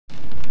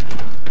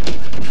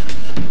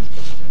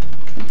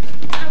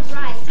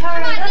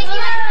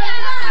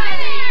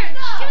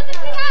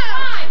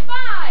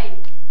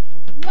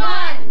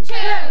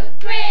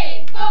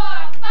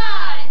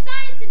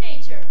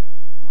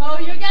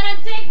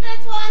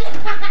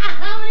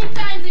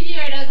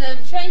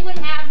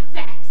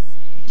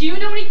you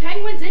know any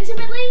penguins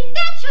intimately?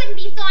 That shouldn't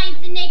be science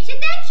and nature.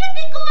 That should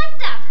be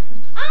gossip.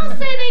 I'll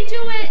say they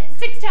do it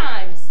 6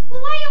 times.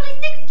 Well, why only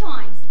 6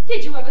 times?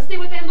 Did you ever see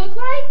what they look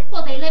like?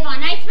 Well, they live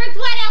on icebergs.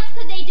 What else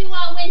could they do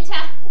all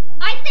winter?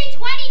 I say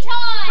 20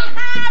 times.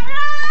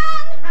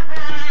 Wrong!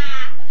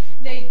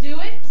 They do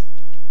it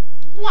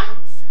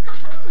once.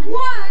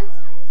 Once?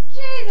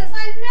 Jesus,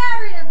 I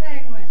married a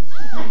penguin.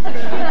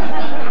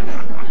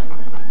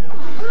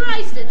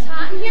 Christ, it's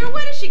hot in here.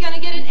 When is she gonna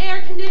get an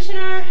air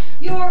conditioner?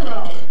 Your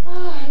road.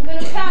 Oh, I'm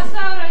gonna pass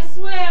out, I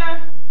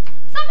swear.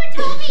 Someone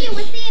told me you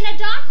were seeing a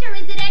doctor.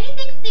 Is it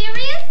anything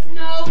serious?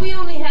 No, we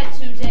only had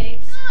 2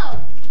 dates. Oh.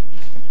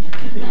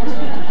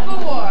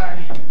 4.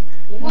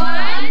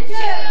 1, 2,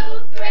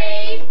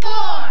 3, 4.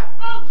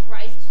 Oh,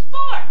 Christ,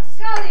 sports.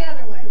 Go the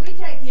other way. We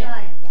take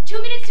science.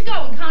 2 minutes to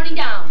go and counting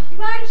down. You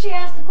mind if she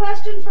asks the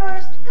question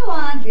first? Go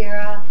on,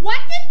 Vera. What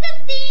does the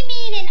C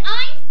mean in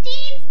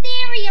Einstein's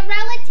theory of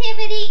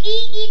relativity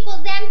E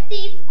equals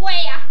mc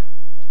square?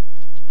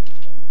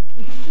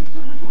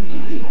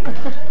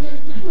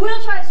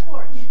 We'll try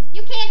sports.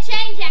 You can't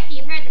change after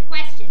you've heard the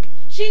question.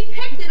 She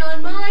picked it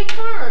on my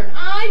turn.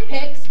 I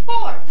pick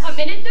sports. 1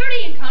 minute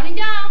 30 and counting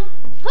down.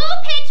 Who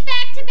pitched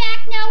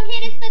back-to-back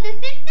no-hitters for the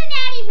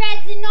Cincinnati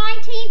Reds in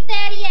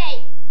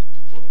 1938?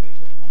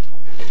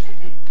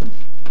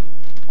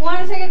 Want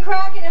to take a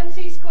crack at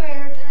MC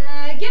squared?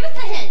 Give us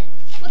a hint.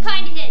 What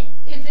kind of hit?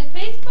 Is it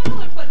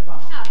baseball or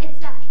football? Oh,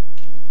 it's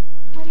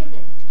what is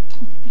it?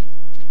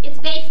 It's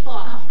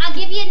baseball. Oh. I'll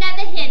give you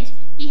another hint.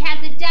 He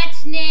has a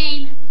Dutch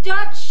name.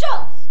 Dutch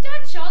Schultz.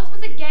 Dutch Schultz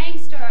was a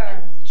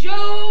gangster.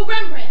 Joe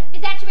Rembrandt.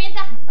 Is that your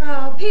answer?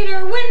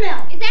 Peter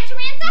Windmill. Is that your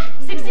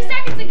answer? 60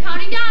 seconds and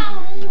counting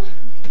down.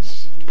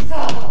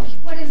 Oh,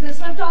 what is this?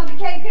 Left on the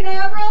Cape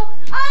Canaveral?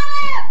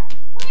 Olive!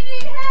 We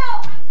need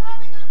help! I'm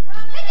coming.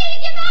 Did you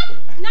give up?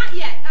 Not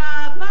yet.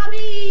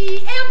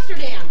 Bobby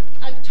Amsterdam.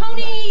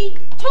 Tony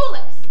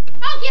Tulips.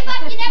 I'll give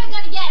up. You're never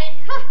going to get it.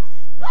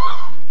 I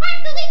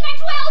have to leave by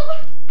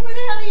 12. Where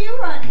the hell are you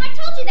running? I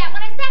told you that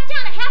when I sat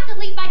down, I have to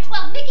leave by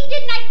 12. Mickey,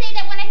 didn't I say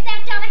that when I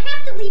sat down, I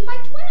have to leave by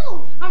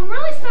 12? I'm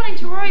really starting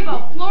to worry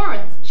about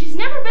Florence. She's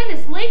never been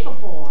this late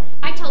before.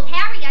 I told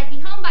Harry I'd be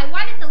home by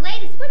 1 at the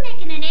latest. We're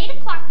making an 8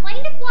 o'clock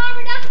plane to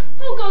Florida.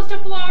 Who goes to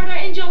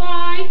Florida in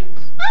July?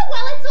 Oh,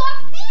 well, it's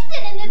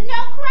off-season and there's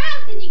no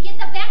crowds and you get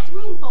the best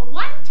room for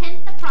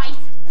 1/10 the price.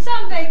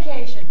 Some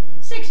vacation.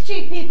 6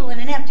 cheap people in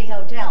an empty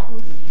hotel.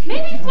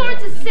 Maybe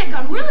Florence is sick.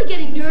 I'm really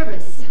getting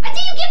nervous. Do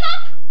you give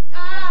up?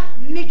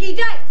 Mickey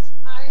Dice.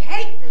 I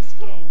hate this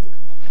game.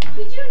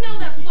 Did you know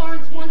that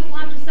Florence once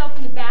locked herself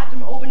in the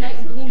bathroom overnight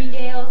in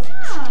Bloomingdale's?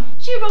 Oh.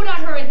 She wrote out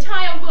her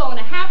entire will in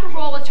a half a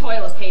roll of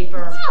toilet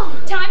paper. Oh.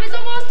 Time is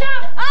almost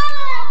up.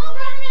 Olive! We're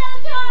running out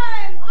of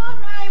time! All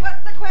right,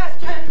 what's the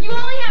question? You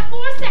only have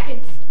 4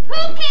 seconds.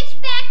 Who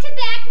pitched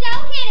back-to-back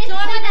no-hitters?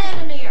 Johnny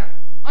Vandermeer.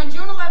 On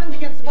June 11th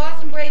against the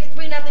Boston Braves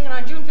 3-0 and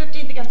on June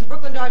 15th against the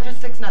Brooklyn Dodgers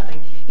 6-0.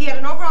 He had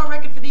an overall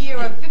record for the year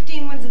of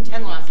 15 wins and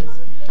 10 losses.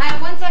 I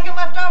have 1 second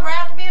left over.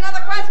 Ask me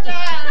another question.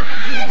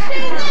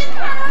 She's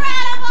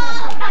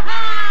incredible!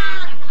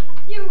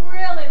 You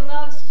really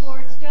love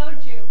sports,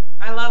 don't you?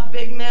 I love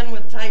big men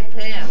with tight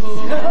pants. Who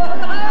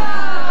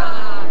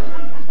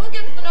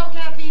gets the no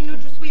caffeine,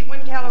 NutraSweet,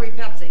 1 calorie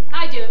Pepsi?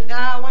 I do.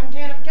 1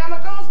 can of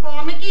chemicals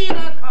for Mickey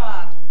the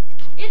Cop.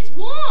 It's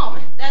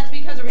warm. That's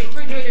because the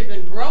refrigerator's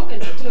been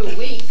broken for 2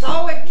 weeks.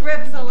 So it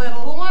drips a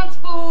little. Who wants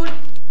food?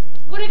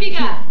 What have you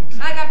got?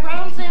 I got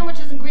brown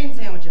sandwiches and green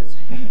sandwiches.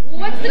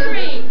 What's the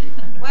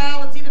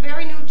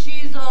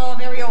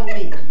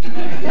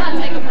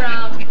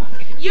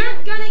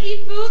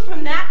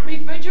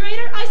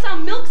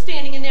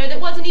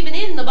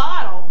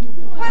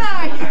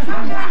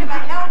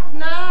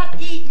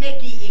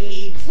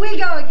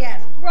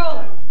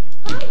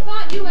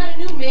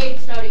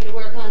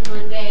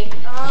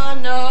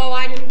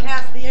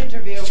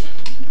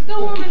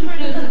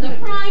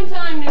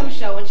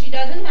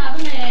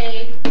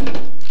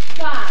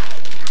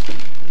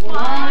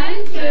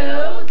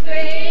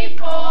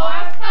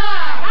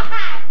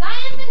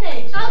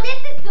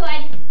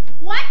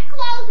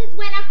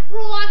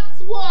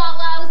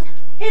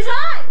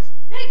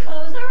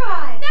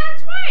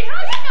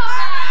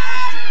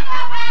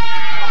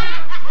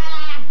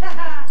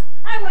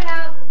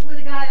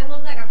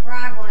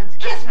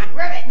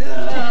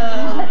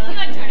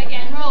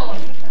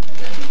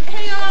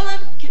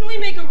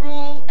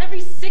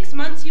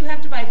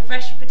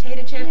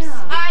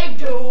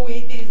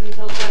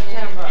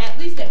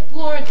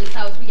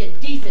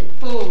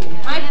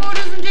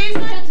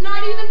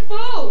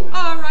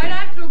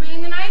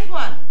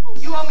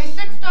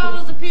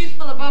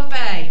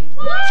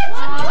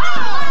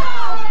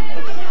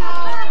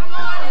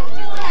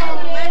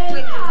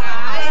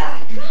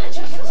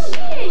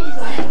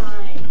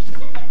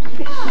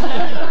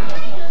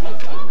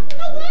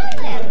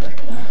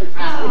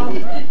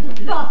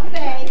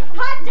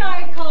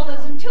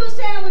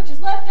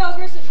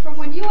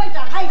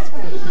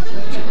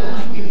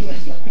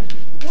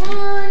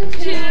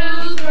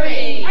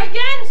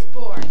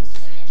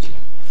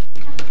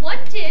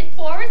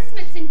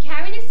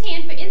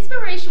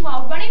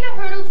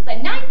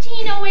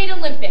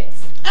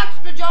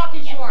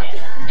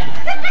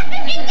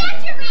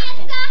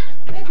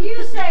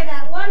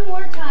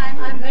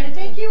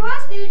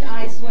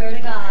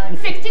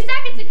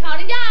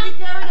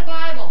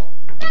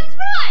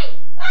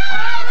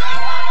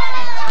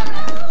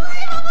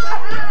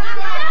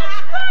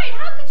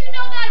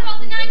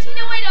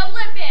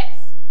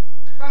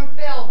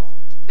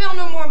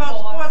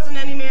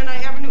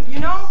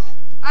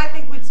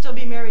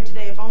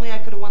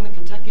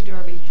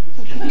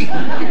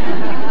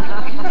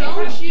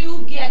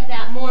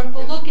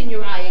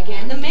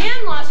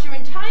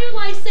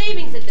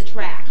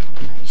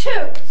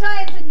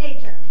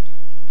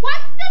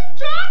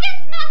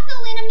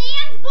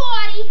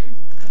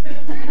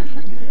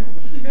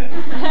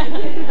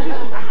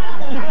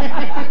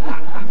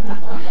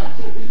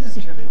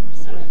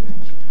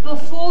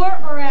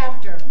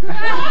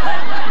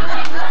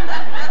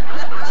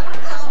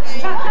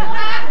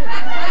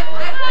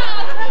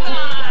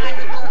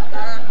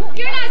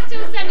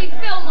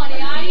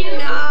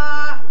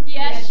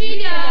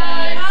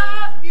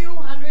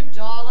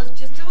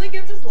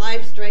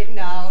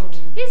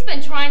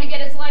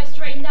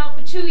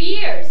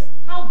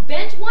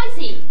was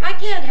he? I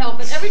can't help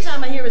it. Every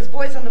time I hear his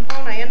voice on the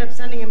phone, I end up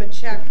sending him a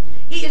check.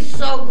 He is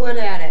so good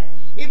at it.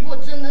 He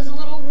puts in this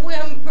little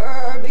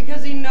whimper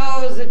because he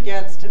knows it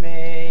gets to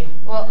me.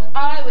 Well,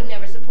 I would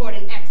never support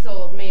an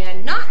ex-old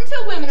man. Not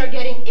until women are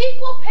getting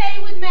equal pay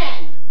with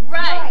men.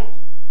 Right.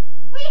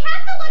 We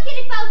have to look at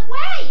it both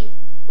ways.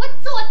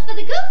 What's sauce for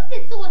the goose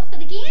is sauce for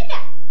the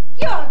gander.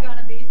 You're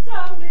gonna be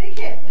some big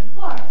hit in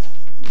Florence.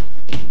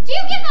 Do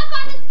you give up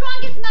on the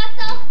strongest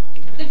muscle?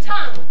 The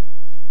tongue.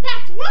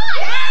 That's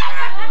right.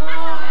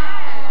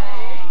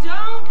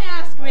 Don't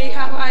ask me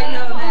how I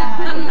know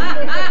that.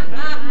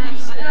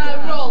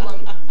 Roll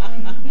them.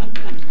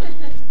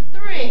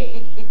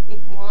 3.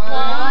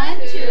 1,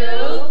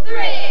 2,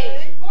 3.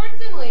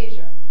 Sports and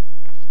leisure.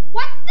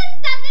 What's the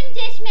southern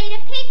dish made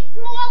of pig's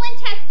small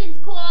intestines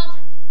called?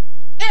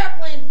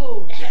 Airplane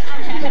food.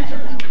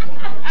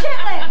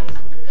 Chitlins.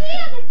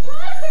 Yeah, that's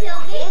right,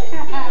 Sylvie.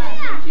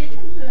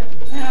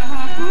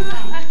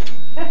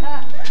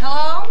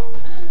 Hello?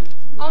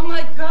 Oh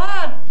my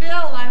God, Phil,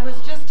 I was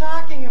just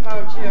talking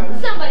about you.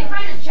 Somebody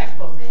find his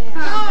checkbook.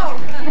 Oh,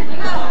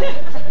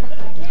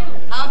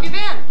 how have you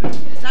been?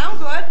 You sound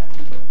good.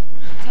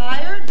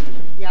 Tired?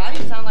 Yeah, you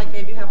sound like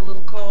maybe you have a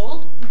little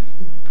cold.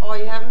 Oh,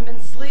 you haven't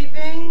been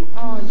sleeping?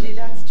 Oh, gee,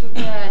 that's too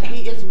bad.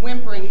 He is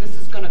whimpering. This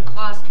is going to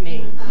cost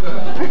me.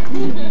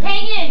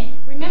 Hang in.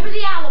 Remember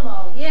the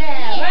Alamo.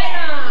 Yeah,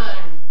 right on.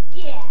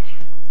 Yeah.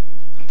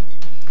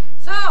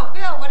 So,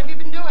 Phil, what have you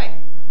been doing?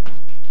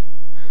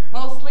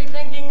 Mostly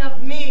thinking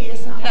of me.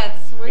 Isn't that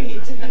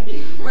sweet?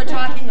 We're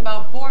talking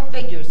about 4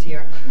 figures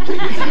here. You're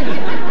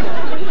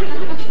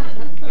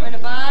in a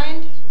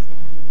bind?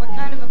 What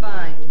kind of a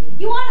bind?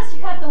 You want us to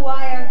cut the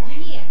wire?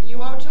 Yeah.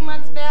 You owe 2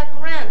 months back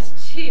rent.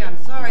 Gee, I'm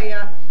sorry.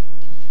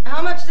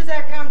 How much does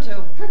that come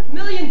to? $1.6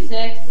 million.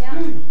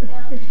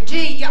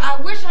 Gee, yeah, I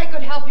wish I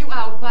could help you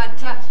out,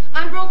 but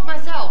I'm broke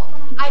myself.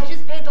 I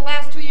just paid the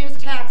last 2 years'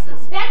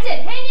 taxes. That's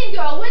it. Hang in,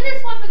 girl. Win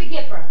this one for the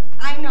Gipper.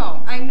 I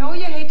know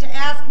you hate to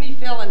ask me,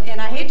 Phil,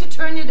 and I hate to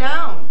turn you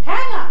down.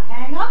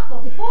 Hang up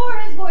before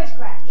his voice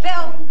cracks.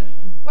 Phil,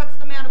 what's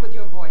the matter with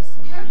your voice?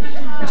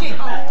 Gee,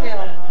 oh,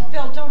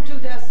 Phil, don't do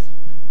this.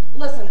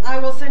 Listen, I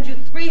will send you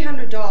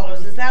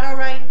 $300. Is that all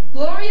right?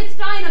 Gloria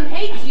Steinem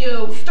hates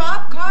you.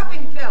 Stop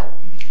coughing, Phil.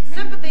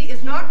 Sympathy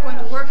is not going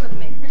to work with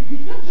me.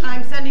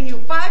 I'm sending you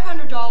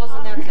 $500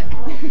 and that's it.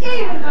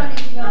 Even money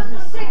goes to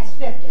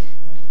 $650.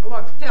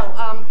 Look, Phil,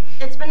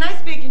 it's been nice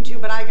speaking to you,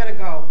 but I gotta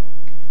go.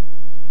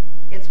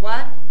 It's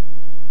what?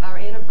 Our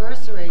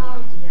anniversary.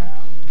 Oh, dear.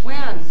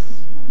 When?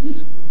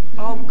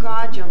 Oh,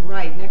 God, you're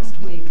right. Next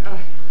week.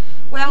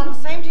 Well,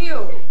 same to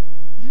you.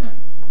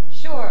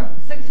 Sure,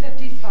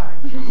 6:50's fine.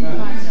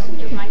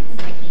 You're right,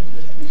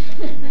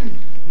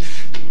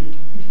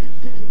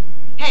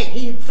 Hey,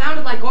 he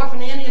sounded like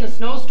Orphan Annie in a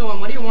snowstorm.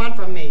 What do you want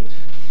from me?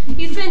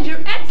 You send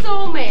your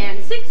ex-old man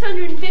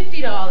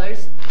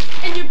 $650,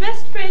 and your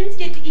best friends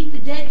get to eat the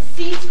Dead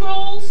Sea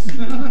Scrolls?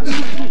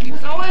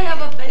 So I have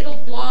a fatal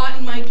flaw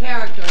in my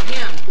character,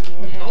 him.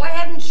 Go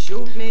ahead and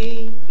shoot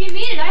me. If you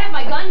mean it, I have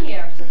my gun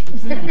here.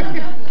 What's the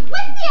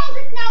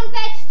oldest known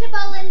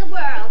vegetable in the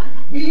world?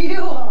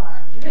 You are.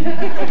 There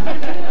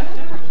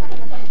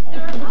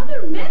are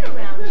other men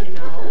around, you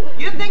know.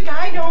 You think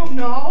I don't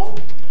know?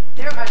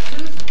 There are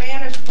 2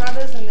 Spanish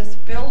brothers in this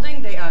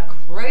building. They are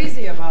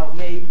crazy about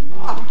me.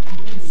 Oh,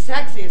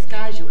 sexiest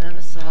guys you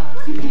ever saw.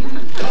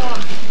 Oh,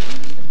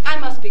 I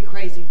must be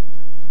crazy.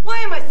 Why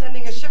am I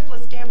sending a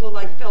shiftless gambler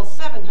like Phil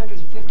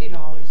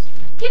 $750?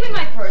 Give me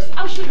my purse.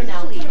 I'll shoot her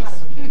now, please. Is that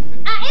your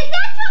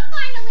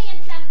final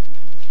answer?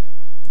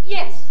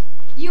 Yes.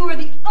 You are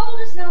the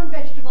oldest known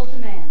vegetable to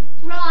man.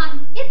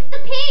 Wrong. It's the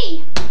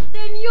pea.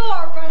 Then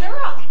you're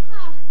runner-up.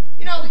 Oh.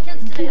 You know, the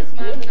kids today are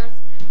smarter than us.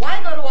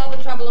 Why go to all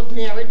the trouble of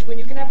marriage when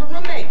you can have a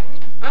roommate?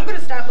 I'm going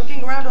to start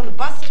looking around on the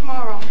bus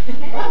tomorrow.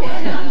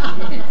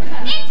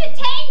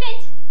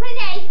 Entertainment.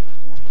 Renee.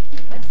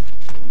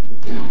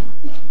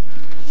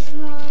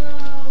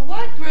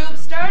 What group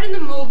starred in the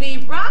movie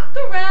Rock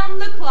Around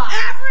the Clock?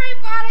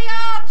 Everybody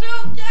all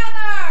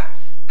together!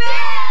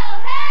 Bill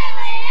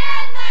Haley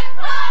and the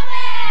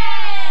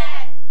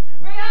Comets!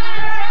 We're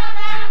gonna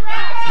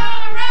rock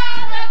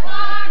around the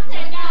clock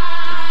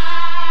tonight!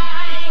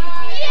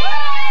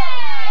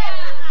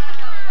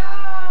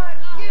 God,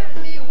 give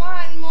me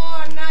one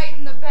more night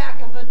in the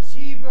back of a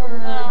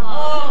T-bird.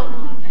 Oh,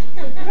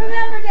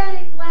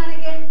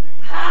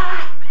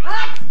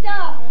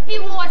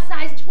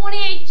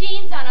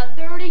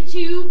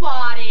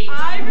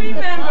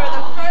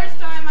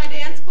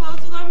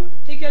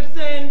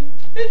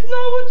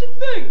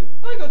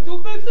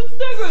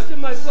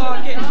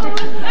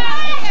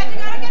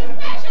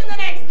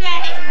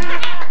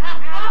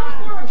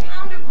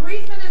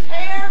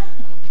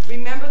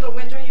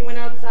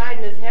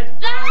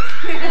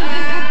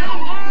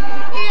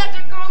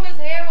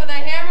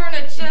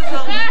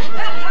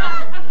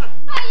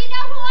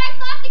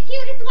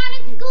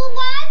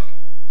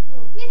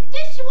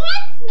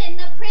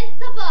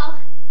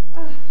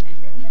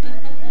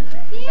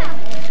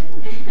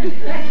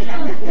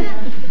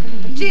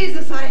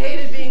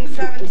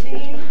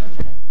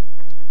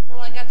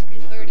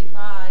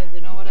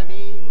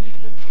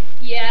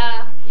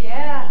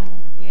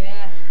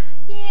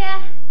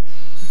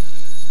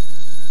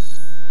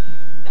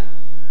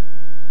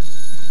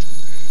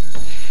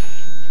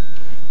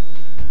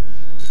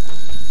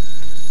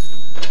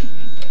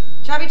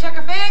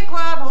 fan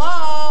club.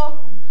 Hello?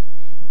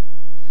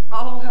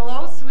 Oh,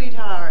 hello,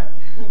 sweetheart.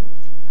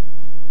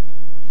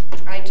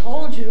 I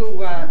told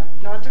you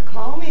not to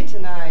call me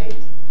tonight.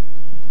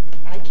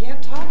 I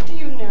can't talk to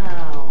you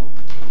now.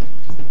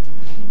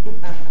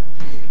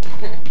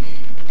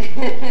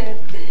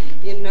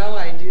 You know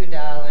I do,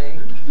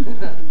 darling.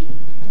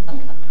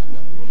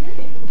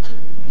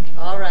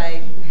 All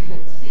right.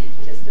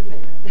 Just a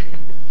minute.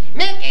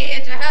 Mickey,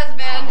 it's your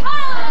husband.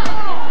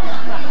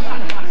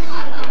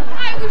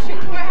 I wish you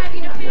were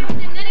having an affair with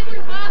him, then it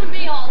wouldn't bother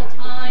me all the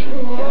time.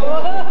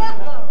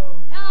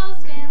 Hello,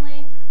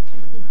 Stanley.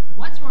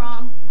 What's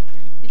wrong?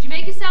 Did you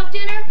make yourself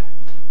dinner?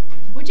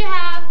 What'd you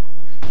have?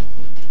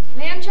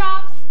 Lamb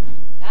chops?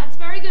 That's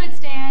very good,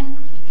 Stan.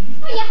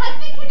 Well, your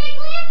husband can make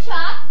lamb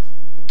chops.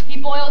 He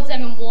boils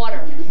them in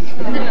water.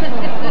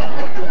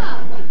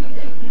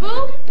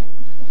 Who?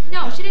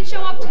 No, she didn't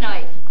show up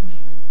tonight.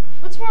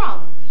 What's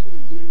wrong?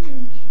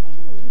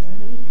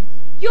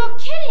 You're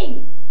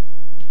kidding!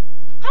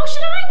 How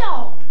should I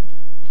know?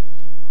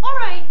 All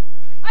right,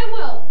 I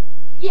will.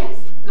 Yes,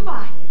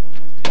 goodbye.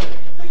 What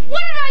did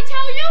I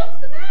tell you? What's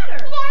the matter?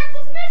 Florence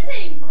is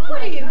missing. What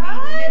do you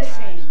mean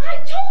missing? I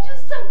told you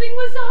something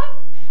was up.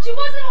 She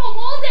wasn't home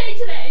all day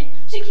today.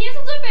 She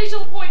canceled her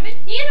facial appointment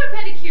and her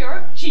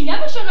pedicure. She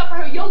never showed up for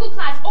her yoga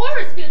class or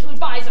her spiritual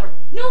advisor.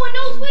 No one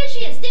knows where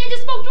she is. Stan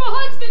just spoke to her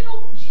husband.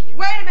 Oh, geez.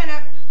 Wait a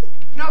minute.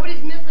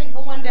 Nobody's missing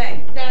for one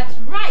day. That's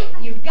right.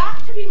 You've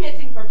got to be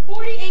missing for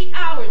 48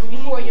 hours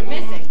before you're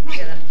missing.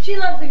 She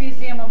loves the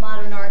Museum of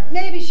Modern Art.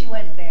 Maybe she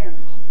went there.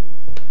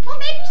 Well,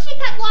 maybe she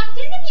got locked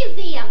in the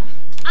museum.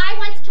 I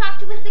once talked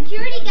to a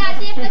security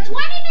guard there for 20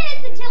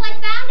 minutes until I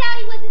found out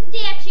he was a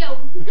statue.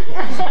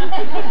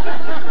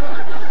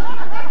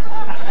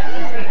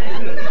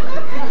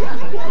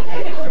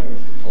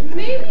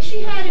 Maybe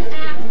she had an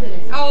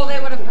accident. Oh, they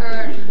would have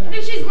heard.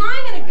 If she's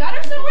lying in a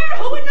gutter somewhere,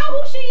 who would know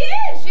who she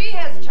is? She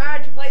has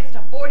charged plates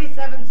to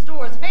 47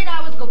 stores. If 8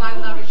 hours go by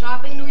without her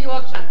shopping, New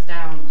York shuts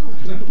down.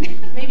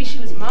 Maybe she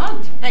was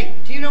mugged. Hey,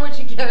 do you know what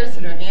she carries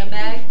in her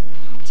handbag?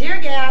 Tear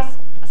gas,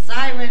 a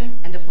siren,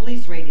 and a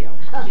police radio.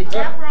 If you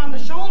tap her on the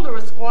shoulder,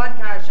 a squad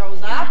car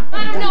shows up.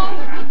 I don't know.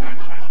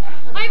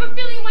 I have a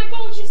feeling in my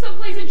bones she's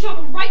someplace in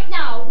trouble right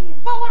now.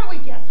 Well, what are we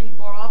guessing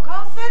for? I'll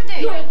call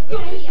Sydney.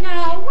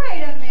 Now,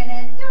 wait a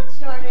minute. Don't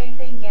start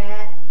anything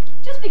yet.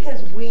 Just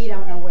because we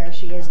don't know where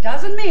she is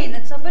doesn't mean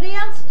that somebody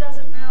else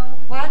doesn't know.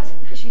 What?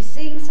 Is she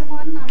seeing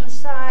someone on the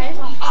side?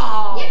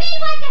 Oh. You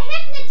mean like a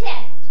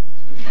hypnotist?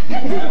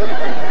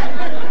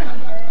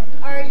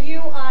 Are you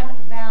on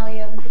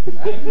Valium?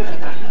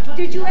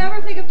 Did you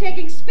ever think of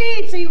taking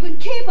speed so you can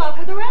keep up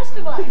with the rest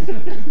of us?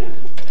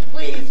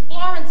 Please,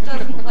 Florence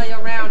doesn't play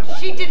around.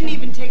 She didn't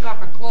even take off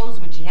her clothes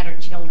when she had her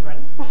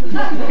children.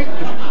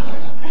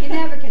 You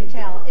never can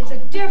tell. It's a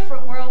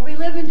different world we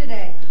live in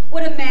today.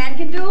 What a man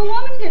can do, a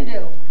woman can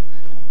do.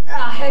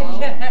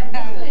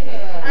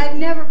 I've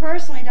never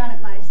personally done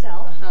it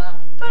myself,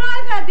 but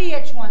I've had the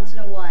itch once in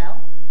a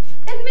while.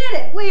 Admit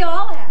it, we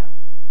all have.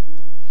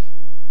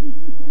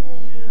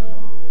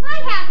 I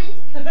haven't.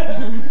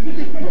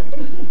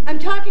 I'm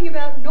talking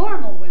about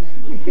normal women.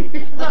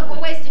 Look,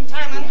 we're wasting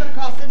time. I'm going to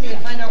call Sydney and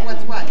find out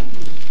what's what.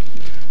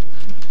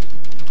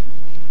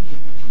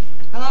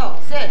 Hello,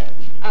 Sid.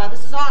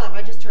 This is Olive.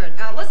 I just heard.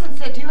 Listen,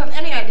 Sid, do you have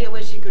any idea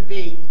where she could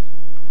be?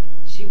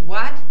 She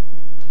what?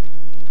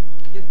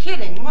 You're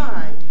kidding.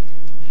 Why?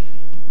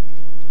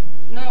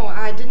 No,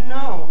 I didn't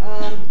know.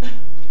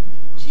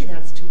 Gee,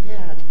 that's too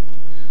bad.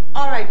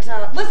 All right,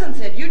 listen,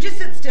 Sid, you just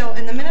sit still,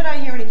 and the minute I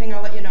hear anything,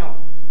 I'll let you know.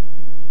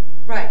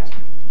 Right.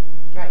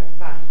 Right,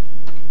 fine.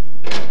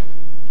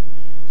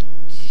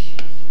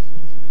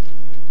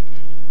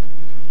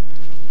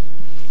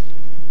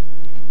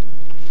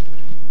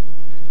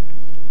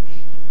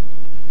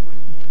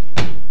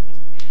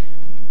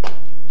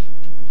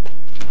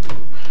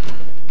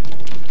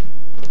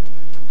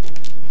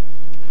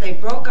 They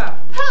broke up.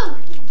 Who?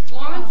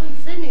 Florence and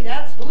Sydney,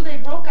 that's who. They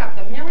broke up.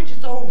 The marriage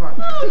is over.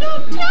 Oh,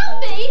 don't tell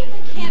me. I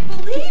can't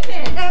believe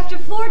it. After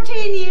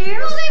 14 years?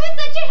 Well, they were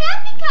such a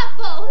happy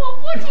couple. Well,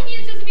 14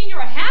 years doesn't mean you're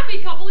a happy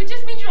couple. It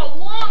just means you're a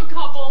long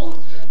couple.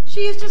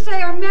 She used to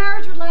say our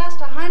marriage would last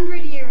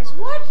 100 years.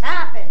 What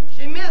happened?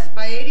 She missed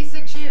by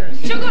 86 years.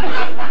 She'll go to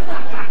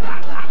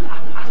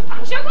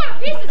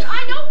pieces.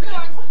 I know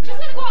Florence. She's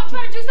gonna go out and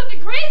try to do something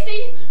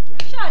crazy.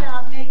 Shut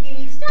up,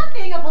 Mickey. Stop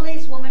being a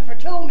policewoman for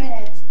 2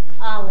 minutes.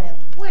 Olive,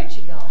 where'd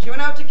she go? She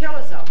went out to kill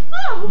herself.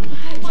 Oh,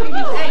 Hey,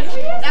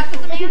 that's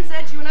what the man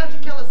said. She went out to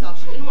kill herself.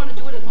 She didn't want to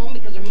do it at home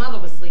because her mother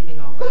was sleeping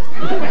over. Well,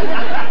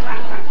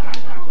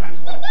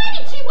 why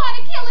did she want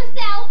to kill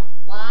herself?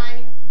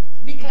 Why?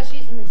 Because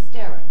she's an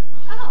hysteric.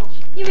 Oh.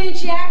 You mean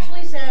she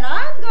actually said,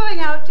 I'm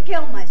going out to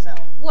kill myself?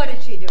 What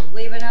did she do?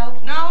 Leave a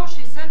note? No,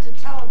 she sent a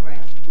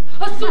telegram.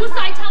 a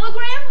suicide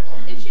telegram?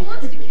 If she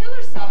wants to kill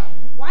herself,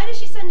 why does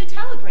she send a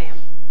telegram?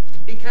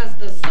 Because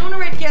the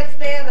sooner it gets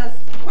there, the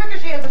quicker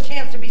she has a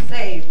chance to be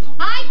saved.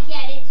 I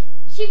get it.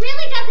 She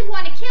really doesn't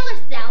want to kill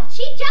herself.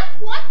 She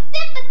just wants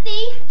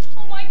sympathy.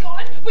 Oh my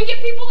God, we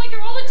get people like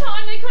her all the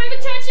time. They crave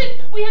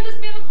attention. We have this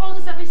man that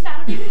calls us every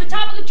Saturday from the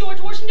top of the George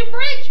Washington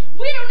Bridge.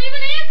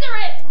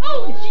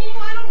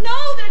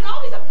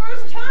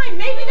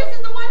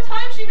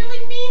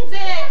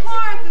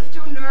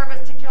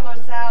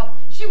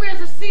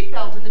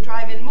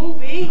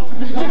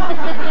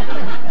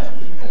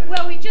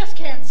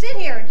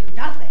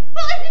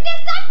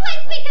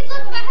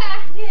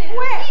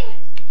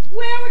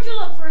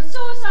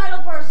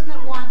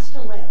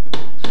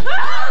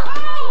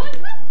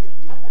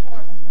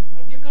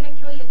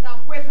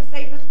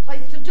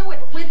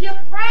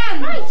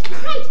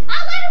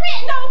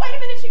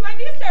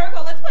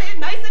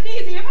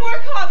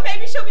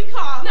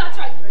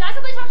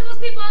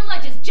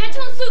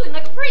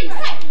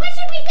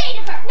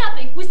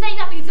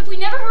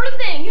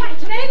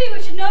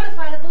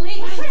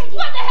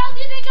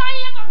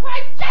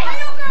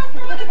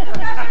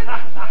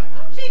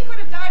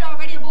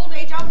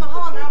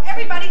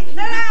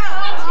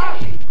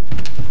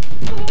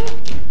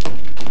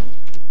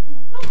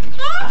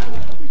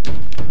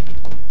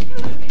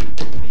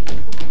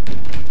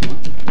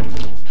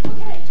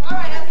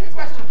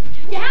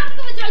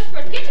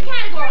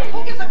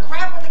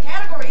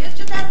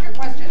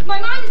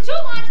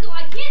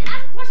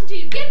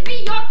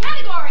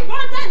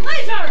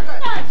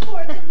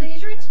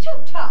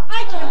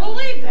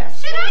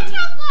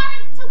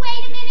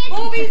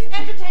 Please,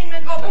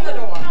 entertainment, open the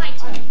door. Right.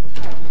 Well,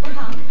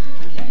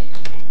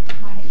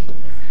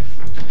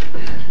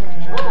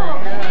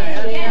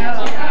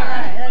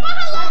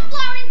 hello,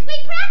 Florence. We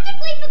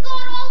practically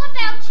forgot all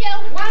about you.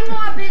 One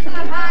more piece of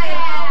the pie.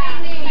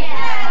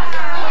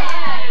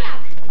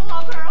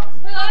 Hello, girls.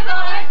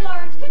 Hi,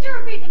 Florence. Could you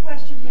repeat the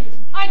question, please?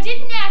 I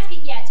didn't ask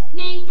it yet.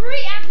 Name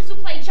 3 actors who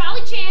played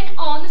Charlie Chan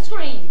on the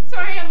screen.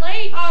 Sorry I'm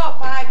late. Oh,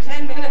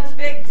 5-10 minutes,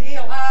 big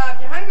deal.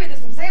 If you're hungry,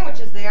 there's some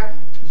sandwiches there.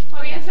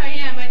 Oh, yes, I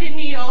am. I didn't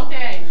eat all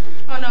day.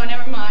 Oh, no,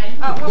 never mind.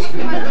 What was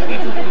the question? 3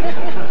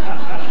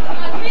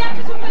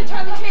 actors who played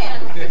Charlie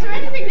Chan. Is there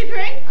anything to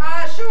drink?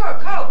 Sure,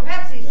 Coke,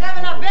 Pepsi,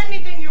 7-Up,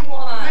 anything you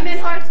want. I meant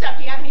hard stuff.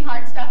 Do you have any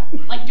hard stuff?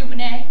 Like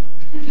Dubonnet?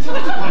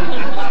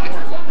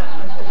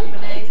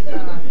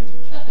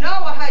 No,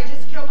 I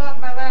just killed off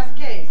my last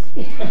case.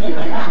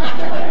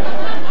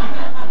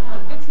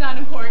 It's not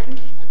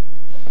important.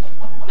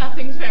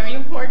 Nothing's very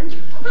important.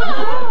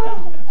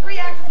 3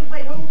 actors who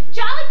played who?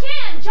 Charlie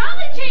Chan!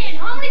 Charlie Chan!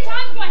 How many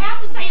times do I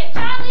have to say it?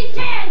 Charlie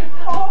Chan!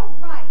 All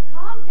right,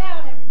 calm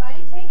down,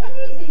 everybody. Take it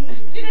easy.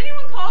 Did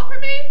anyone call for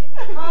me?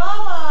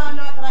 Call?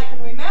 Not that I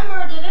can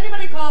remember. Did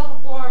anybody call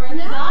for Florence?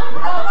 No.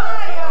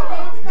 Hi, were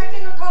you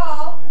expecting a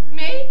call?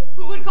 Me?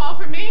 Who would call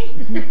for me?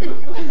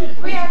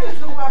 3 actors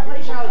who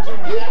play Charlie Chan.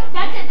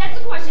 That's it. That's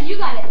the question. You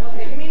got it.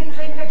 Okay, you mean in the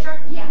same picture?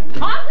 Yeah.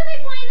 How can they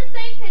play in the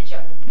same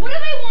picture? What do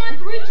they want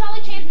 3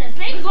 Charlie Chans in the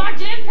same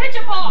goddamn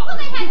picture for? Well,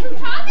 they had 2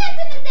 Tarzans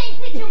in the same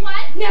picture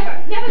once. Never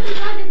 2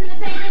 Tarzans in the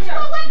same picture.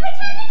 Well, one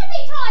pretended to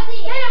be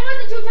Tarzan. Then it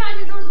wasn't 2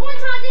 Tarzans. There was 1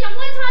 Tarzan and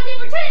 1 Tarzan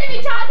pretending to be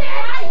Tarzan.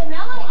 Guys,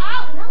 mellow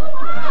out, mellow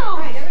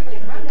out. Right,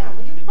 everybody, calm down,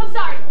 will you? I'm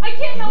sorry. I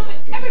can't help it.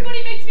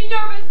 Everybody makes me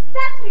nervous.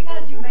 That's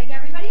because you make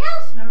everybody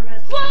else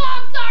nervous. Well,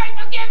 I'm sorry.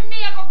 Forgive me.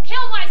 I'll go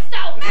kill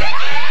myself.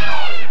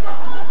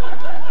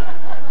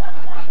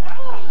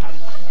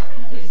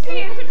 See,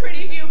 it's a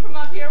pretty view from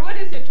up here. What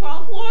is it,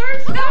 12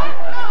 floors? No.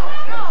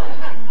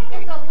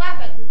 It's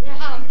 11.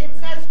 It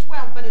says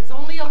 12, but it's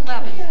only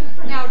 11.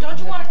 Now, don't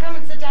you want to come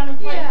and sit down and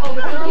play? Oh,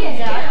 with girls?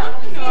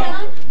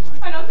 No,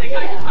 I don't think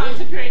I can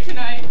concentrate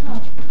tonight.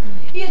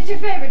 It's your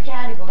favorite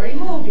category,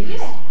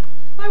 movies.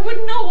 I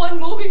wouldn't know one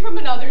movie from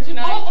another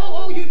tonight.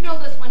 Oh, you'd know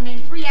this one.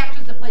 Name 3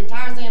 actors that played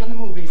Tarzan in the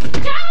movies.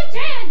 Charlie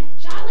Chan!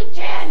 Charlie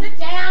Chan! Sit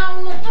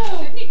down.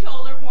 Sidney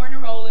Toler, Warner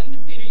Rowland,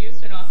 and Peter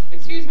Ustinov.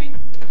 Excuse me.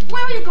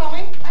 Where are you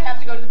going? I have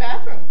to go to the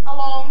bathroom.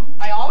 Alone.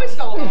 I always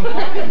go alone.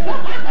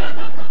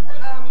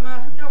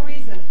 No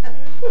reason.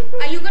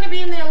 Are you going to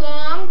be in there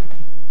long?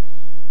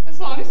 As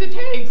long as it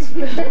takes. Are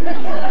you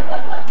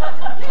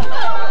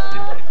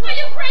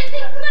crazy?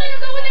 Letting her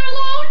go in there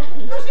alone?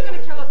 How's she going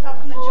to kill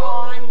herself in the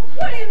jaw?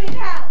 What do you mean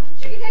how?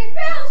 She can take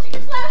pills. She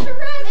can slash her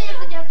wrist. Hey,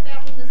 it's a guest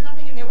bathroom. There's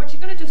nothing in there. What you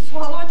going to do?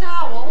 Swallow a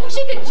towel?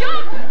 She could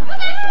jump. Well,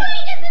 that's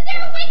right. Isn't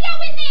there a window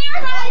in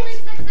there? It's only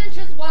 6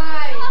 inches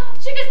wide.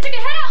 She could stick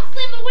her head out and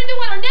slam the window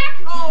on her neck.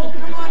 Oh,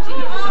 come on. She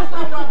can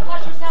also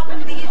flush herself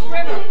into the East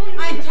River.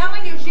 I'm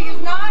telling you, she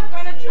is not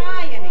going to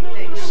try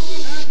anything.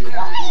 She's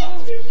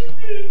crying.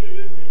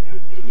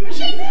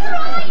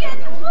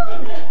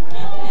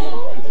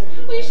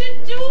 We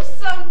should do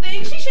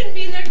something. She shouldn't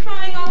be in there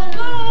crying all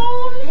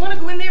alone. You want to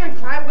go in there and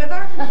cry with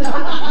her?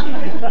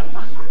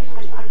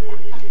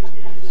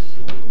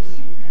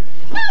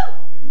 Oh,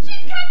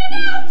 she's coming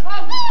out.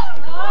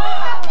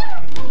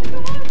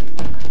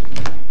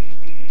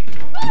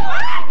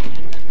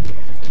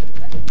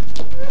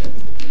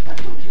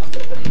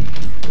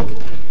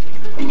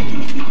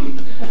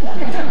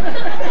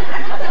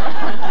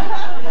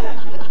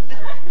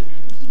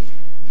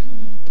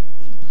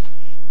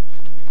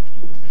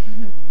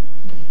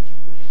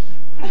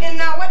 In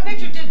what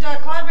picture did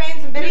Claude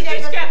Rains and Betty Mr.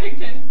 Davis...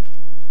 Skeffington,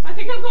 I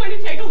think I'm going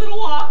to take a little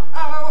walk.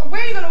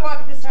 Where are you going to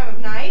walk at this time of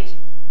night?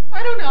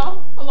 I don't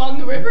know. Along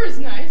the river is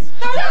nice.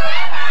 The river!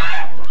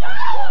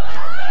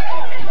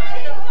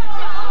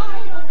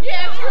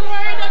 Yes, you're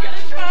worried I'm going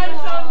to try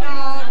something.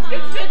 No.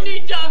 And Sydney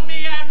dumped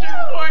me after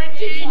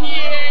 14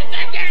 years.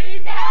 I can't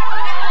even...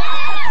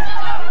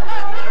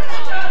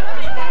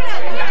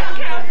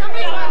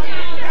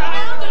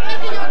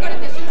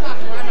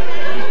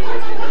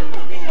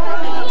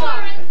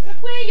 Florence,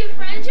 we're your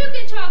friends. You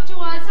can talk to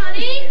us,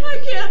 honey. I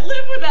can't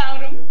live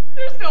without him.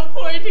 There's no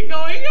point in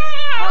going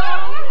out. Oh,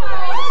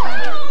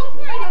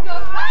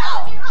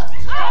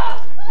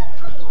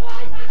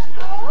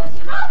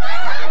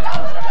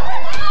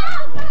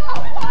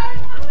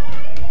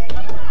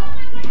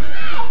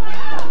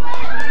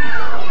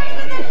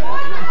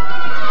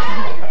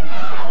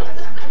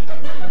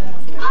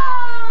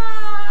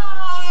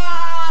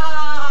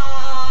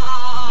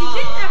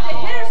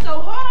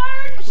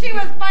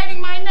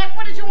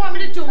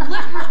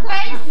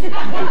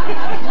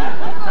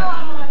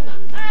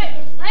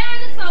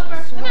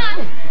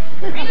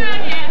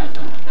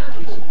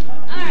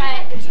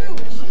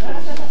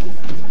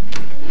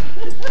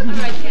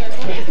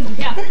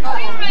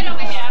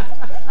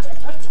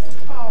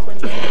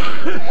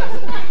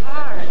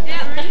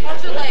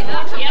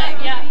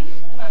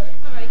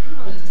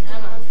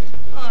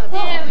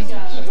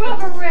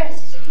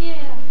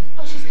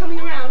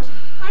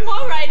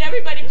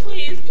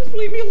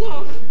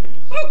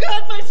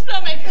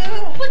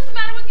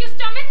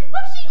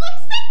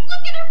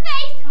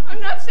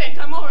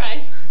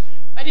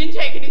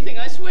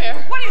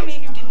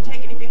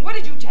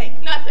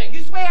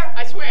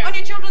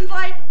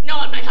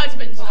 on my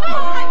husband's. Oh,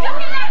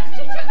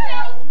 she took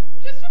pills.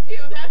 Just a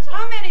few, that's all.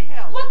 How many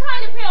pills? What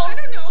kind of pills? I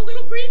don't know,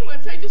 little green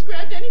ones. I just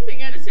grabbed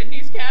anything out of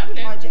Sydney's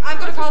cabinet. I'm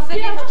going to call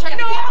Sydney. He'll check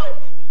the No, cabinet.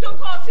 don't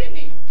call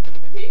Sydney.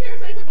 If he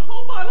hears I took a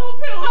whole bottle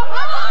of pills. Call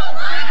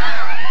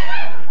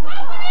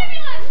an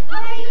ambulance. You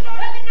don't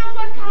even know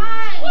what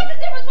kind. What's the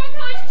difference? What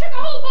kind? She took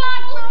a whole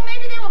bottle. Well,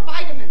 maybe they were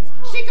vitamins.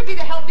 She could be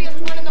the healthiest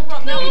one in the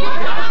room. No.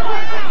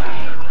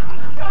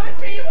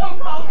 Promise me you won't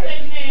call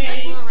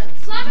Sydney. Florence.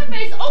 Slam her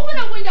face, open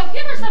her window,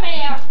 give her some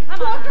air. Come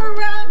Walk on. her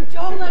around,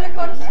 don't let her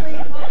go to sleep.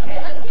 Okay,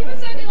 let's keep her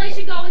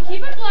circulation going,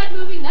 keep her blood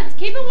moving, let's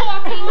keep her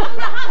walking.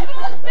 The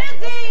hospital is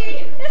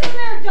busy. Isn't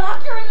there a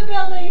doctor in the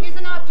building? He's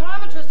an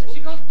optometrist. If she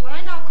goes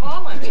blind, I'll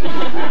call him.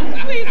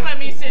 Please let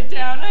me sit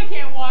down. I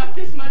can't walk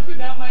this much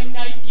without my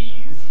Nikes.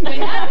 We're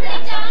not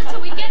sitting down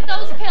until we get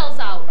those pills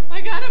out.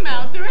 I got them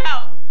out. They're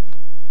out.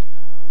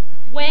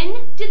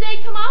 When did they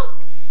come out?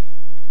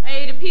 I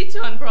ate a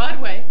pizza on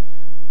Broadway.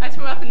 I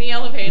threw up in the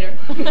elevator.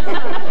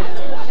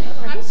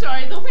 I'm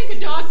sorry. They'll think a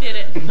dog did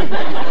it. Can I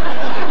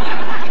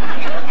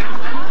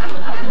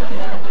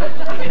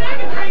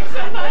have a drink,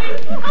 somebody?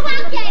 Oh,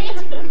 I'll get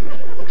it.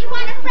 You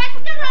want a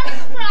Fresca or a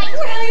Sprite?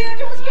 Will you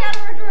just get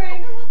her a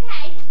drink?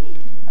 Okay.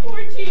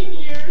 14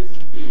 years.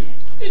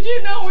 Did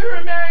you know we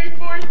were married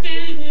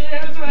 14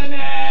 years,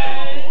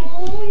 Renee?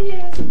 Oh,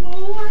 yes, I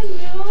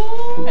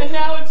know. And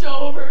now it's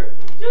over.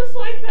 Just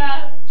like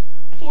that.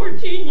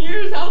 14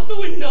 years out the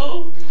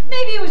window.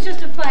 Maybe it was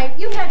just a fight.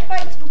 You've had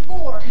fights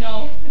before.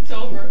 No, it's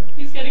over.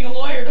 He's getting a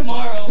lawyer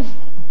tomorrow.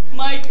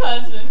 My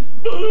cousin.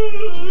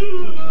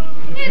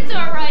 It's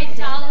all right,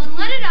 darling.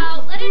 Let it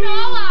out. Let it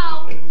all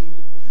out.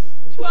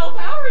 12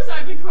 hours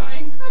I've been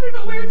crying. I don't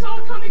know where it's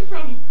all coming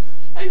from.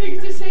 I think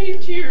it's the same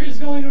tears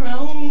going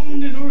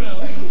around and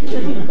around. I'm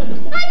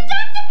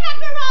Dr.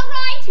 Pepper, all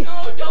right.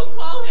 No, don't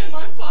call him.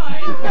 I'm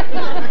fine.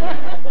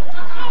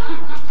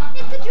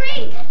 It's a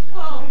drink.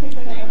 Oh, thank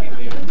you,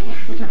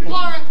 dear.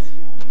 Florence,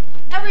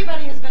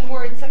 everybody has been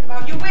worried sick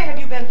about you. Where have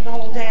you been for the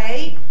whole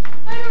day?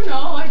 I don't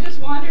know. I just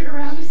wandered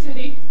around the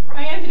city.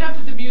 I ended up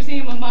at the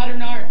Museum of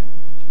Modern Art.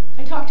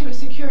 I talked to a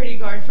security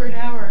guard for an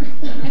hour,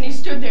 and he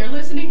stood there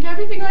listening to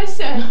everything I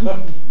said.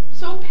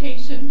 So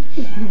patient.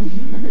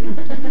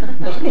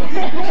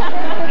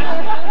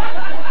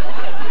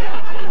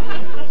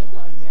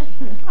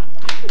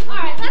 All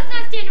right, let's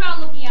not stand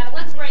around looking at it.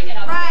 Let's break it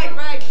up. Right.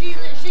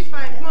 She's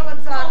fine. Come on,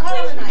 let's call her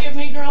Please tonight. forgive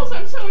me, girls.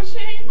 I'm so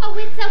ashamed. Oh,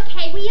 it's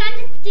okay. We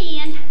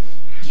understand.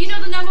 Do you know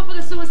the number for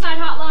the suicide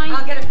hotline?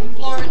 I'll get it from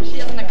Florence. She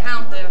has an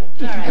account there.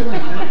 All right. Good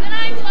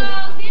night,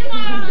 Flo. See you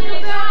tomorrow.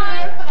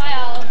 Bye. Bye,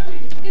 all.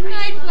 Good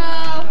night,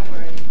 Flo.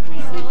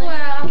 Sleep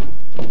well.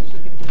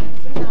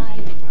 Good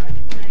night.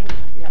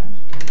 Yeah.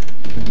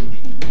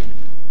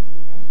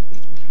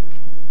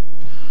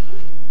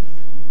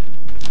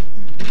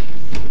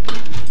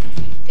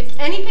 If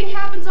anything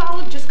happens,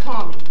 Olive, just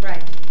call me.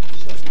 Right.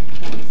 Sure.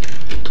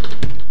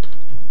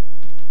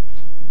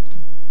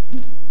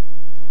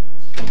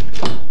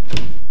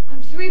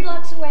 I'm 3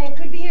 blocks away. I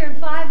could be here in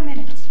 5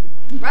 minutes.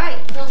 Right,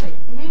 Sylvie.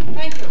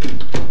 Thank you.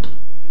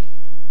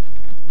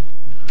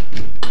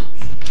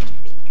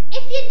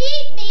 If you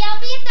need me, I'll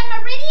be at the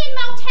Meridian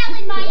Motel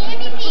in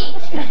Miami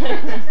Beach.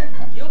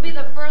 You'll be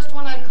the first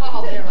one I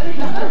call, Billy.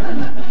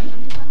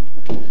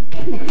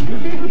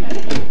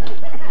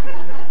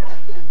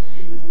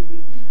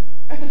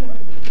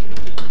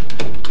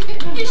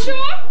 You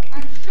sure?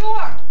 I'm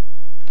sure.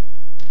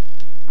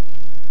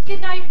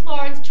 Good night,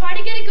 Florence. Try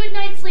to get a good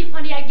night's sleep,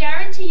 honey. I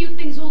guarantee you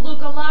things will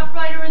look a lot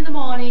brighter in the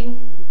morning.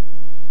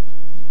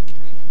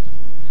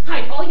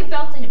 Hide all your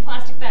belts in your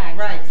plastic bags.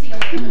 Right. See you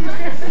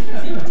later.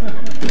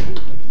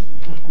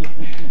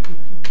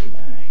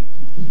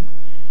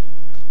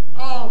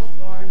 Oh,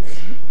 Florence.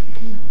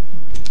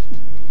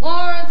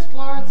 Florence.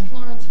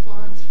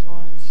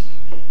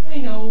 I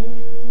know.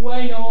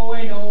 What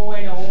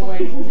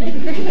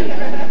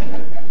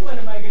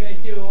am I gonna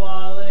do,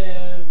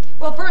 Olive?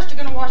 Well, first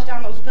you're gonna wash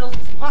down those pills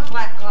with some hot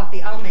black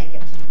coffee. I'll make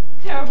it.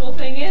 Terrible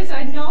thing is,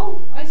 I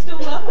know I still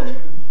love him.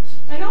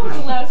 I know it's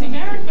a lousy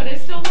marriage, but I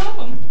still love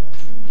him.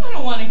 I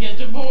don't want to get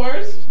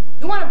divorced.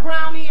 You want a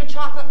brownie, a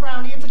chocolate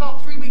brownie? It's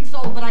about 3 weeks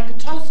old, but I could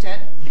toast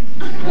it.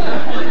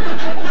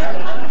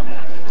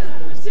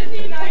 If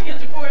Sydney and I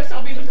get divorced,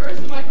 I'll be the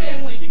first in my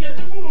family to get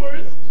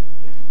divorced.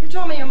 You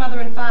told me your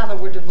mother and father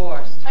were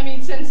divorced. I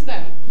mean, since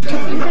then.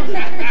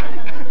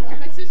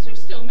 My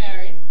sister's still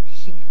married.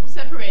 Well,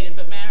 separated,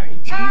 but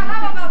married.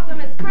 How about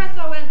some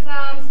espresso and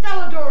some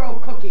Stella D'Oro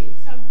cookies?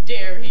 How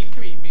dare he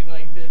treat me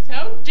like this?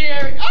 How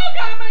dare he? Oh,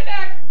 God, my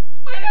neck!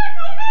 My neck,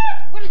 oh,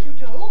 God! What did you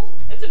do?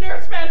 It's a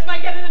nerve spasm. I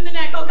get it in the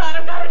neck. Oh, God,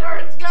 it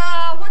hurts.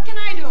 What can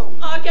I do?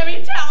 Get me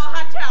a towel, a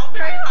hot towel,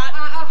 very hot.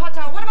 A hot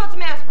towel. What about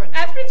some aspirin?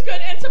 Aspirin's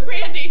good, and some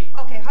brandy.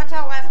 Okay, hot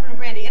towel, aspirin, and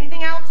brandy.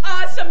 Anything else?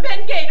 Some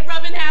Bengay to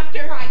rub in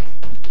after. Right.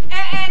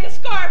 And a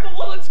scarf, a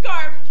woolen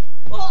scarf.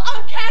 Well,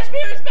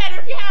 cashmere is better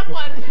if you have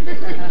one.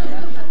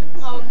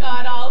 Oh,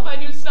 God, Olive, I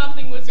knew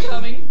something was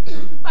coming.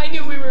 I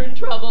knew we were in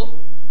trouble.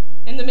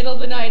 In the middle of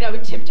the night, I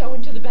would tiptoe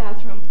into the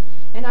bathroom,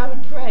 and I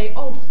would pray,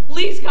 oh,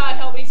 please, God,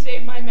 help me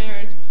save my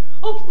marriage.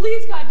 Oh, Oh,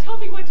 please, God, tell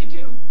me what to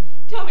do.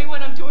 Tell me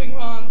what I'm doing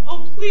wrong.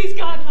 Oh, please,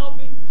 God, help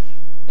me.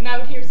 And I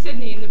would hear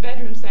Sydney in the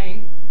bedroom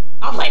saying,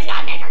 oh, please,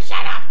 God, make her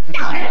shut up.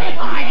 Tell her to be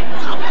quiet.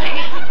 Oh,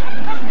 please.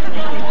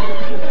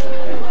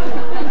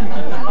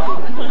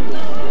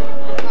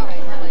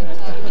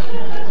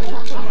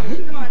 All right.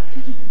 Come on.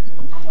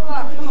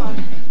 Oh, come on.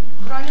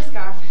 Put on your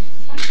scarf.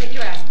 Take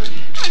your aspirin.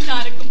 I'm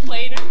not a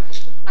complainer.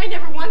 I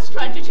never once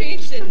tried to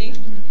change Sydney.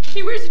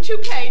 He wears a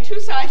toupee, 2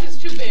 sizes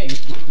too big.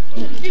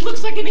 He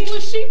looks like an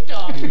English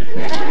sheepdog.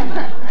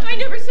 I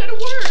never said a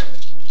word.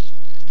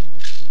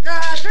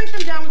 Drink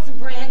them down with some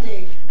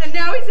brandy. And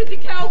now he's into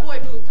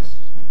cowboy boots.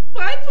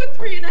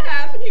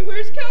 5'3.5", and he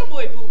wears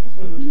cowboy boots.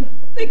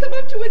 They come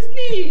up to his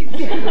knees.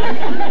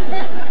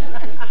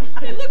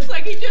 It looks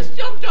like he just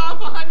jumped off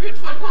a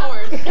 100-foot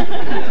horse.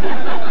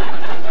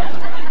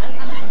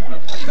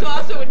 He's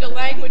also into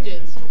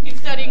languages. He's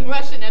studying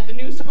Russian at the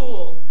new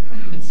school.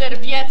 Instead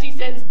of yes, he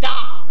says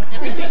da.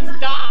 Everything's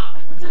da.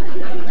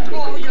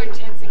 Oh, you're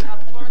tensing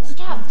up, Florence.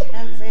 Stop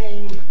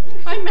tensing.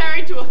 I'm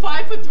married to a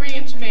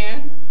 5'3"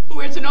 man who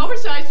wears an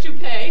oversized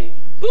toupee,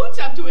 boots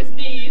up to his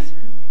knees,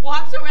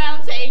 walks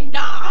around saying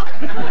da,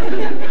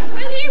 and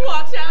he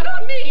walks out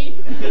on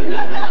me.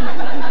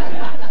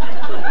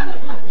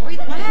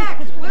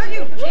 Relax, will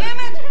you? Damn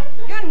it!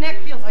 Your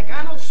neck feels like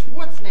Arnold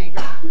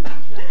Schwarzenegger.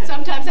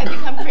 Sometimes I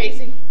think I'm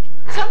crazy.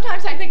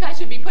 Sometimes I think I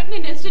should be put in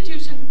an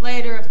institution.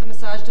 Later, if the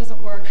massage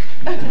doesn't work.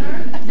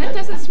 That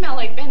doesn't smell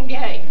like Ben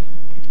Gay.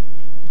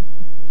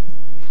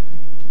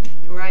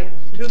 You're right.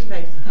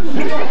 Toothpaste. I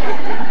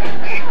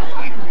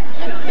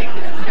don't think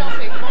this is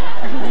helping.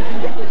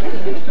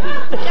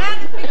 That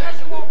is because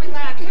you won't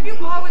relax. Have you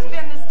always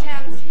been this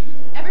tense?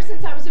 Ever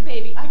since I was a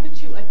baby, I could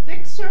chew a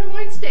thick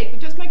sirloin steak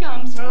with just my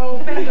gums. Oh,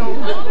 bend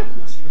over.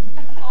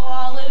 Oh,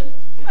 Olive,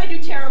 I do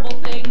terrible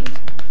things.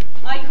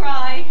 I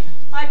cry.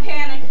 I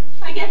panic.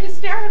 I get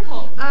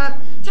hysterical.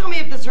 Tell me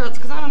if this hurts,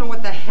 because I don't know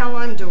what the hell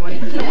I'm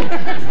doing.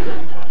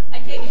 I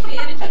take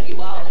advantage of you,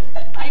 Olive.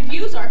 I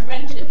abuse our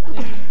friendship.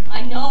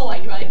 I know I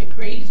drive you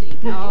crazy.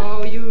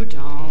 No, you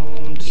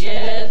don't.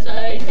 Yes,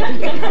 I do.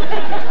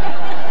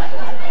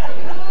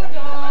 You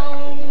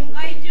don't.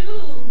 I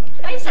do.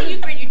 I see you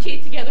grit your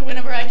teeth together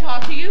whenever I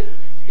talk to you.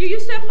 You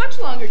used to have much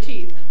longer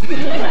teeth. Okay,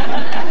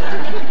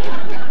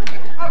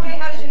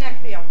 how does your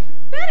neck feel?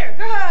 Better.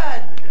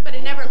 Good. But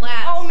it never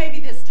lasts. Oh, maybe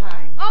this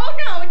time. Oh,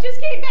 no, it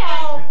just came back.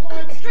 Oh,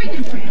 Florence, drink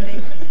it,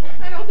 Brandy.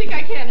 I don't think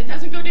I can. It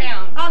doesn't go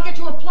down. I'll get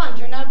you a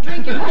plunger. Now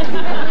drink it.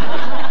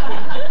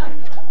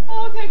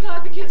 Oh, thank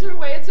God the kids are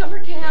away at summer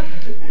camp.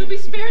 They'll be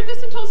spared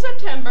this until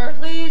September.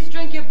 Please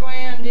drink your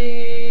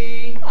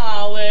brandy.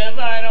 Olive,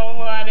 I don't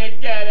want to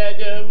get a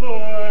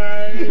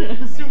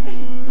divorce.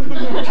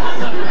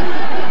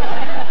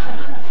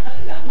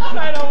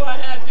 I don't want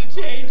to have to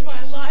change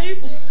my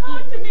life.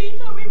 Talk to me.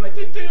 Tell me what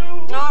to do.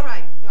 All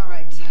right.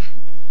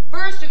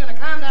 First, you're going to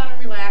calm down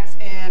and relax,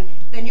 and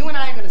then you and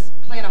I are going to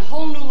plan a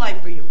whole new life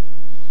for you.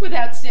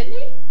 Without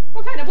Sydney?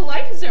 What kind of a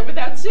life is there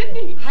without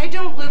Sydney? I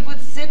don't live with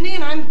Sydney,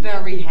 and I'm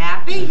very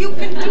happy. You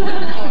can do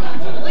it,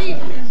 Florence,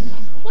 believe me.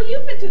 Well,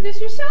 you've been through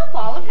this yourself,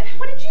 Olive.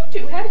 What did you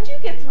do? How did you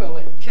get through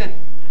it?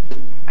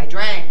 I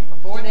drank for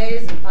 4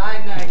 days and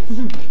 5 nights.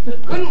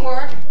 Couldn't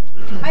work.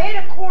 I ate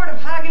a quart of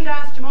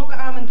Haagen-Dazs Jamocha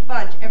almond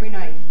fudge every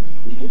night.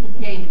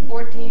 Gained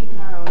 14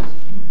 pounds.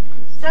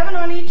 7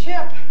 on each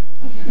hip.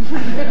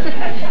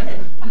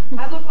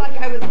 I looked like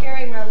I was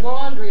carrying my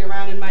laundry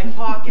around in my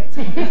pockets.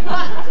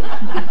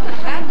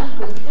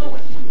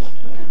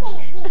 Well,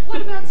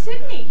 what about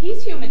Sydney?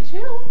 He's human,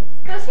 too.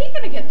 How's he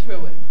going to get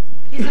through it?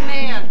 He's a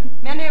man.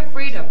 Men have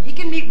freedom. He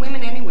can meet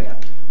women anywhere.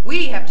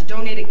 We have to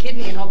donate a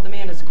kidney and hope the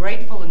man is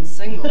grateful and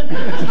single.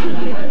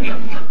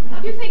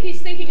 You think he's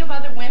thinking of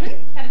other women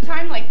at a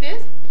time like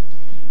this?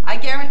 I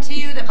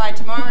guarantee you that by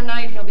tomorrow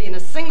night he'll be in a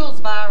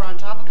singles bar on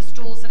top of a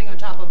stool sitting on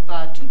top of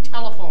 2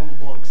 telephone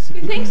books.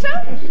 You think so?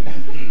 What's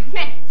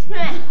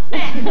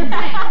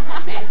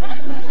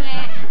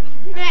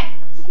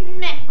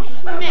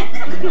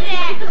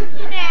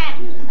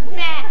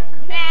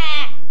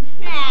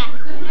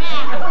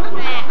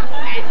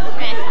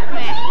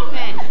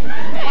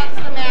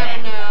the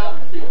matter now?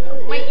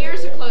 My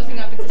ears are closing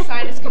up. It's a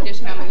sinus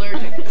condition. I'm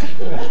allergic.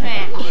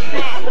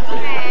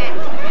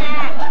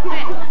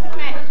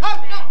 Oh,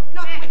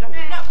 no,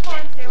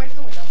 Florence, stay away from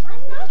the window.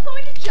 I'm not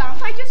going to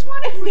jump. I just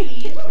want to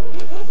breathe.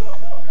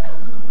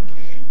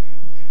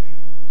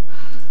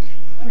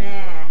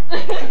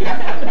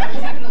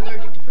 He's even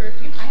allergic to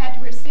perfume. I had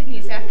to wear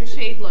Sydney's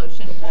aftershave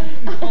lotion.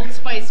 Old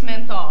Spice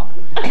menthol.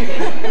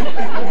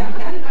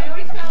 I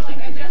always felt like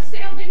I just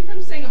sailed in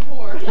from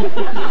Singapore. What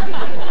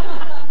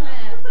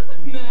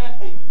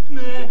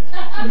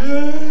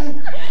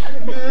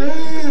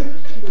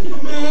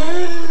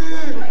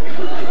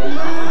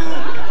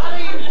are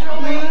you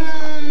doing?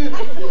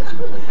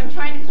 I'm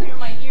trying to clear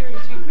my ears.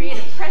 You create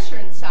a pressure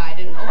inside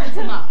and it opens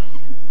them up.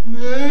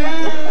 Did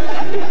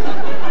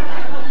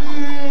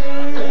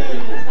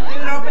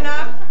it open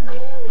up?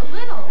 A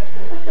little.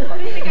 I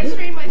think I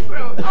strained my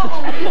throat.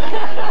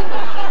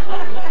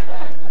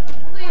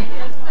 Leave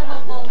your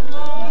syllable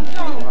alone.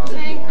 Don't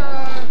tinker.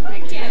 I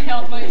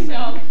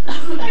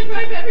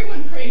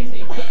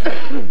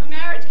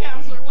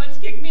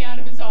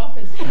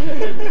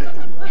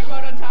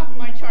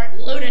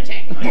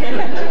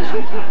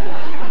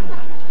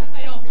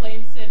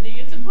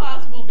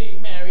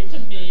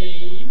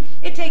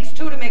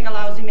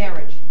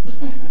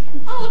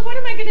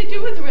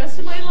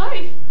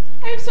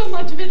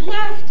much of it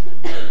left.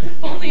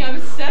 If only I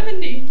was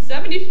 70,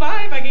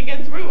 75, I could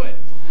get through it.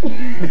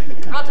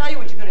 I'll tell you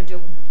what you're gonna do.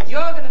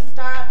 You're gonna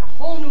start a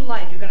whole new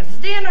life. You're gonna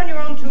stand on your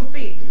own 2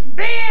 feet.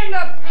 Be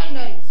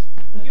independent.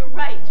 You're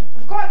right.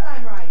 Of course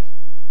I'm right.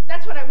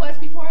 That's what I was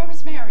before I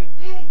was married.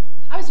 Hey.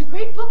 I was a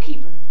great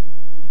bookkeeper.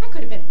 I could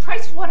have been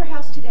Price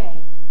Waterhouse today.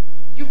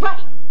 You're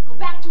right. Go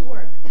back to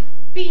work.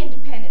 Be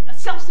independent, a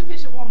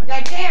self-sufficient woman. You're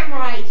damn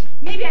right.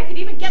 Maybe I could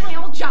even get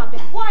my old job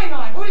back. Why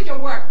not? Who did you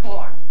work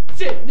for?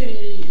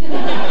 Sydney.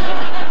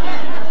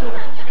 Goddamn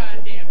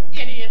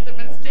idiot, the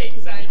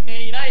mistakes I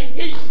made. I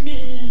hate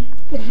me.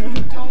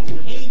 Don't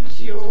hate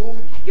you.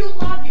 You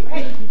love you.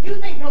 Hey, you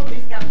think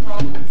nobody's got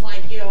problems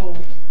like you.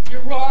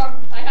 You're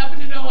wrong. I happen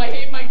to know I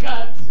hate my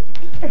guts.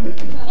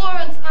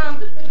 Florence,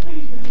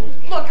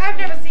 look, I've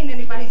never seen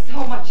anybody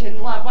so much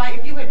in love. Why,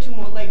 if you had 2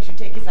 more legs, you'd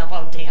take yourself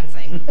out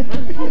dancing. I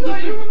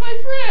thought you were my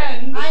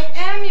friend. I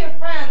am your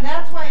friend.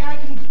 That's why I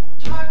can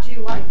talk to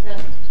you like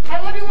this.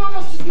 I love you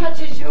almost as much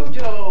as you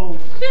do.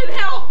 Then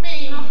help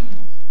me.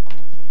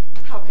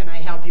 How can I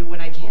help you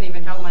when I can't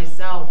even help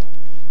myself?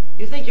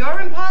 You think you're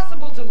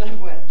impossible to live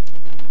with?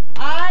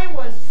 I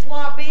was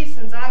sloppy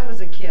since I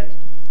was a kid.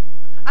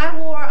 I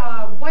wore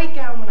a white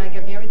gown when I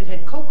got married that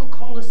had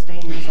Coca-Cola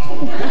stains all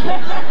over it.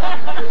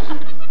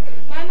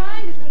 My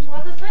mind is into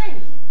other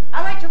things.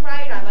 I like to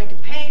write, I like to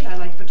paint, I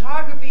like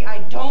photography. I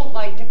don't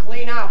like to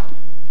clean up.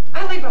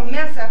 I leave a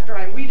mess after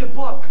I read a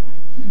book.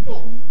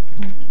 Well,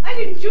 I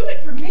didn't do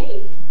it for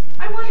me.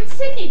 I wanted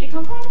Sydney to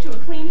come home to a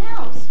clean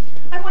house.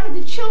 I wanted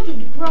the children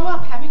to grow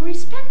up having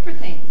respect for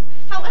things.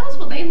 How else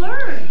will they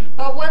learn?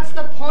 But what's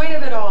the point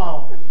of it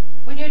all?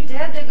 When you're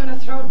dead, they're going to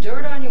throw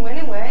dirt on you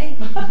anyway.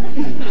 If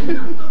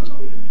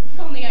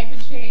only I could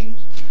change.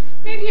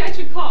 Maybe I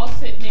should call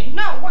Sydney.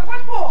 No, what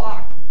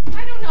for?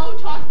 I don't know,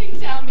 talk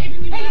things out. Maybe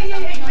we Hey,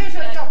 where's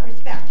your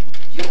self-respect?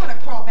 Do you want to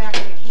crawl back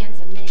on your hands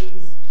and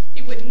knees?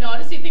 He wouldn't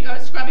notice. He'd think I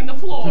was scrubbing the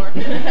floor.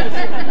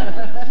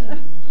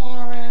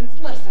 Florence,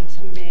 listen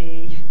to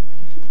me.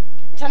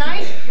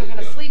 Tonight, you're going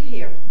to sleep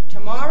here.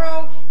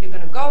 Tomorrow, you're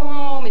going to go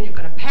home and you're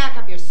going to pack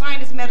up your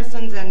sinus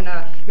medicines and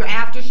your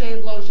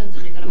aftershave lotions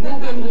and you're going to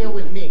move in here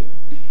with me.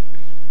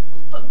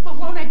 But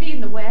won't I be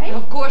in the way?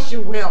 Of course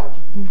you will.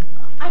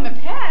 I'm a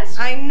pest.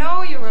 I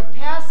know you're a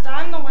pest.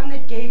 I'm the one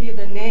that gave you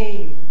the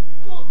name.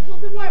 Well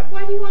then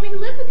why do you want me to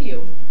live with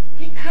you?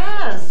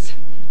 Because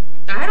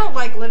I don't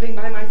like living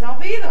by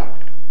myself either.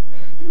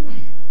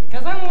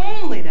 Because I'm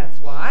lonely, that's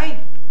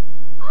why.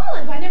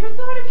 Olive, I never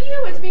thought of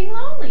you as being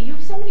lonely. You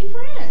have so many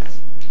friends.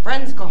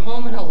 Friends go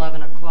home at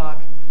 11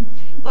 o'clock.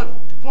 Look,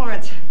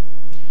 Florence,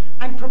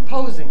 I'm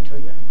proposing to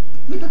you.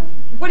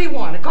 What do you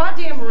want, a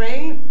goddamn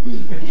ring?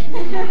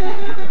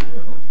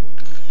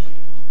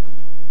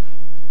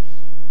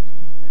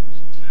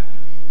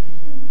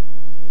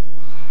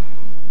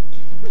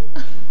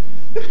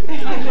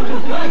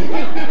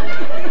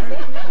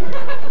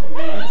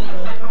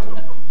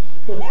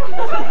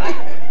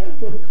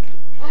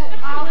 Oh,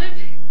 Olive,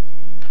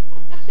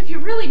 if you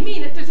really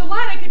mean it, there's a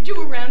lot I could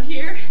do around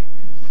here.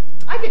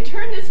 I could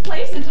turn this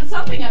place into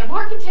something out of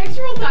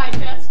Architectural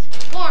Digest.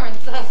 Florence,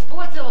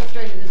 Sports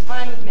Illustrated is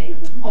fine with me.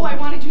 Oh, I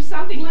want to do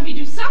something. Let me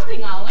do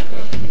something, Olive.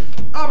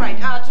 All right,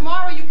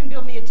 tomorrow you can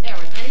build me a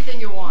terrace, anything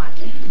you want.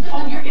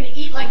 Oh, you're going to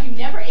eat like you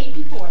never ate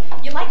before.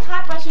 You like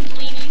hot Russian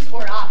blinis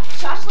or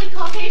shashlik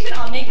Caucasian?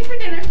 I'll make it for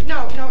dinner.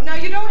 No,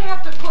 you don't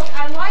have to cook.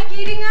 I like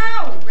eating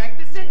out.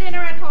 Breakfast and dinner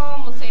at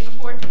home. We'll save a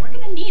fortune. We're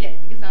going to need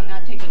it because I'm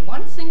not taking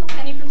one single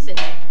penny from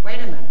Sydney. Wait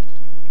a minute.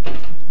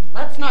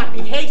 Let's not be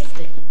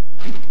hasty.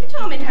 You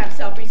told me to have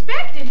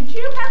self-respect, didn't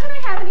you? How can I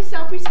have any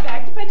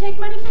self-respect if I take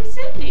money from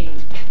Sydney?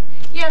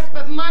 Yes,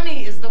 but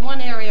money is the one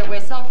area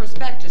where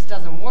self-respect just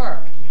doesn't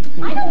work.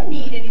 I don't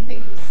need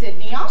anything from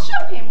Sydney. I'll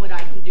show him what I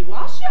can do.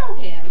 I'll show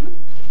him.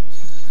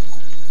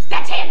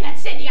 That's him.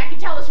 That's Sydney. I can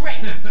tell his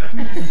ring.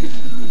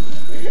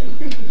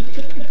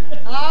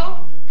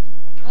 Hello?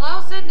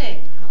 Hello,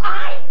 Sydney?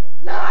 I'm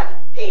not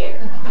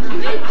here.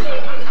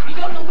 You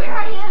don't know where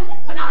I am,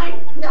 but I'm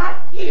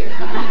not here.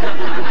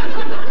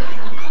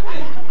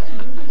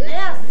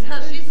 Yes,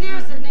 she's here,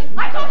 Sydney.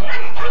 I told you not to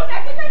tell him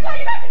that. Didn't I tell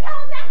you not to tell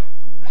him that?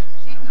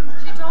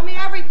 She told me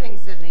everything,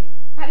 Sydney.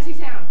 How does he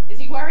sound? Is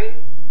he worried?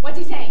 What's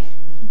he saying?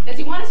 Does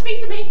he want to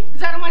speak to me?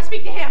 Because I don't want to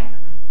speak to him.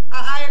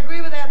 I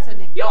agree with that,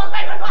 Sydney. You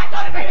agree with what?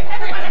 Don't agree with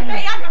everyone with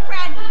me. I'm your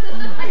friend.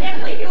 I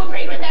can't believe you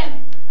agreed with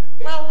him.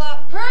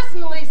 Well,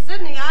 personally,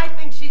 Sydney, I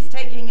think she's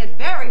taking it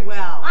very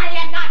well. I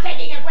am not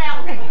taking it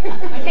well.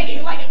 I'm taking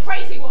it like a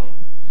crazy woman.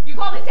 You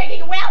call this taking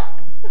it well?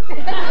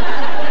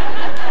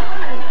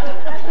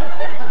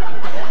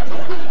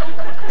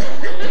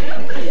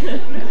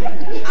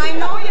 I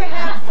know you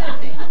have,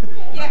 Sydney.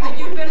 Yeah,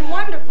 you've been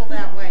wonderful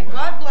that way.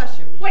 God bless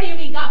you. What do you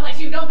mean, God bless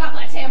you? Don't God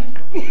bless him.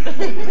 He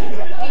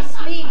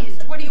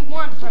sneezed. What do you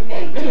want from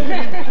me?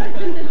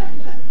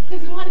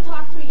 There's a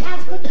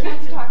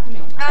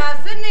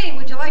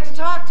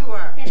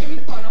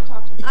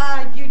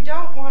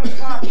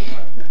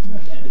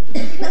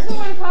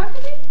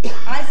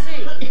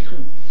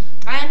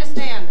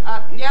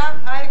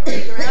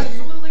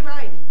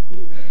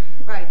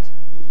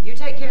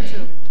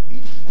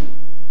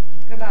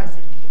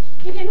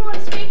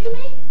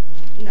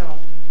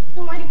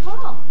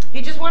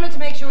He just wanted to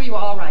make sure you were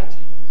all right.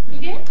 He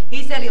did?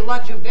 He said he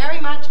loves you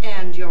very much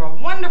and you're a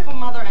wonderful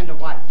mother and a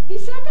wife. He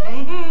said that?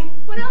 Mm-hmm.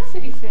 What else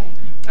did he say?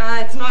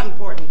 It's not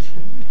important.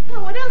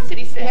 Oh, what else did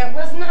he say? It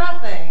was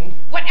nothing.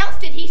 What else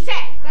did he say?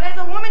 That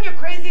as a woman, you're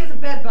crazy as a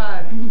bed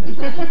bug.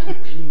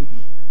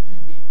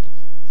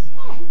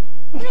 Oh,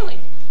 really?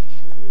 Is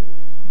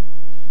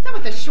that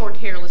what the short,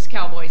 hairless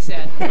cowboy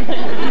said?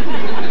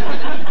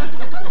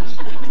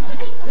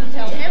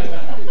 Tell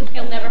him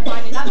he'll never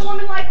find another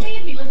woman like me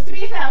if he lives to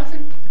be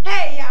 1,000.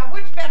 Hey,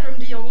 which bedroom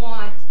do you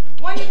want?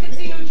 One you can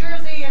see New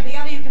Jersey and the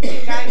other you can see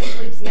a guy who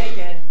sleeps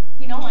naked.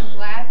 You know, I'm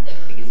glad,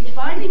 because he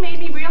finally made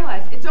me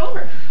realize it's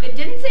over. It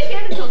didn't sink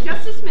in until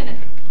just this minute.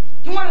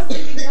 You want a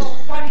sleeping pill?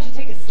 Why don't you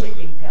take a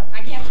sleeping pill?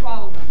 I can't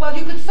swallow them. Well,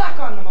 you could suck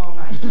on them all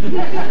night.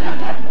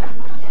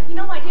 You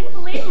know, I didn't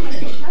believe him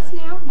until just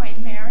now. My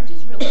marriage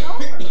is really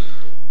over.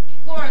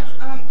 Florence,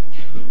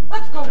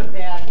 let's go to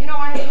bed. You know,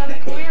 I have another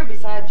career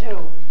besides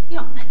you. You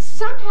know,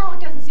 somehow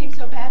it doesn't seem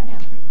so bad now.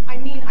 I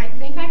mean, I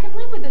think I can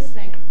live with this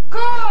thing. Good!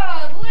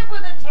 Live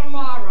with it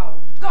tomorrow.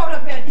 Go to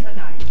bed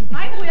tonight.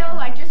 I will.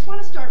 I just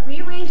want to start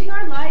rearranging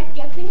our life,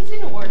 get things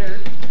in order.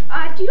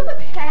 Do you have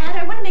a pad?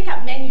 I want to make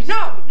up menus.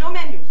 No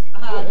menus.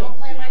 Don't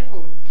plan my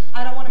food.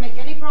 I don't want to make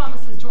any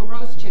promises to a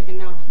roast chicken.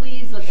 Now,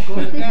 please, let's go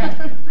to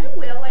bed. I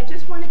will. I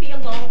just want to be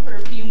alone for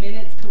a few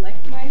minutes,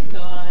 collect my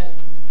thoughts.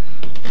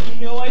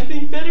 You know, I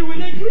think better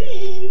when I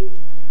clean.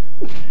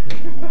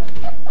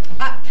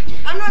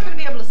 I'm not going to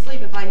be able to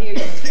sleep if I hear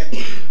you.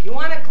 You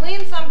want to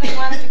clean something,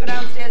 why don't you go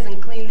downstairs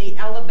and clean the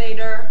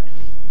elevator?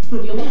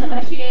 You'll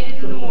appreciate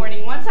it in the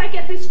morning. Once I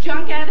get this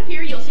junk out of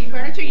here, you'll see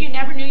furniture you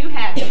never knew you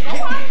had.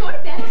 Go on, go to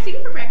bed. I'll see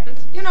you for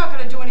breakfast. You're not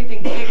going to do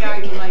anything big, are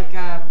you, like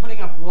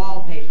putting up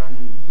wallpaper?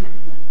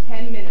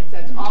 10 minutes,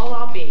 that's all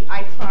I'll be.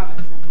 I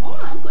promise. Oh,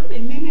 I'm going to be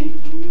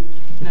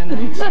No.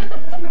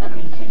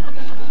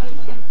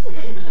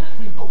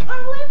 Oh,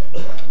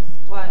 Olive.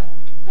 What?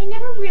 I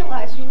never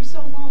realized you were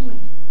so lonely.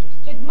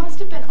 It must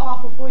have been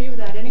awful for you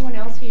without anyone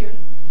else here.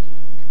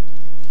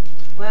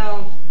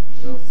 Well,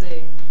 we'll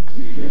see.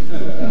 This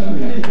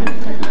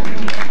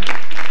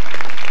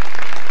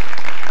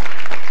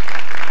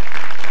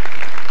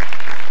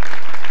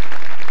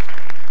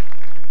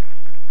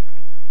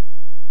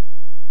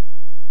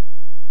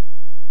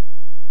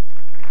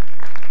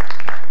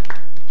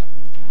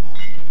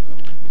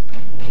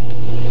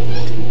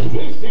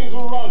is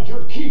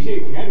Roger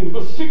Keating and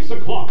the 6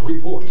 o'clock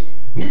report.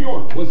 New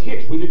York was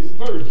hit with its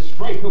third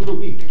strike of the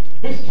week.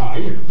 This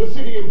time, the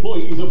city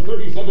employees of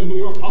 37 New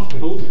York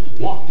hospitals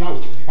walked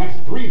out at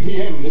 3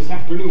 p.m. this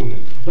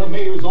afternoon. The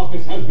mayor's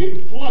office has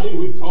been flooded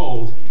with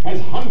calls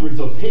as hundreds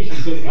of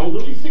patients and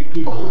elderly sick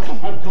people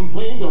have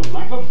complained of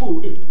lack of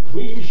food,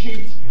 clean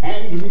sheets,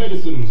 and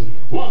medicines.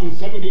 One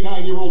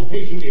 79-year-old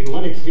patient in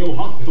Lenox Hill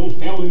Hospital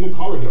fell in the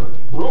corridor,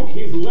 broke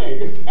his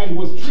leg, and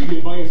was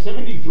treated by a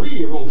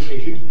 73-year-old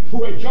patient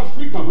who had just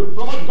recovered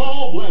from a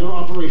gallbladder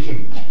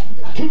operation.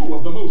 Two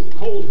of the most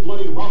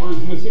cold-blooded robbers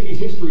in the city's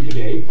history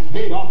today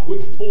made off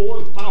with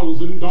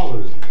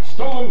 $4,000,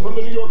 stolen from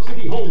the New York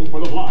City Home for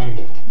the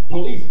Blind.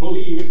 Police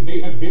believe it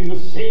may have been the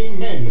same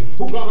men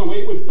who got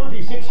away with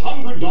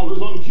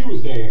 $3,600 on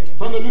Tuesday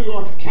from the New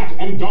York Cat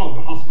and Dog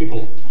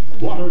Hospital.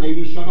 Water may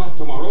be shut off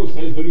tomorrow,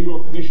 says the New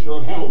York Commissioner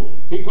of Health,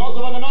 because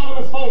of an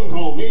anonymous phone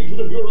call made to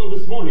the Bureau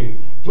this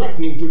morning,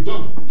 threatening to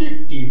dump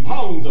 50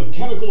 pounds of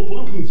chemical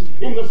pollutants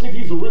in the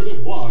city's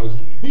reservoirs.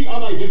 The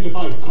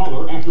unidentified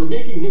caller, after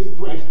making his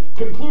threat,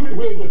 concluded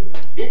with,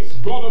 "It's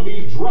gonna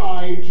be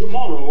dry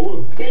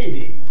tomorrow,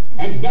 baby."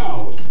 And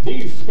now,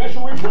 these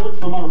special reports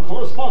from our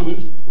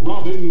correspondent,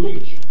 Robin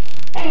Leach.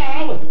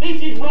 Hello,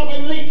 this is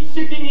Robin Leach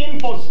sitting in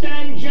for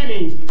Stan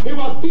Jennings, who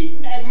was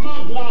beaten and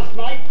mugged last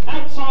night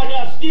outside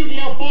our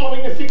studio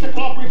following the 6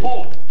 o'clock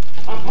report.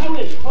 A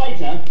Polish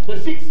freighter, the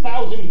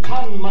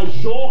 6,000-ton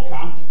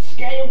Majorca,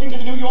 scaled into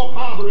the New York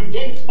harbor in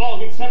dense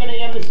fog at 7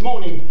 a.m. this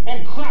morning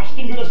and crashed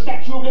into the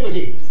Statue of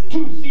Liberty.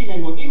 2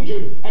 seamen were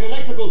injured and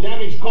electrical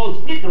damage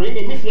caused flickering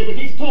in Miss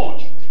Liberty's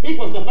torch. It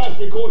was the first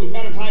recorded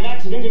maritime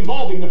accident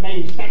involving the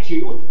famed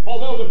statue,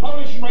 although the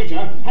Polish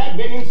freighter had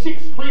been in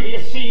 6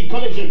 previous sea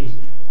collisions.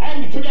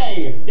 And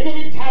today, in a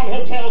midtown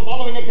hotel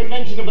following a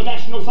convention of the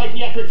National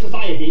Psychiatric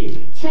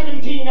Society,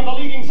 17 of the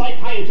leading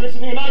psychiatrists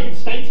in the United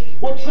States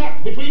were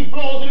trapped between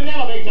floors in an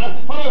elevator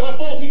for over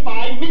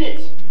 45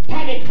 minutes.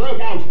 Panic broke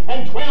out,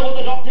 and 12 of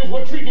the doctors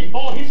were treated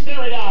for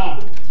hysteria.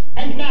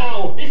 And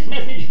now, this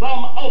message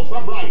from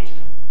Ultra Bright.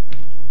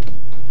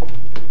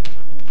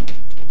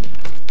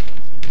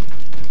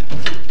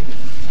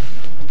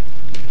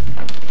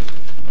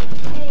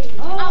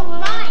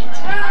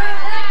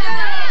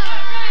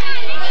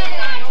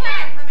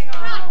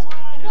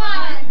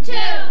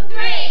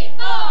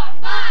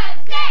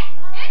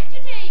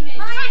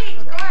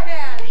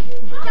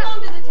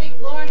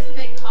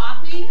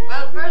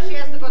 Well, first she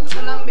has to go to the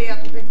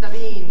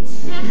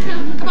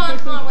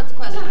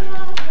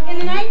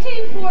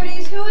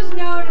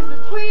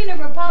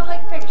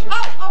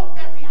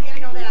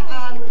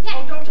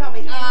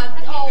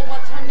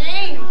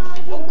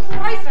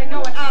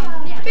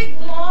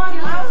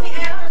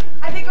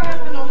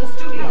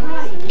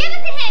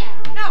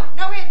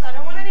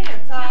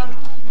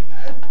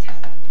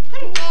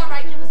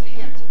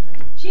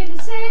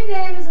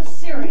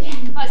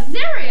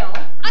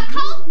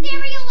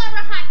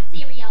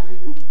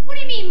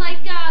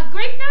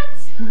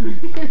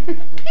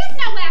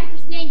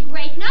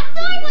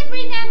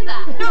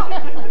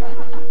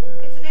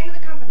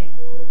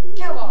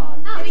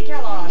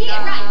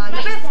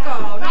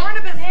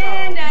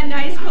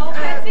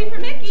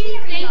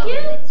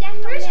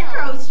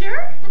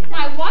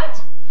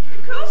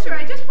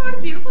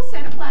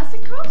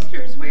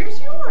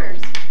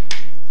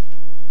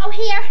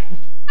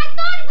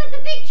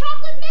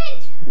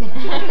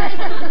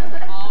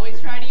Always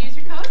try to use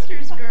your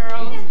coasters,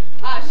 girls.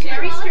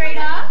 Sherry straight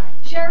up.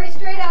 Sherry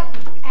straight up.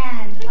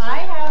 And I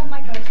have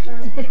my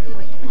coaster.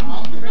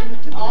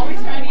 Always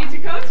try to use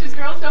your coasters,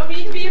 girls. Don't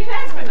mean to be a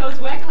pest, but those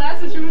wet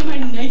glasses ruin my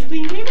nice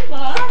clean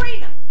tablecloth.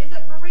 Farina. Is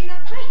it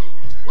Farina?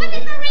 Was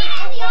it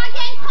Marina in the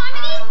all-gang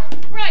comedy?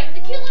 Right,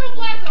 the cute little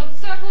black girl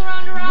circle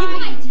around her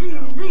eye.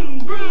 Vroom,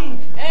 vroom, vroom.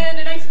 And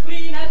a nice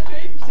clean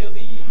ashtray for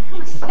Sylvie.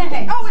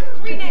 Hey. Oh, it's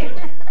 3 names.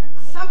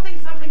 Something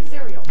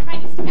cereal.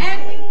 Right.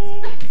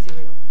 And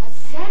cereal. A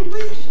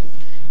sandwich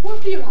for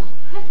Vera.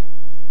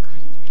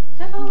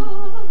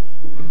 Oh,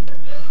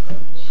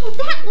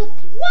 that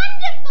looks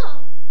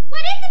wonderful.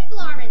 What is it,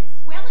 Florence?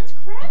 Well, it's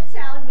crab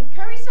salad with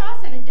curry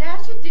sauce and a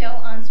dash of dill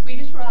on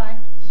Swedish rye.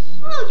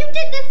 Oh, you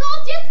did this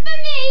all just for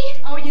me.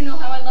 Oh, you know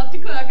how I love to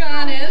cook,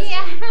 honest.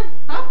 Yeah.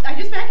 Oh, I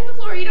just vacuumed the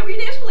floor. Eat over your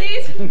dish,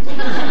 please. What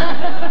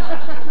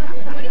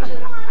did you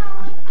want,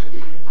 Olive?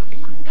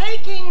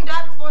 Peking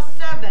duck for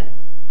 7.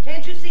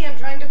 Can't you see I'm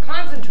trying to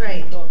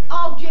concentrate?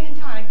 Oh, gin and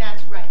tonic,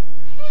 that's right.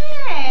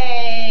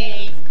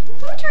 Hey,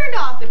 who turned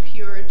off the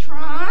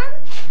Puritron?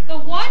 The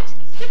what?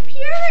 The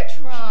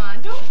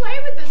Puritron. Don't play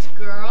with this,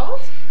 girls.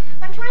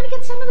 I'm trying to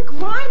get some of the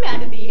grime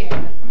out of the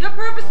air. You're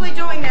purposely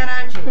doing that,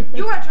 aren't you?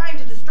 You are trying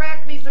to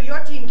distract me so your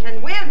team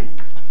can win.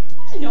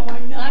 No,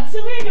 I'm not,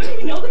 silly. I don't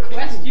even know the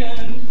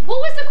question. Who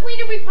was the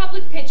Queen of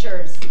Republic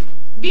pictures?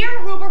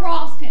 Vera Ruber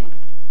Ralston.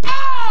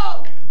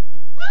 Oh!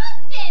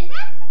 Ralston,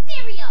 that's the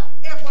cereal.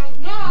 It was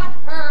not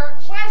her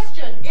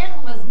question. It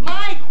was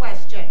my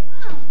question.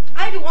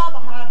 I do all the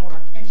hard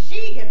work, and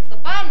she gets the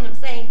fun of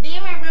saying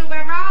Vera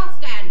Ruber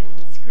Ralston.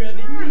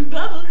 Scrubbing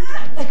bubbles.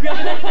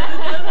 Scrubbing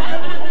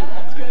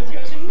bubbles.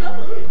 Scrubbing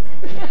bubbles.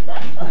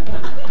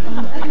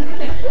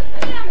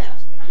 Damn it.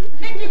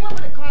 Mickey, what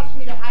would it cost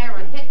me to hire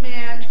a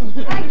hitman?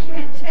 I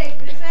can't take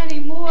this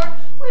anymore.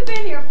 We've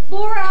been here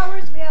 4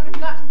 hours. We haven't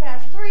gotten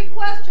past 3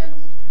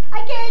 questions.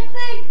 I can't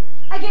think.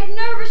 I get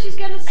nervous she's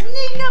going to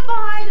sneak up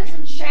behind us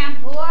and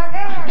shampoo our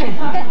hair.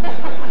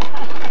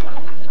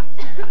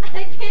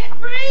 I can't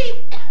breathe.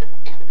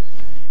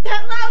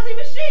 That lousy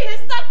machine has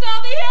sucked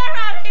all the air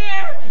out of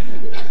here.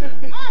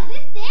 Oh,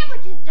 this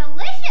sandwich is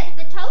delicious.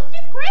 The toast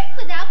is crisp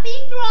without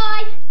being dry.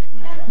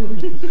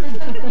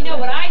 You know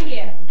what I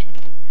hear?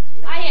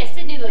 I hear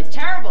Sydney looks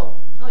terrible.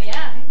 Oh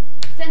yeah.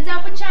 Sends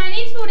out for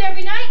Chinese food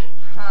every night.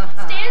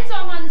 Stan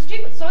saw him on the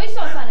street with soy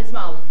sauce on his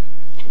mouth.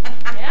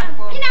 Yeah.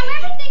 You know,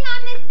 everything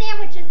on this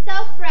sandwich is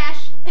so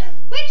fresh.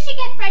 Where did she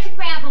get fresh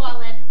crab,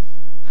 Olive?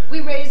 We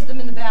raised them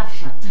in the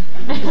bathtub.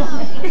 Is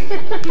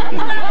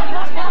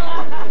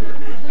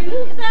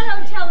that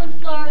hotel in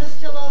Florida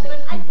still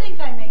open? I think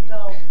I may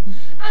go.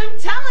 I'm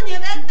telling you,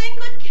 that thing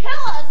could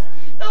kill us.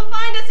 They'll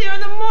find us here in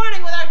the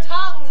morning with our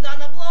tongues on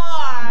the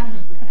floor.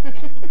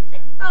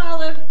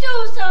 Olive,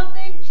 do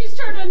something. She's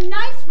turned a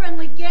nice,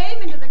 friendly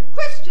game into the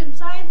Christian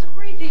Science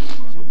reading.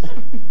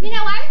 You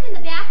know, I was in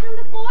the bathroom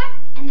before,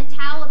 and the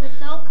towels are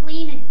so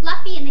clean and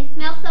fluffy, and they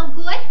smell so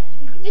good.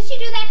 Did she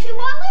do that too,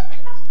 Olive?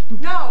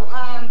 No,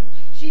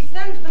 she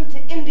sends them to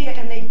India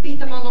and they beat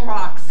them on the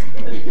rocks.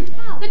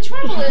 The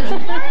trouble is,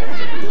 Florence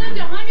should have lived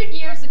 100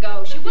 years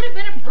ago. She would have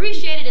been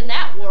appreciated in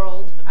that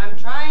world. I'm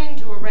trying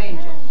to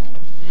arrange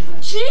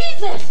it.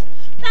 Jesus!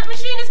 That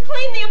machine has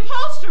cleaned the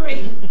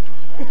upholstery.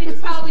 It's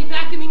probably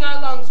vacuuming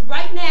our lungs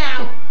right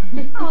now.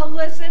 Oh,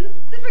 listen,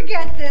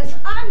 forget this.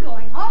 I'm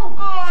going home.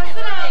 Oh,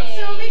 sit down,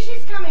 Sylvie.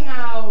 She's coming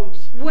out.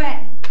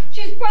 When?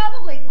 She's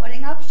probably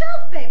putting up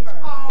shelf paper.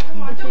 Oh,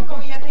 come on, don't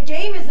go yet. The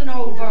game isn't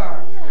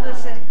over.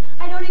 Listen,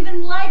 I don't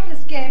even like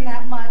this game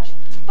that much,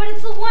 but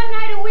it's the one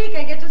night a week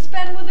I get to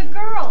spend with the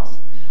girls.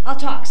 I'll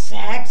talk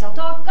sex, I'll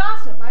talk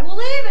gossip, I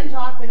will even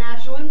talk the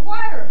National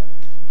Enquirer,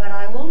 but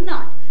I will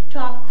not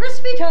talk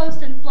crispy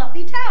toast and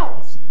fluffy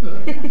towels.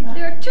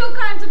 There are 2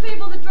 kinds of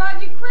people that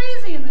drive you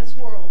crazy in this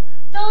world.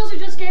 Those who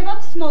just gave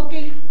up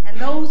smoking and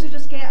those who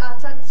just get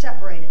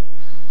separated.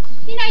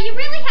 You know, you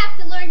really have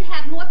to learn to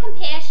have more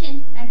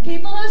compassion. And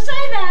people who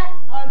say that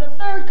are the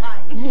 3rd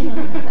kind.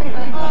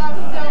 Oh,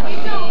 Sylvie,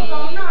 don't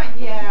go. Not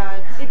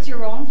yet. It's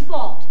your own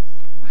fault.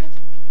 What?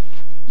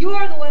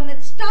 You're the one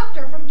that stopped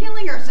her from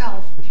killing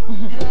herself.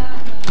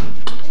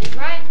 She's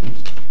right.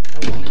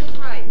 The woman is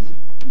right.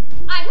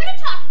 I would have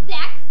talked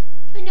sex,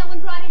 but no one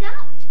brought it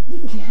up.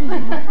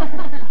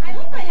 I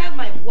hope I have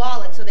my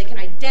wallet so they can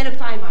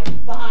identify my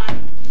body.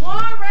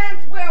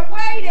 Florence, we're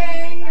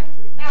waiting.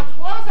 Now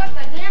close up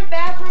the damn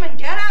bathroom and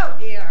get out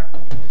here.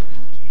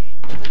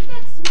 Okay. What's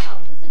that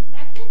smell?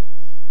 Disinfectant?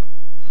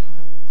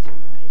 I wouldn't be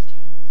surprised.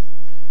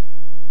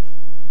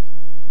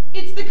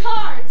 It's the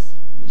cards.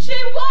 She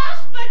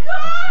washed the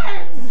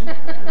cards.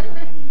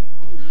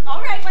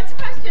 All right, what's the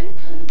question?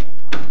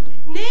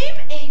 Name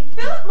a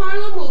Philip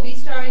Marlowe movie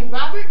starring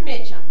Robert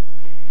Mitchum.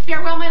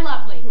 Farewell, my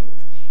lovely.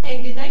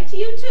 And good night to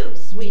you too,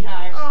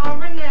 sweetheart. Oh,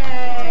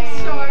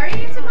 Renee. Sorry,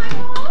 is it my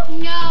fault?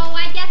 No,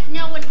 I guess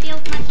no one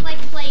feels much like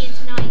playing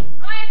tonight.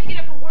 I have to get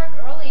up for work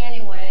early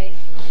anyway.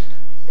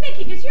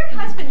 Mickey, does your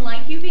husband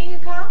like you being a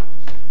cop?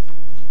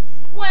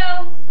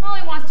 Well, all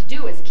he wants to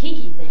do is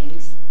kinky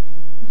things.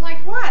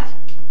 Like what?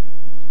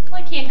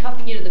 Like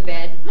handcuffing you to the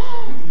bed.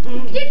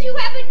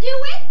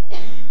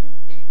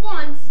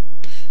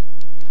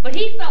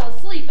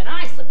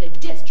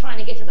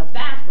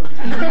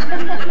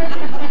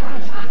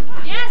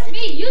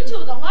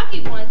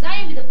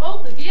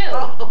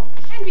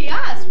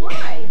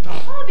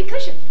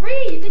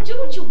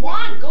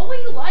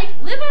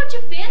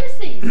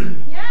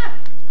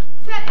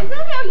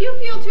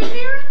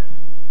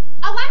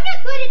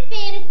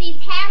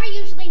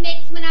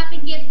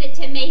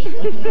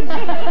 Believe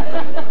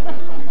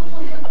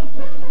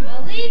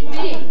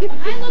me,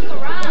 I look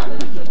around.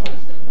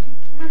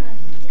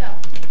 Let's go.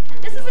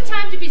 This is the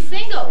time to be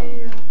single.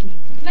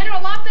 Men are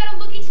a lot better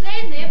looking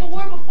today than they ever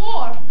were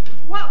before.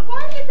 Why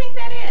do you think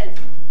that is?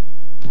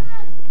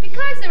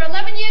 Because they're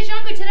 11 years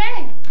younger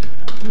today.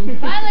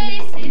 Bye,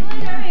 ladies. See you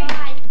later.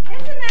 Bye.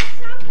 Isn't that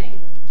something?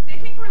 They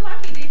think we're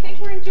lucky. They think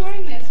we're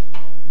enjoying this.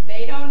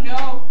 They don't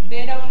know.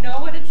 They don't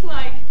know what it's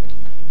like.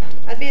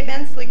 I'd be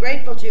immensely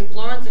grateful to you,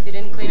 Florence, if you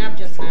didn't clean up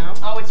just now.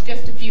 Oh, it's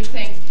just a few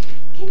things.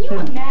 Can you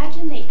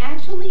imagine they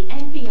actually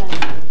envy us?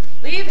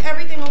 Leave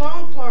everything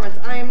alone, Florence.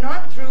 I am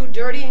not through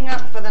dirtying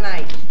up for the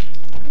night.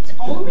 It's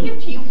only a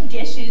few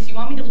dishes. You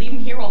want me to leave them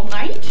here all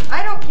night?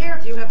 I don't care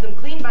if you have them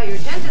cleaned by your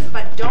dentist,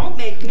 but don't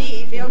make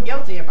me feel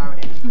guilty about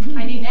it.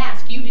 I didn't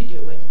ask you to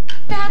do it.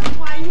 That's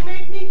why you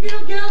make me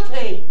feel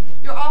guilty.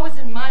 You're always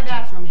in my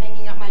bathroom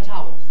hanging up my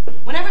towels.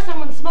 Whenever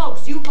someone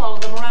smokes, you follow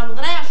them around with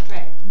an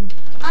ashtray.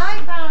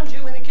 I found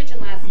you in the kitchen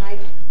last night,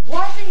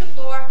 washing the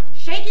floor,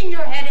 shaking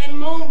your head and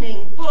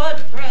moaning,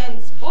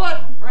 footprints,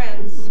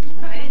 footprints.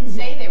 I didn't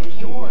say they were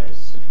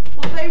yours.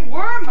 Well, they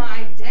were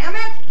mine, damn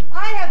it.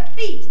 I have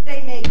feet,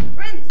 they make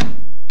prints.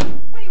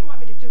 What do you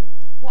want me to do?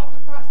 Walk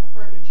across the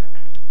furniture?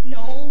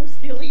 No,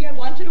 silly. I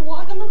want you to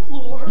walk on the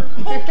floor.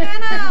 Oh,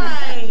 can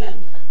I?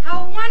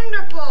 How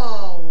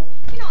wonderful.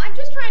 You know, I'm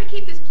just trying to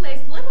keep this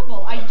place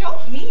livable. I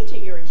don't mean to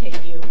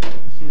irritate you.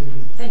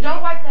 Then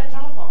don't wipe that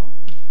telephone.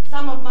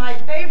 Some of my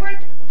favorite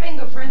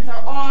fingerprints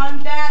are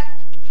on that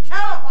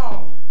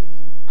telephone.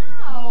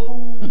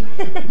 Ow.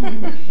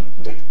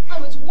 I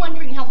was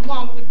wondering how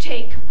long it would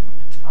take.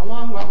 How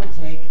long what would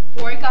take?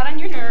 Before it got on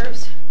your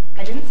nerves.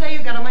 I didn't say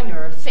you got on my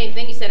nerves. Same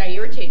thing, you said I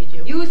irritated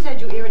you. You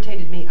said you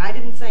irritated me. I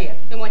didn't say it.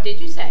 Then what did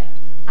you say?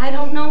 I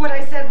don't know what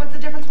I said. What's the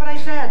difference what I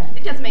said?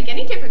 It doesn't make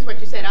any difference what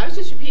you said. I was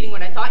just repeating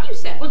what I thought you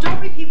said. Well, don't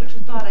repeat what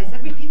you thought I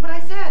said. Repeat what I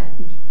said.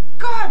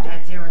 God,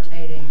 that's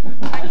irritating.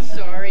 I'm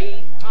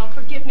sorry. Oh,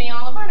 forgive me,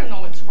 Olive. I don't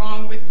know what's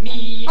wrong with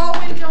me. Oh,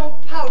 and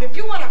don't pout. If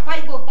you want to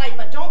fight, we'll fight,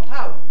 but don't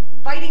pout.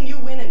 Fighting you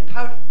win and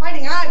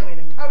fighting I win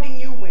and pouting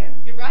you win.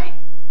 You're right.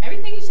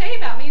 Everything you say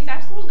about me is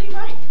absolutely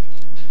right.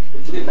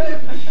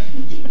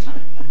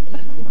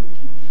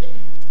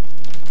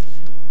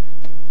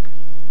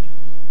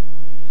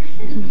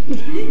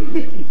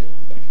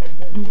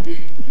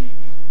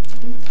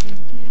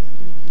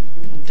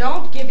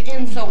 Don't give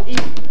in so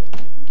easily.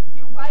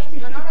 You're right.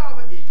 You're not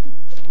always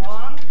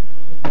wrong.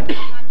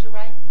 Sometimes you're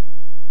right.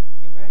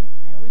 You're right.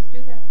 I always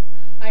do that.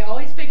 I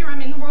always figure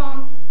I'm in the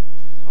wrong.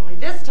 Only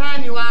this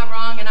time you are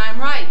wrong and I'm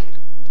right.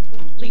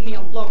 Leave me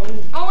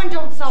alone. Oh, and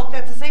don't sulk.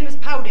 That's the same as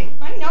pouting.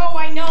 I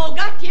know.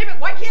 God damn it.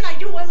 Why can't I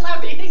do one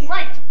lousy thing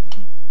right?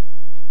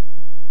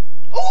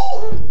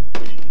 Oh!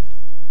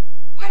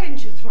 Why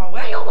didn't you throw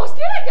it? I almost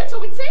did. I get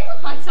so insane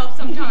with myself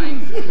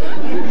sometimes.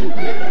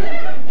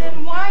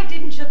 Then why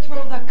didn't you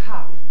throw the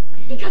cup?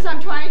 Because I'm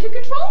trying to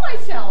control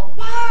myself.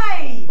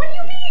 Why? What do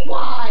you mean,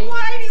 why?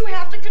 Why do you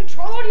have to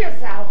control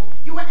yourself?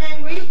 You were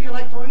angry, you feel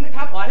like throwing the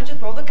cup. Why did you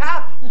throw the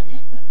cup?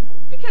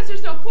 Because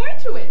there's no point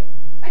to it.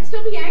 I'd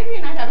still be angry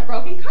and I'd have a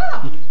broken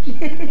cup.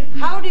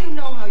 How do you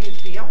know how you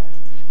feel?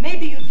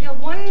 Maybe you'd feel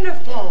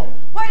wonderful.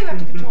 Why do you have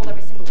to control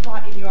every single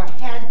thought in your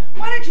head?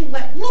 Why don't you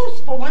let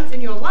loose for once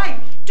in your life?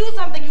 Do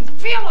something you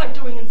feel like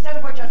doing instead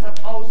of what you're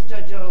supposed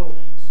to do.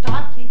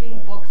 Stop keeping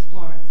books,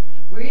 Florence.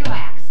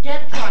 Relax.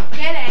 Get drunk.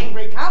 Get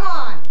angry. Come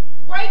on.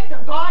 Break the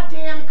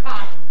goddamn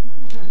cup.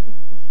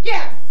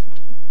 Yes.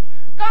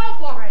 Go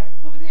for it.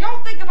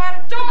 Don't think about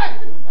it. Do it.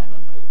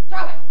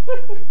 Throw it.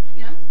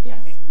 Yeah? Yes.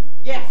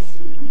 Yes.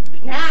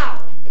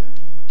 Now.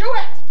 Do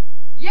it.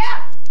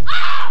 Yes.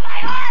 Ah,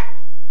 my arm.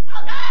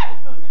 Oh, God.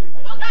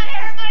 Oh, God, it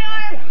hurt my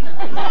arm.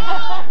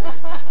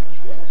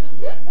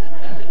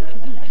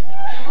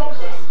 Oh.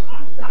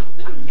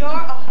 You're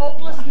a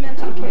hopeless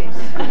mental case.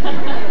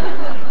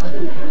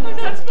 I'm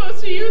not supposed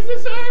to use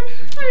this arm.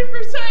 I have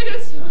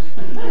bursitis.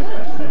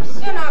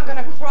 You're not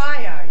gonna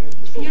cry, are you?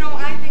 You know,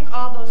 I think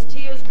all those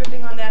tears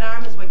dripping on that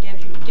arm is what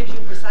gives you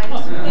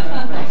bursitis.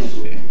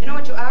 You know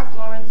what you are,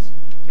 Florence?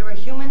 You're a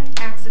human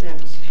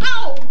accident.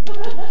 Ow!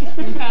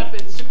 Who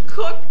happens to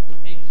cook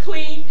and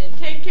clean and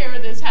take care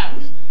of this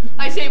house.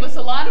 I save us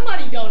a lot of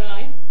money, don't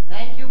I?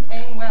 Thank you,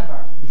 Payne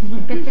Weber.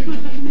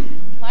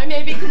 I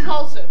may be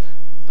compulsive,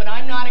 but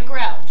I'm not a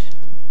grouch.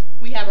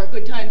 We have our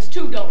good times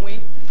too, don't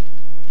we?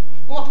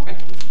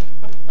 Florence,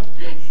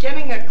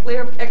 getting a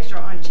clear picture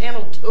on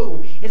Channel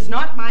 2 is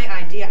not my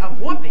idea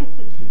of whooping.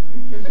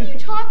 What are you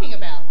talking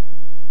about?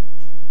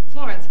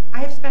 Florence, I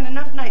have spent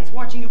enough nights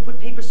watching you put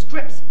paper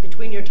strips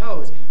between your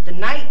toes. The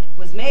night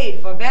was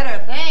made for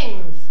better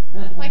things.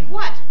 Like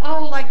what?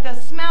 Oh, like the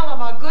smell of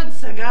a good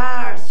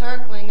cigar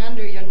circling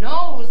under your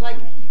nose. Like,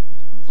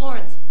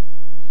 Florence,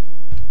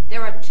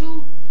 there are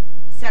two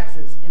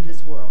sexes in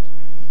this world.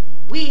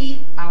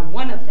 We are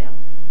one of them.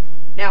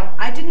 Now,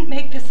 I didn't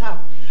make this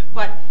up,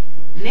 but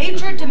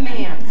nature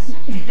demands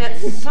that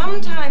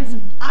sometimes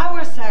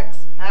our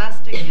sex has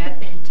to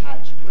get in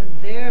touch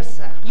with their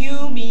sex.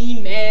 You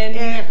mean men.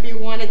 If you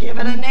want to give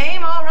it a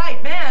name, all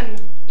right, men.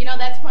 You know,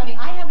 that's funny.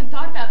 I haven't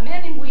thought about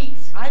men in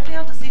weeks. I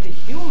fail to see the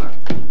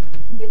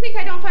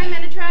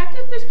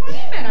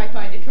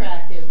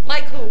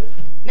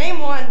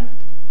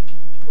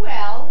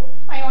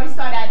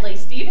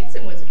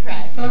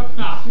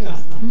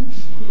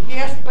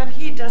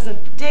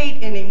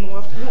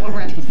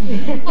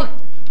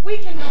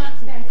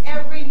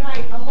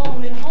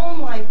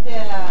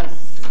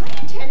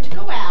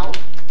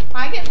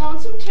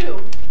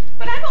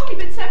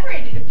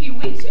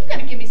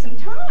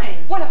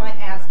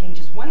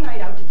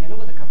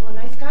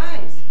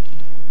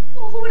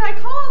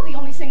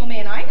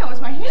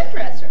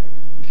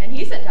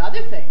he said to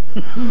other things.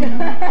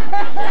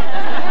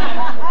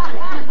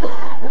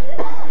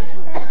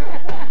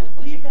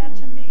 Leave that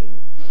to me.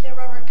 There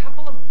are a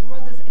couple of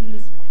brothers in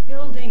this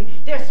building.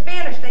 They're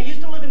Spanish. They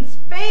used to live in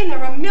Spain.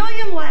 They're a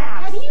million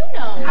laughs. How do you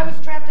know? I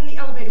was trapped in the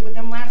elevator with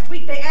them last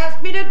week. They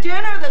asked me to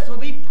dinner. This will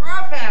be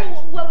perfect.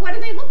 What do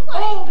they look like?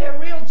 Oh, they're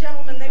real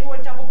gentlemen. They wore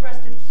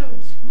double-breasted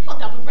suits. Well,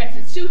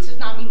 double-breasted suits does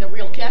not mean they're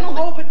real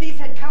gentlemen. Oh, but these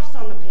had cuffs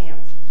on the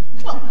pants.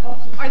 Well,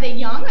 are they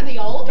young? Are they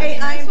old? Hey,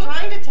 I am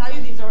trying to tell you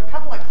these are a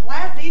couple of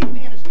classy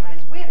Spanish guys.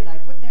 Where did I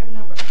put their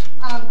number?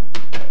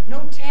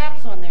 No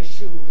taps on their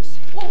shoes.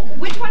 Well,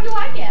 which one do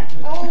I get?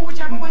 Oh,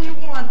 whichever one you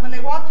want. When they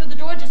walk through the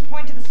door, just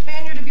point to the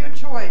Spaniard of your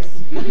choice.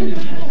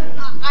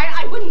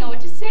 I wouldn't know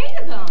what to say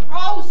to them.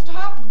 Oh,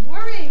 stop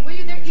worrying, will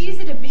you? They're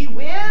easy to be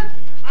with.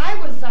 I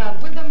was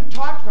with them,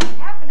 talked for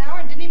half an hour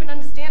and didn't even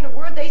understand a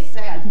word they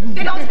said.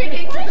 They don't speak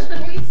English?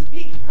 They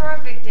speak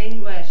perfect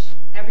English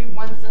every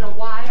once in a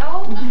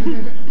while.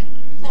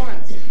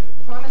 Florence,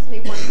 promise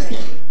me one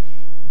thing.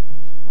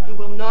 You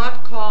will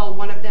not call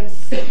one of them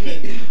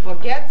Sydney.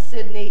 Forget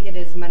Sydney, it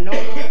is Manolo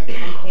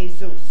and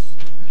Jesus.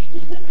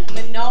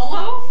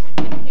 Manolo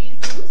and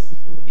Jesus?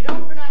 You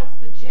don't pronounce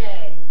the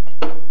J.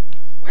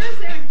 Where's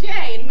their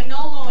J in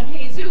Manolo and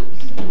Jesus?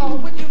 Oh,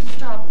 would you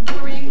stop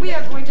worrying? We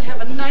are going to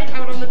have a night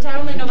out on the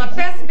town. They know the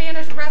best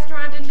Spanish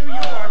restaurant in New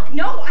York.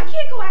 No, I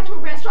can't go out to a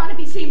restaurant and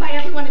be seen by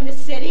everyone in the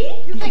city.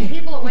 You think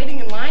people are waiting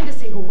in line to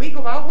see who we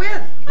go out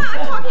with?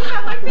 I'm talking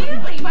about my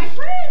family, my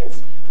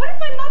friends. What if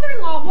my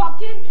mother-in-law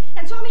walked in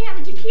and saw me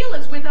having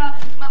tequilas with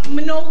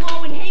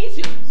Manolo and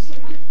Jesus?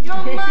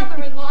 Your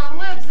mother-in-law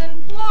lives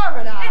in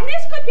Florida. And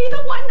this could be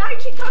the one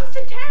night she comes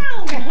to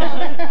town.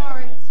 Oh,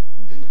 Florence.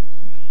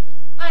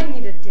 I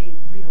need a date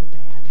real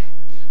bad.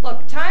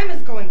 Look, time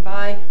is going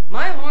by.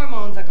 My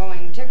hormones are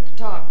going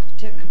tick-tock,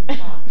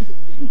 tick-tock.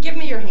 Give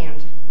me your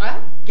hand.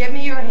 What? Give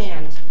me your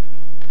hand.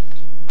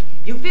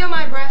 You feel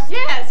my breast?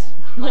 Yes.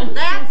 Well,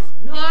 that's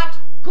not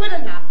good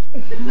enough.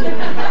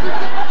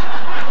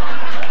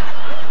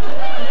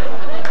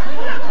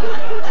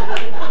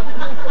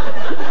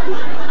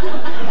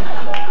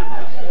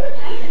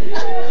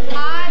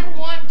 I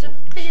want to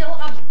feel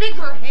a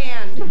bigger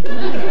hand.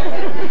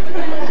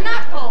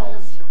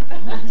 Knuckles.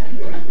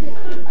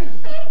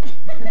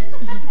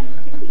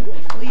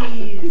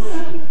 Please.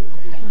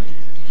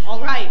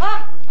 All right.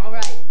 All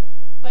right.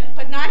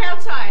 But not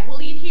outside.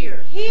 We'll eat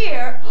here.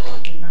 Here?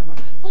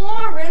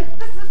 Florence,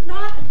 this is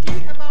not a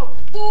date about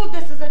food.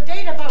 This is a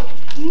date about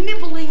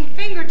nibbling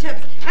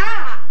fingertips.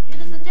 It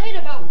is a date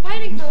about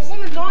fighting for a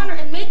woman's honor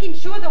and making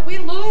sure that we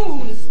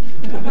lose.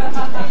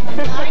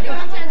 I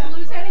don't intend to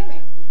lose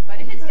anything. But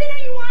if it's dinner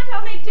you want,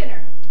 I'll make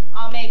dinner.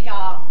 I'll make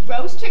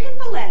roast chicken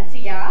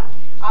Valencia,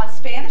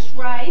 Spanish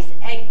rice,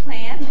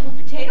 eggplant,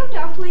 potato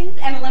dumplings,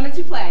 and a lemon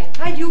souffle.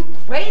 Are you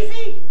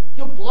crazy?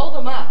 You'll blow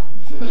them up.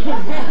 No,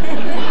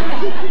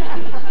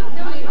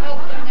 you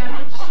help them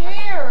down to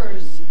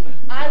chairs.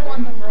 I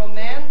want them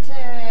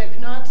romantic,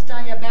 not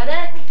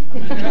diabetic.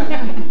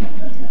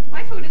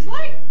 My food is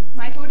light.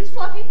 My food is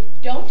fluffy.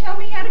 Don't tell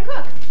me how to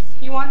cook.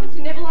 You want them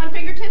to nibble on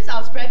fingertips?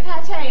 I'll spread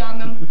pate on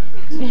them.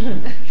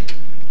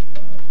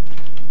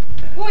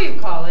 Who are you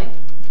calling?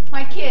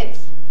 My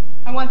kids.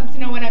 I want them to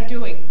know what I'm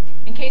doing,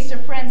 in case their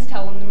friends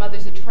tell them their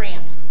mother's a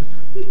tramp.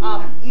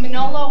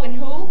 Manolo and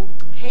who?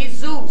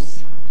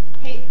 Jesus.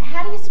 Hey,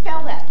 how do you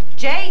spell that?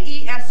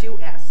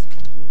 J-E-S-U-S.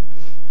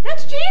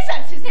 That's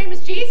Jesus. His name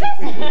is Jesus?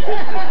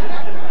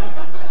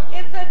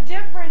 It's a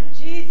different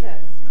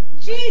Jesus.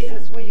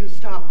 Jesus, will you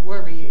stop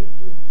worrying?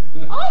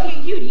 Oh,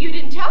 you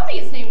didn't tell me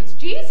his name was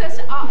Jesus.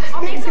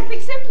 I'll make something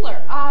simpler.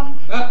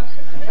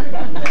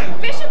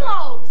 Fish and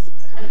loaves.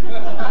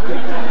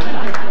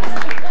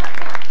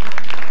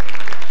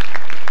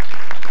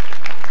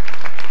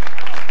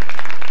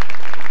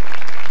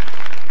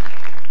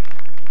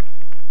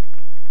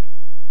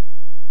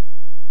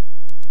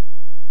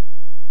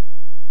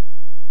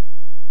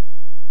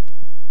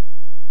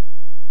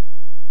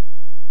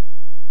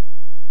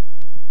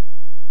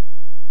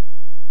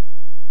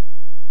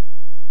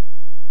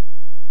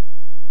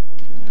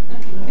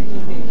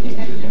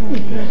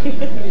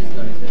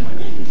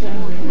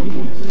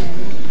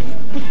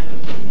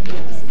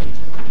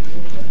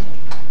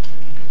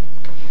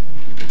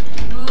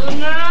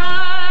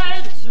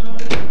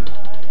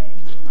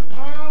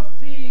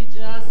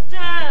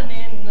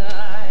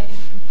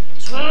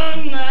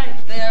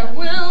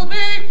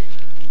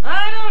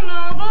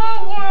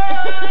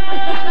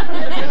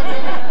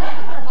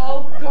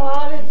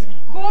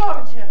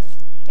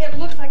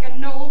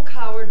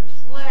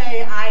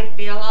 I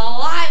feel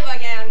alive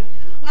again.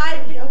 I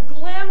feel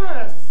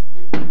glamorous.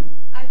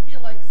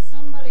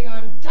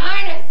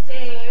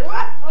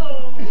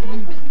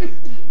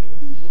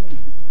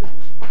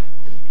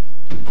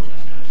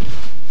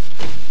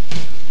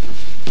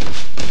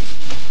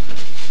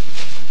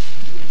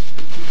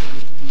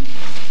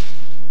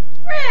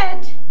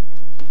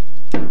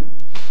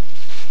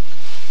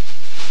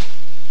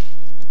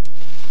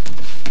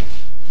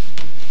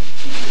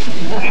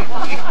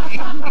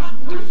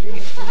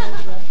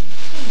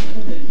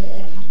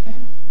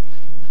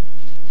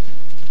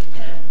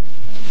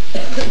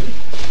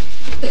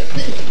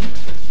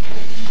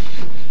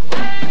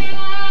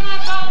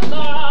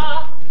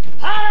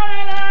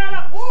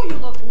 Oh, you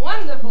look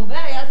wonderful,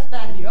 very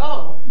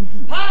Espanol.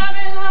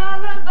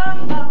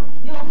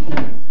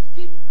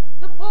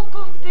 The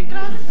poco de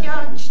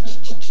gracia.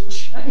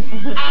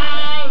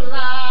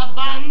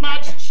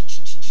 Alabama.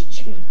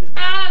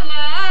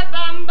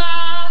 Alabama.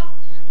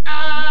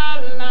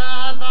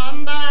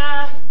 Alabama.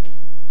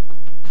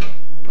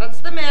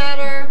 What's the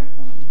matter?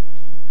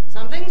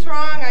 Something's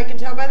wrong, I can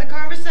tell by the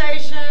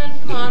conversation.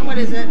 Come on, what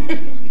is it?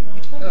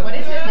 What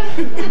is it?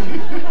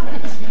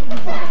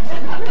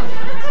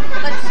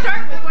 Let's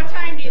start with what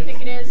time do you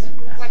think it is?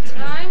 What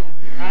time?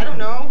 I don't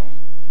know.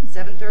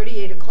 7:30,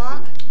 8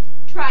 o'clock?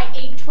 Try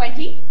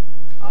 8:20.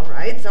 All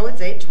right, so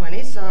it's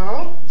 8:20,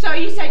 so... So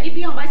you said you'd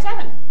be home by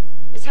 7.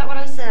 Is that what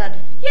I said?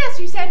 Yes,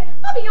 you said,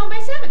 I'll be home by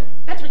 7.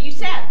 That's what you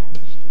said.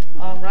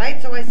 All right,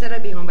 so I said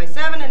I'd be home by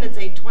 7 and it's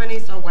 8:20,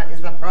 so what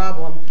is the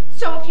problem?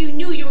 So if you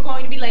knew you were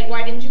going to be late,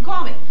 why didn't you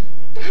call me?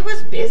 I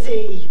was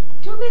busy.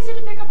 Too busy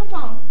to pick up a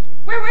phone.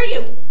 Where were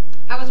you?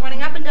 I was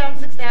running up and down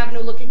 6th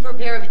Avenue looking for a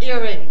pair of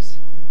earrings.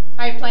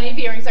 I have plenty of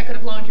earrings. I could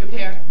have loaned you a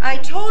pair. I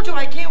told you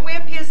I can't wear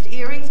pierced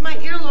earrings. My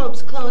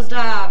earlobes closed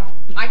up.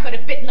 I could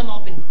have bitten them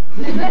open.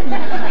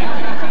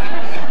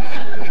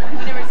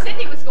 Whenever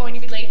Sidney was going to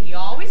be late, he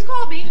always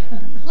called me.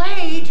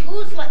 Late?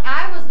 Who's late?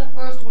 I was the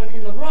first one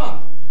in the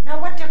room. Now,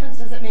 what difference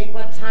does it make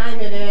what time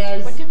it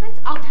is? What difference?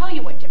 I'll tell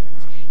you what difference.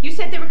 You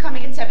said they were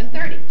coming at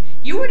 7:30.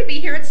 You were to be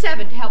here at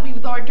 7 to help me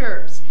with hors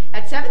d'oeuvres.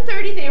 At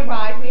 7:30 they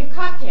arrive, we have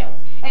cocktails.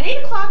 At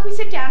 8 o'clock we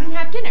sit down and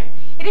have dinner.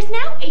 It is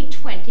now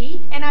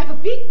 8:20, and I have a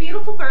big,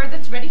 beautiful bird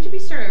that's ready to be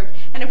served.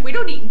 And if we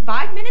don't eat in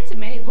 5 minutes, it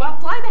may as well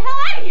fly the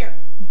hell out of here.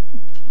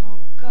 Oh,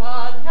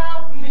 God,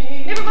 help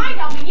me. Never mind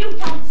helping you.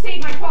 Tell them to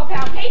save my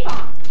 12-pound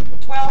capon.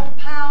 12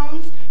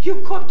 pounds?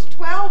 You cooked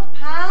 12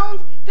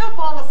 pounds? They'll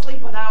fall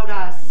asleep without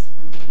us.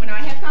 When I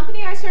have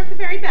company, I serve the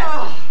very best.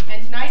 Oh.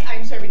 And tonight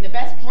I'm serving the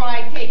best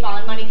dried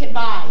capon money can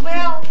buy.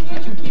 Well,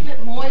 can't you keep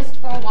it moist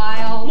for a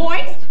while?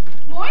 Moist?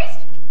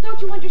 Moist?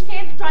 Don't you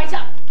understand? It dries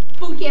up.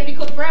 Food can't be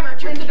cooked forever. It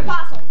turns into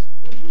fossils.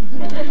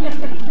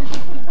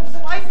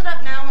 Slice it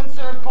up now and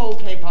serve cold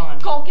capon.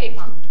 Cold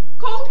capon.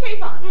 Cold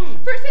capon.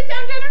 For a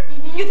sit-down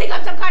dinner? You think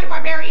I'm some kind of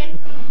barbarian?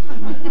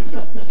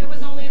 It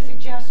was only a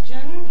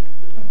suggestion.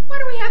 Why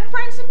don't we have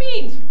franks and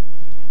beans?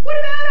 What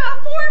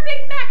about 4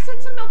 Big Macs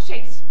and some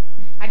milkshakes?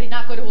 I did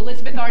not go to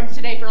Elizabeth Arden's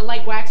today for a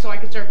light wax so I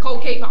could serve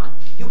cold capon.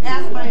 You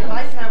asked my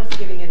advice and I was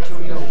giving it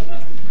to you.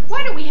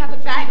 Why don't we have a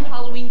bag of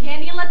Halloween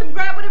candy and let them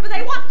grab whatever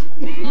they want?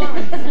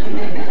 Florence,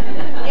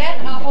 get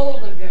a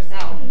hold of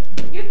yourself.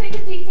 You think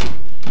it's easy?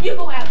 You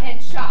go out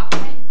and shop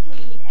and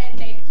clean and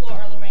make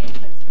floral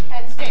arrangements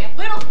and stamp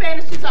little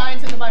Spanish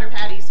designs in the butter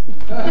patties.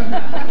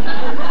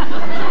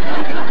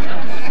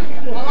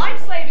 While I'm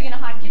slaving in a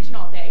hot kitchen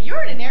all day,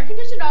 you're in an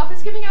air-conditioned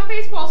office giving out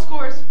baseball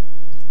scores.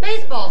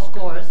 Baseball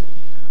scores?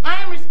 I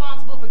am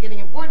responsible for getting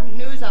important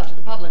news out to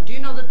the public. Do you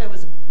know that there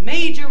was a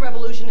major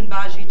revolution in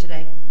Baji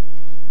today?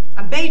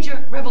 A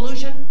major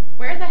revolution?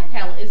 Where the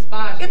hell is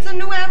Baji? It's a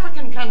new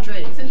African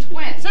country. Since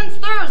when? Since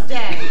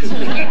Thursday.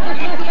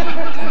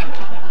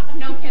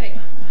 No kidding.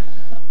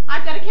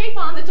 I've got a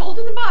capon that's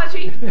older than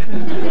Baji.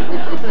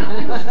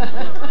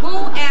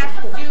 Who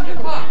asked you to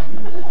cook?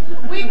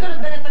 We could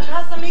have been at the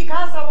Casa Mi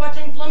Casa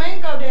watching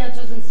flamenco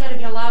dancers instead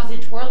of your lousy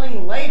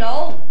twirling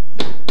ladle.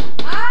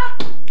 Ah?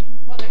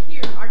 Well, they're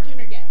here, our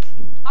dinner guests.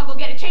 I'll go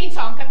get a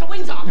chainsaw and cut the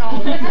wings off. No.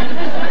 Here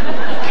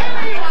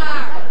you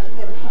are.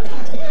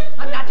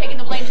 I'm not taking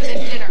the blame for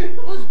this dinner.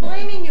 Who's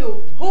blaming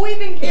you? Who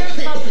even cares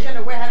about the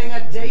dinner? We're having a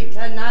date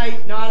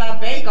tonight, not a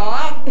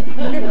bake-off.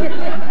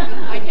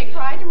 I take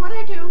pride in what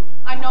I do.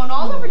 I'm known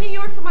all over New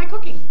York for my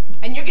cooking.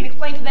 And you're going to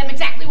explain to them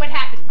exactly what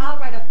happened. I'll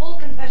write a full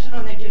confession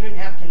on their dinner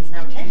napkins.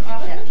 Now take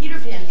off that Peter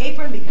Pan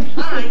apron because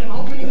I am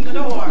opening the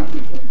door.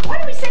 Why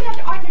don't we send out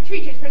to Arthur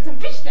Treacher's for some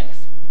fish sticks?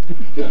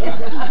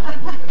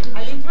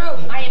 Are you through?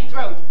 I am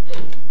through.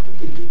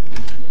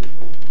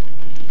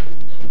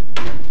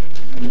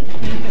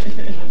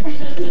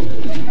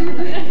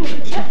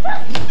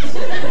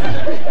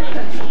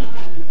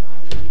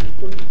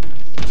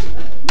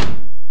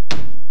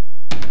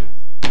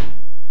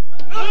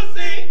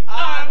 Lucy,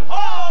 I'm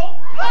home!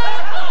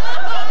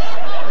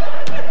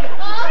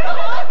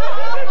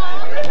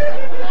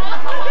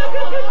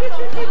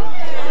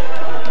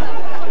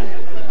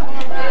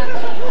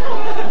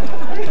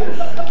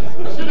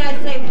 Should I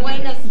say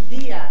buenos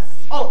dias?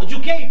 Oh, you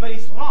can, but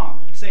it's wrong.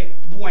 Say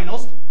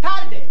buenos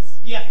tardes.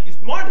 Yes,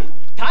 it's morning.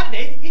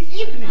 Tardes is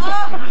evening.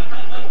 Oh,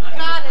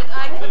 got it.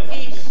 I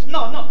capiche.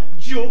 No,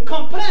 yo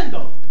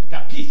comprendo.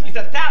 Capiche is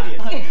Italian.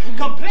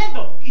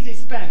 Comprendo is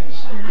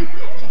Spanish.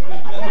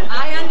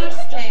 I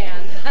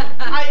understand.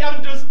 I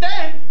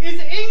understand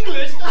is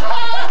English.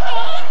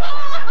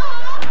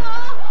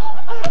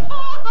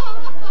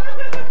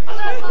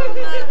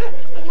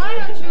 Why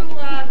don't you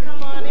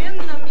come on in,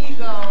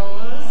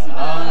 amigos?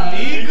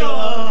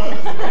 Amigos,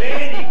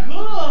 very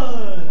good.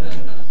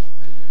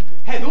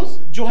 Jesus,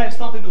 you have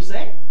something to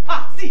say?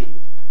 Ah, see.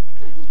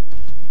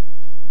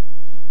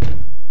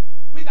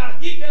 Without a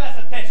give fellas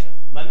attention.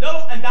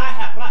 Manolo and I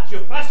have brought you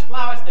fresh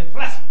flowers and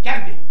fresh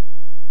candy.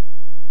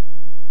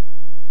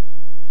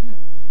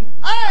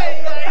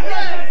 ¡Ay, ay,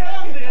 ay!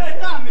 ¿Dónde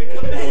está mi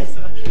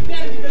cabeza?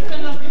 ¿Dónde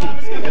están las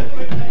flowers que me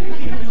pueden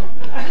ayudar?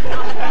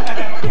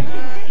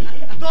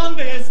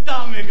 ¿Dónde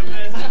está mi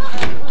cabeza?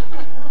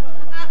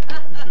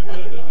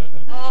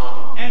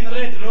 Oh. And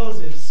red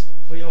roses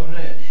for your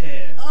red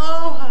hair.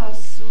 Oh, how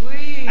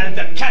sweet. And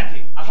the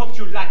candy. I hope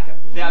you like them.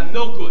 They are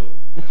no good.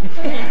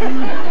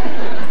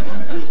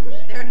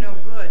 They're no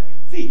good.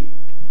 See.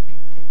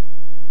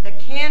 The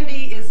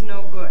candy is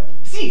no good.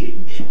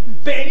 See.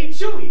 Very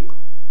chewy.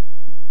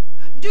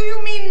 Do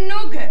you mean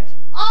nougat?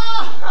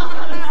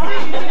 Ah!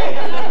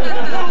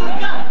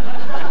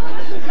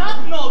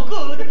 Not no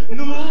good,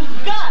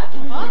 nougat.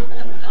 Huh?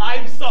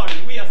 I'm sorry,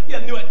 we are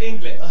still new at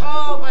English.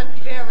 Oh, but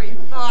very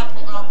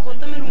thoughtful. I'll put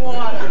them in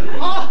water.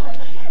 Oh,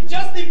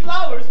 just the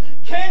flowers.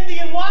 Candy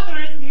and water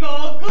is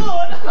no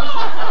good.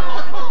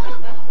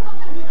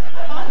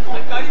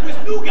 I thought it was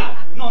nougat.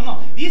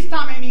 No. This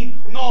time I mean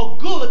no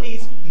good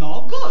is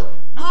no good.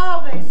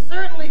 Oh, they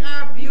certainly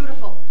are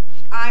beautiful.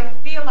 I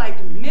feel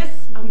like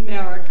Miss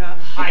America.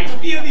 I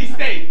feel the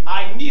same.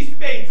 I miss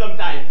Spain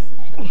sometimes.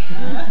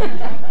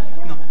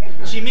 No,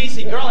 she means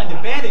the girl in the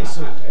bathing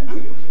suit.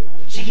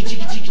 Cheeky,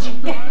 cheeky, cheeky,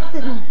 cheeky.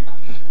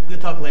 We'll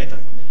talk later.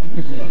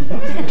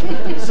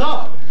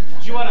 So,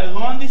 do you want to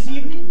learn this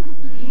evening?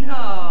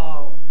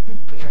 No.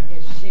 Where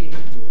is she?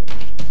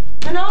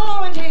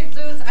 Manolo and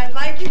Jesus, I'd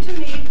like you to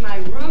meet my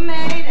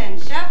roommate and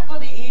chef for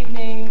the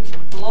evening,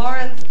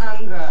 Florence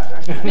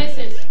Unger.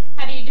 Mrs.,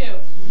 how do you do?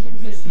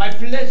 My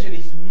pleasure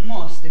is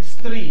most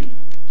extreme.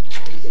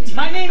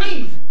 My name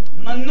is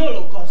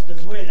Manolo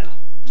Costazuela.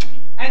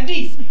 And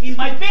this is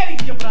my very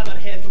dear brother,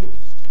 Jesus.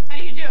 How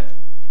do you do?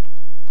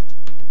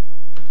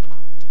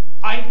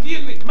 I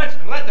feel with much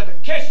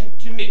gratification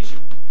to meet you.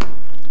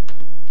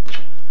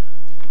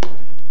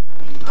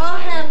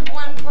 And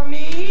one for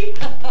me.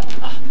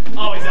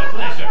 Always a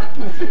pleasure.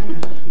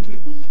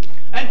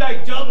 And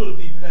I double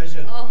the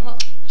pleasure.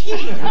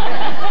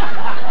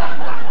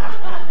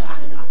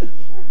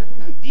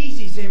 This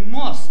is a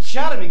most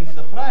charming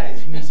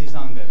surprise, Mrs.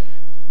 Unger.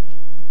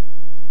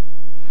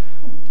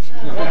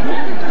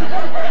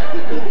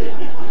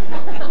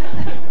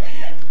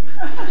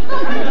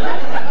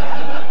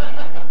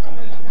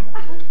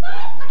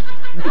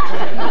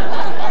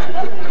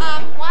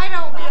 Why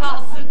don't we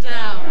all sit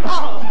down?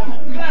 Oh,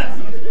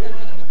 gracias.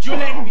 Do you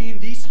let me in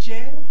this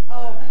chair?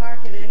 Oh,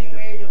 park it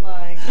anywhere you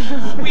like.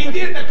 We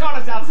did the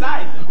cars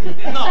outside.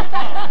 No.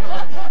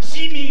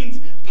 She means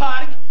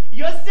park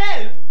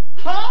yourself.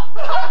 Huh?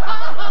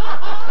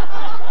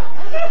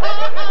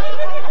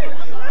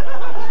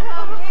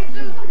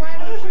 Jesus, why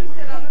don't you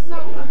sit on the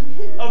sofa?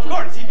 Of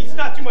course, if it's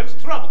not too much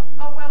trouble.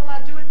 Oh, well,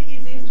 do it the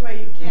easiest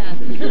way you can.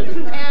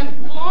 And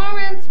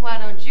Florence, why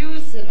don't you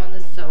sit on the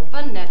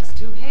sofa next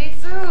to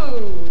Jesus?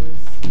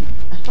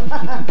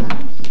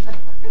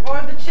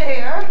 Or the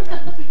chair.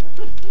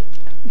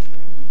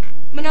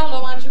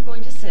 Manolo, aren't you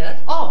going to sit?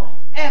 Oh,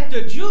 after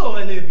you,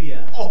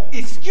 Olivia. Oh,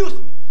 excuse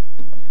me.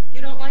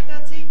 You don't like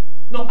that seat?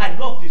 No, I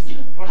love this seat.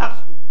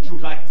 Perhaps you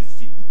like this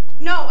seat.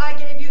 No, I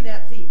gave you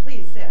that seat.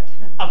 Please sit.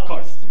 Of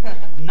course.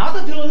 Not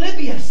until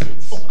Olivia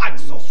sits. Oh, I'm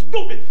so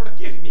stupid.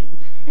 Forgive me.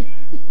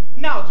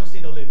 Now you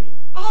sit, Olivia.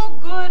 Oh,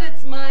 good.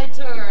 It's my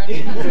turn.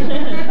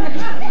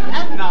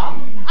 And now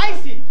I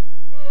sit.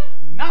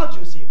 Now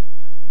you sit.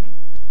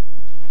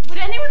 Would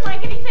anyone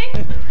like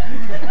anything?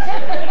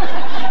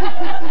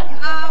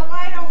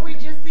 Why don't we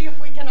just see if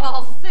we can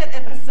all sit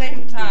at the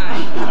same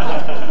time?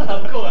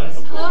 Of course.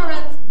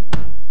 Florence,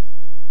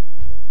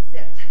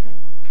 sit.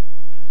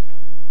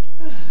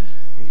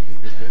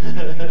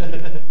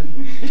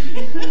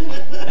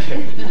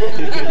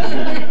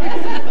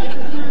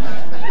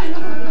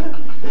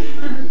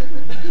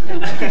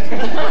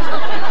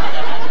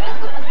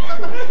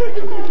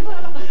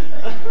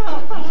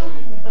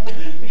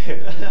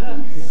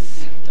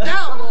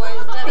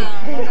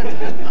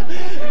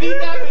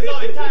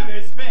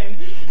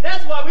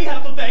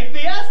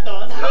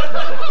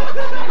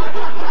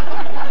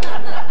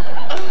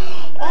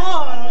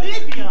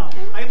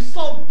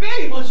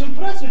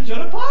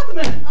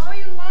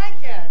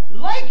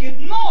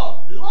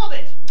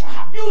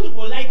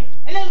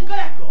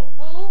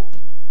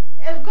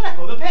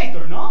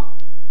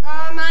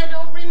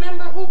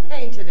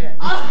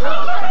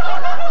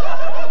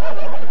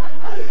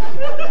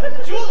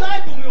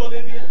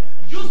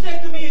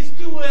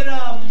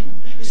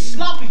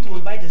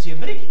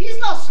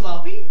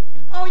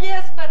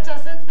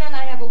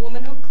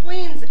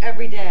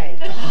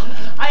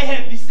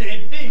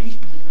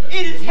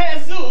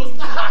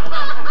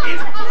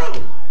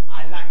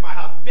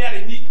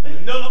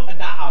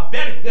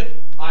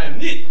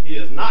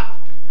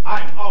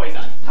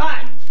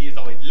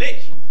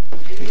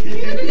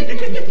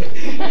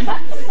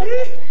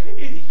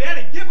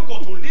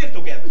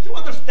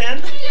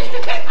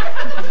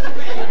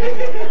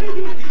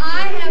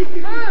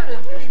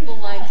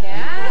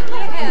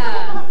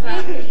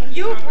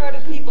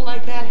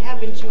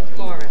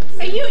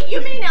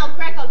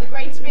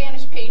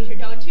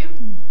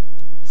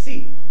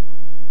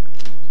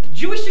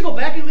 you wish to go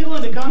back a little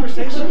in the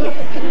conversation? No,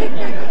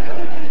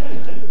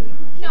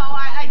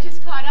 I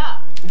just caught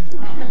up.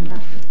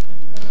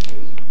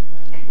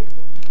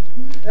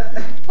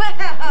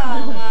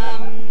 Well,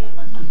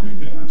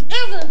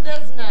 isn't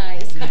this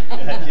nice?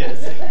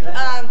 Yes.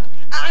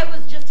 I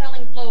was just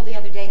telling Flo the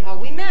other day how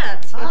we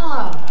met.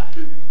 Ah.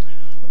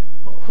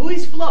 Who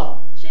is Flo?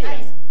 She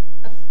is.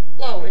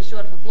 Flo is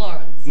short for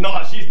Florence.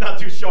 No, she's not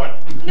too short.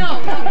 No.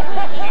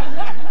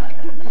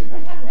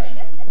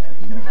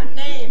 Her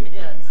name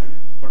is.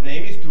 Her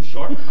name is too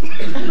short?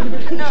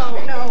 No,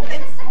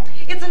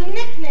 it's a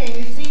nickname.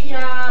 You see,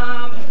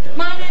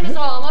 my name is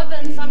Olive,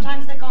 and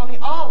sometimes they call me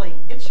Ollie.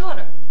 It's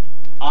shorter.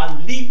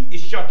 Olive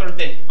is shorter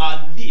than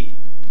Olive.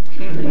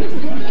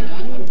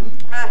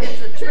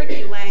 It's a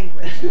tricky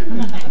language.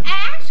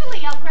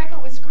 Actually, El Greco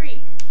was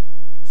Greek.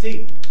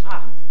 See.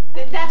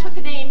 That's what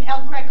the name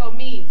El Greco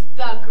means,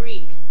 the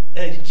Greek.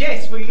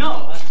 Yes, we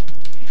know.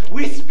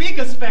 We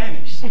speak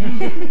Spanish.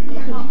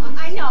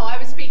 I know, I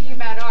was speaking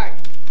about art.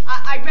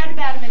 I read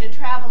about him in a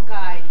travel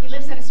guide. He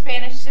lives in a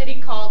Spanish city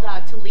called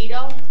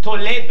Toledo.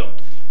 Toledo.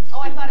 Oh,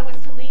 I thought it was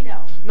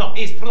Toledo. No,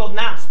 it's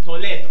pronounced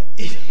Toledo.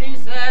 She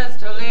says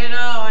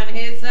Toledo, and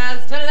he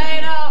says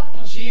Toledo.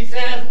 She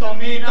says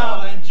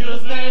tomato, and you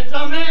say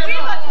tomato. We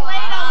have a Toledo in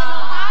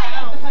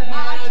Ohio.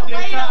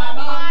 Toledo,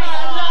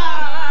 Ohio.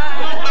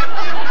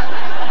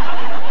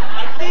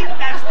 I think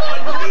that's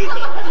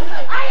Toledo.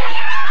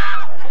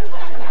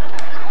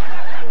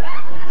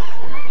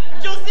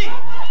 You see,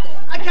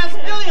 a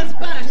Castilian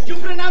Spanish, you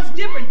pronounce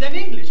different than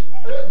English.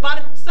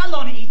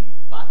 Barcelona is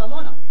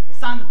Barcelona.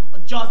 San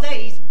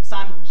Jose is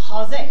San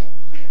Jose.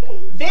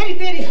 Very,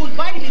 very good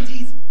vitamins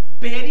is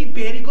very,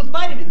 very good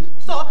vitamins.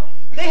 So,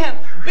 they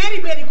have very,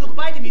 very good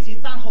vitamins in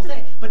San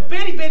Jose, but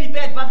very, very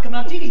bad vodka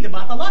martini in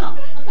Barcelona.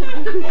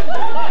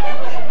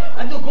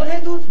 And go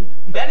ahead, dude.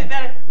 Very,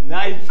 very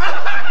nice.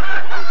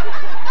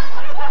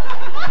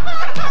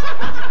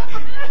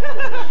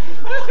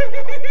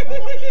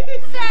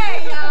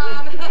 Say,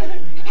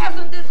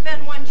 hasn't this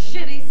been one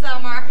shitty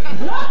summer?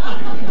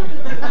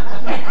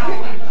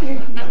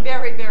 I'm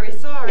very, very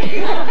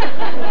sorry.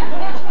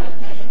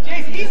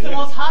 Jace, he's the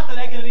most hot that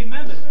I can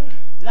remember.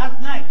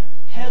 Last night,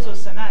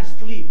 Jesus and I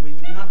sleep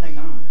with nothing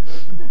on.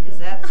 Is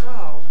that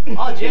so?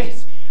 Oh,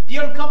 Jace, the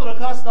old couple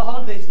across the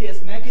hall, they see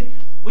us naked.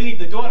 We leave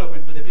the door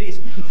open for the breeze.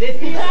 They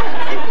think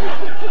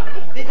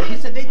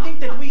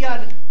that we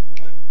are...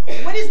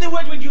 What is the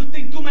word when you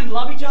think two men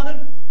love each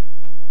other?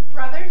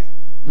 Brothers?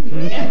 No.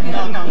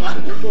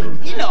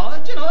 You know,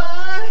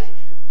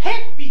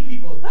 happy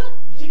people. Huh?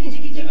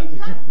 Jiggy.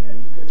 Huh?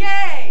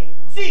 Gay!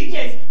 See,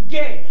 yes,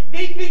 gay.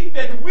 They think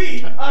that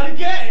we are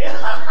gay.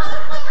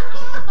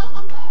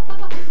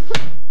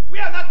 We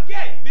are not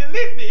gay,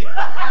 believe me.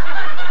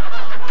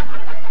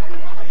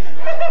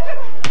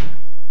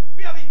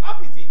 We are the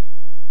opposite.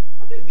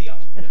 What is the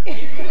opposite?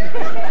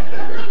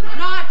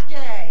 Not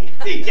gay.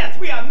 See, yes,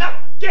 we are not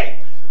gay.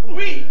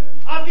 We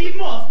are the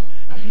most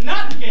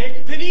not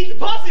gay that is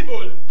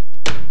possible.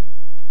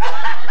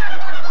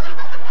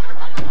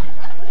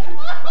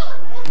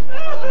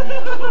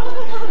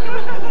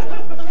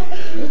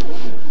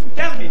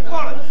 Tell me,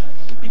 Florence,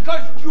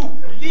 because you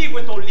live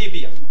with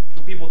Olivia,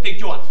 do people think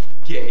you are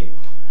gay?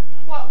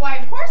 Why,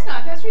 of course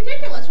not. That's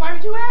ridiculous. Why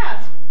would you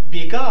ask?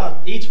 Because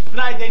each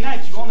Friday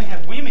night you only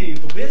have women in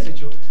to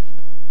visit you.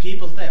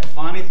 People say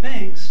funny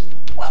things.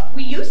 Well,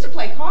 we used to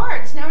play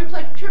cards. Now we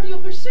play Trivial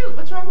Pursuit.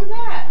 What's wrong with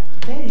that?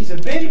 That is a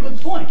very good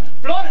point.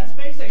 Florence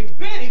makes a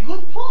very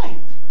good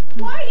point.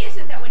 Why is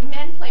it that when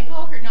men play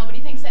poker, nobody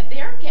thinks that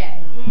they're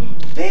gay?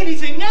 That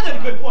is another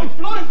good point.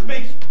 Florence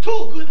makes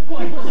two good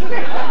points.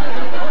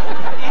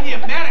 In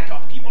America,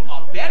 people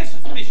are very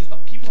suspicious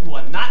of people who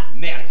are not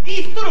married.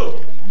 It's true.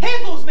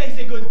 Jesus makes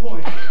a good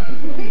point.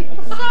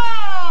 So,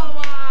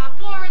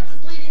 Florence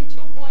is leading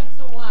 2 points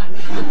to 1.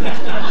 Listen,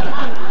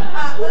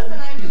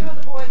 I'm sure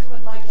the boys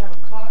would like to have a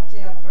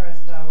cocktail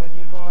first, wouldn't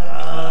you, boys?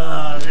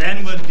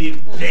 That would be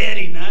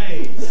very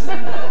nice.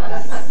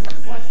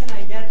 What can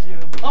I get you?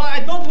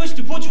 I don't wish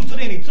to put you to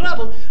any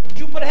trouble.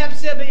 You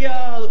perhaps have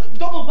a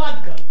double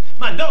vodka.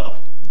 Manolo,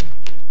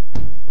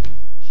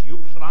 you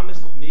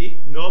promised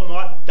me no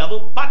more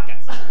double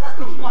vodkas.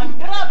 My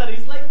brother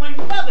is like my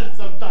mother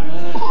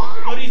sometimes.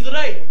 But he's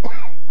right.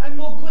 I'm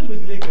no good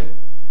with liquor.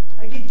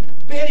 I get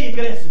very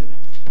aggressive.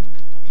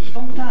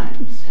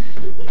 Sometimes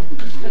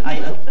I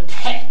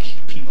attack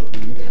people.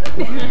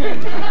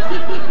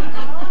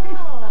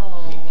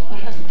 Oh,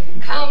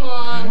 come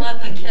on,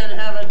 let the kid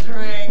have a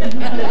drink.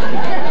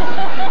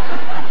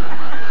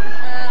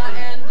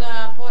 And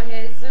for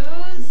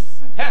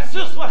Jesus,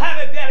 Jesus will have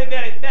a very,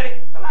 very,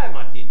 very dry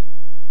martini.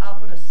 I'll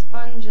put a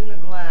sponge in the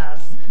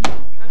glass.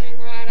 Coming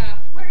right up.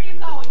 Where are you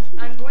going?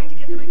 I'm going to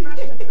get the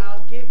refreshments.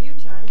 I'll give you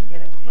time to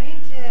get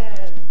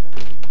acquainted.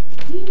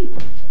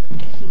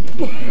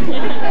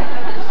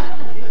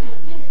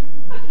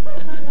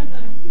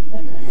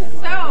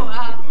 So,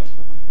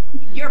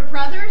 you're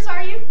brothers,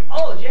 are you?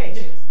 Oh, yes,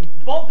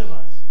 both of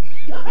us.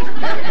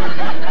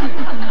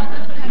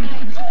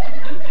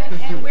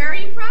 And where are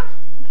you from?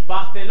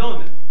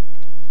 Barcelona.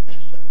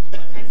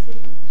 I see.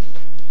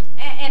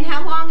 And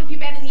how long have you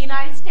been in the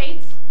United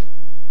States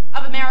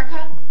of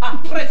America?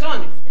 3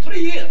 años,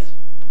 3 years.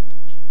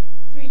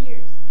 3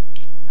 years.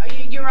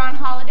 You're on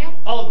holiday?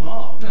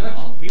 Oh,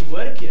 no. We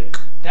work here.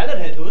 Tell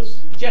her, Jesus.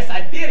 Yes,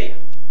 Iberia.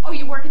 Oh,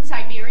 you work in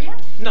Siberia?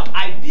 No,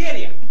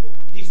 Iberia.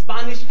 The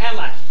Spanish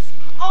Airlines.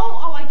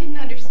 Oh, I didn't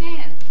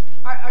understand.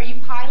 Are you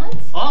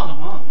pilots?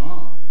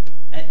 Oh,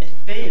 no.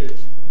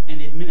 Sales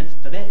and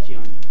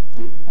administration.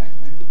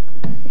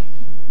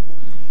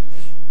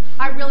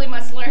 I really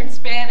must learn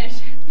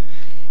Spanish.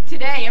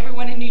 Today,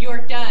 everyone in New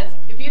York does.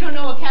 If you don't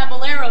know what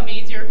caballero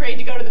means, you're afraid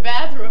to go to the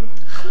bathroom.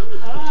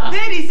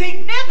 That is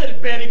another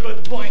very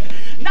good point.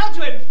 Now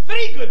you have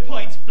 3 good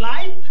points,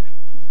 Fly.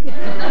 Fly?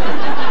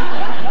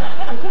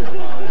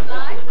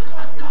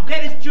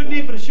 That is your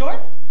name for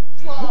short?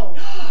 Flo.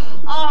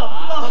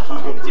 Oh,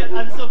 Flo.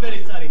 I'm so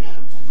very sorry.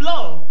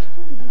 Flo.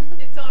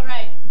 It's all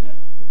right.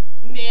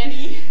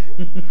 Manny.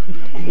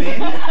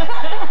 Manny?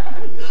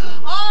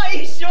 Oh,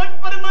 he's short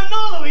for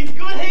Manolo. He's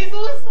good,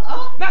 Jesus.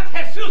 Oh. Not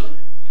Jesus.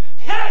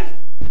 Yes.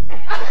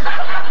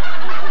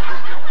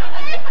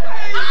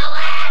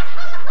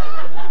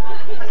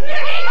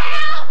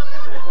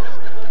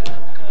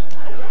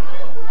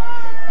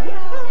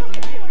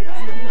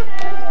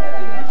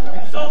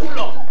 So,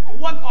 Flo,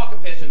 what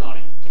occupation are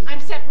you? I'm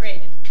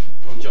separated.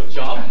 From your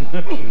job?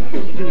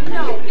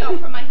 No,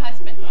 from my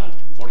husband.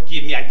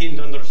 Forgive me, I didn't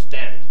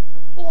understand.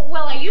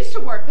 Well, I used to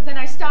work, but then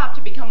I stopped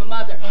to become a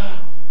mother.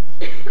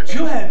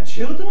 You have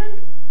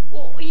children?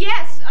 Well,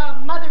 yes,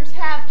 mothers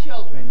have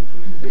children.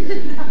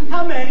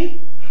 How many?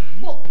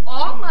 Well,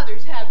 all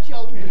mothers have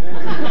children.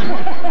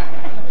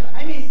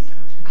 I mean,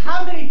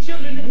 how many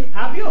children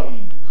have you?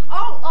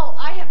 Oh,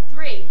 I have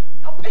 3.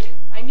 Oh,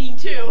 I mean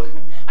 2.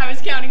 I was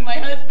counting my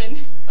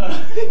husband.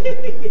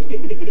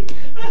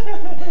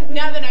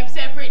 Now that I'm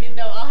separated,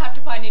 though, I'll have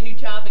to find a new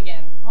job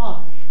again.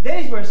 Oh, that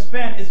is where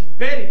Spain is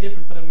very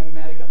different from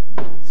America.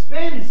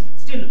 Spain is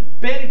still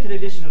very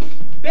traditional,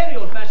 very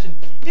old-fashioned.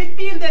 They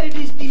feel that it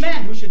is the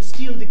man who should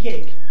steal the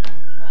cake.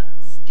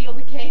 Steal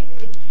the cake?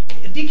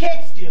 The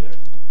cake stealer.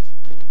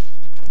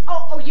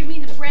 Oh, you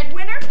mean the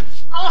breadwinner?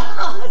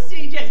 Oh,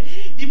 see, yes,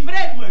 the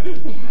breadwinner.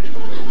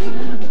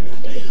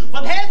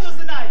 But Jesus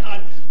and I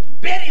are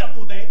very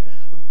up-to-date,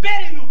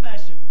 very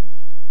new-fashioned.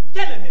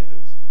 Tell her,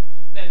 Jesus.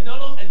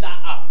 Manolo and I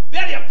are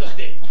very up to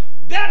date,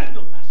 very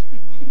new fashion.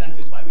 That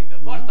is why we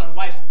divorced our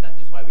wives. That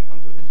is why we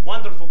come to this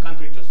wonderful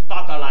country to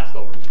start our lives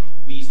over.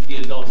 We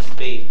still love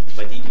Spain,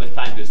 but it was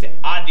time to say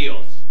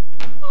adios.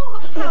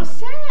 Oh, how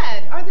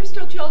sad. Are there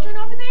still children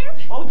over there?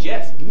 Oh,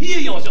 yes,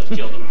 millions of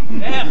children.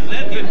 They have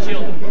plenty of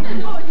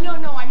children. Oh,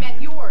 no, I meant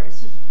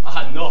yours.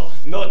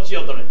 No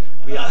children.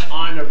 We are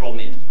honorable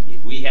men.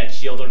 If we had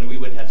children, we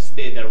would have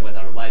stayed there with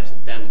our wives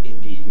and them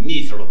and be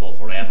miserable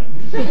forever.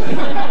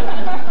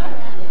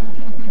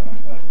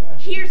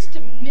 Here's to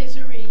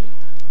misery.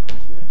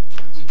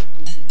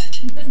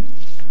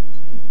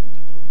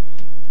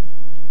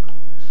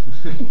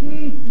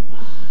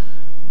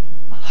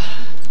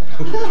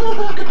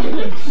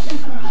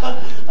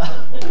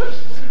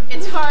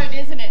 It's hard,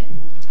 isn't it,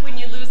 when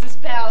you lose a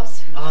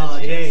spouse? Oh,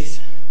 yes.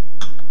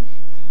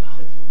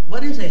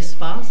 What is a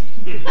spouse?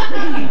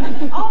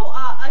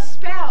 A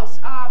spouse.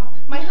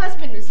 My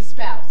husband is a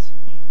spouse.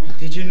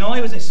 Did you know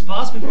he was a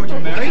spouse before you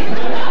married?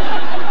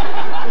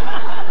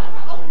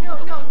 Oh,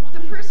 no, the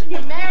person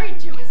you're married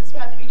to is a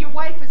spouse. Your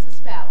wife is a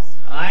spouse.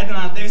 I do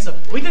not think so.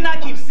 We do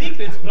not keep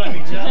secrets from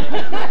each other.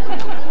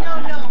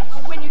 No.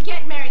 When you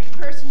get married, the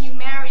person you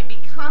marry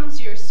becomes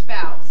your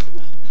spouse.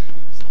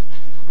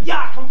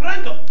 Ya,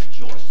 comprendo.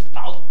 Your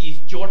spouse is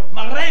your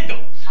marido.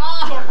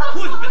 Your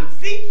husband,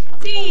 see?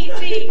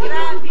 Sí,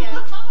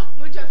 gracias.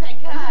 Mucho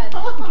thank God.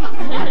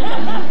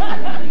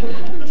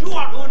 You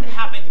are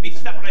unhappy to be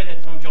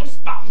separated from your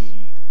spouse.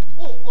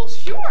 Well,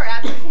 sure,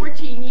 after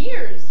 14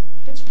 years.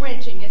 It's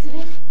wrenching, isn't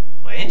it?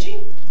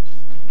 Wrenching?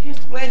 ¿Qué es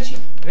wrenching?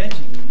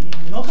 Reggie,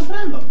 no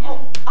comprendo.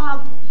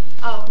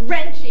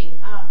 Wrenching,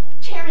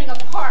 tearing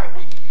apart.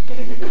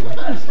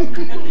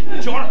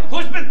 Your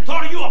husband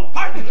tore you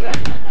apart.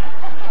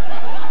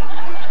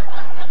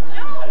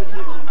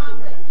 No,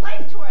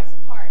 life tore us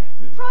apart.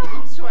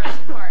 Problems tore us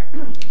apart.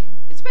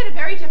 It's been a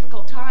very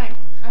difficult time.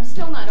 I'm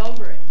still not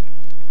over it.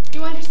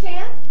 You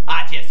understand?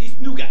 Ah, yes, it's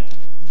nougat.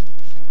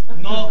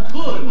 No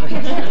good.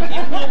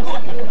 It's no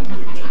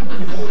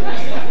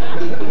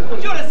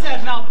good. You're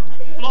sad now,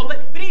 Flo, but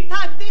in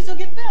time things will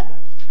get better.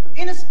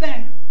 In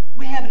Spain,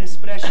 we have an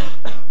expression.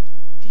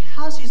 The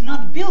house is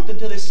not built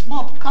until the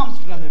smoke comes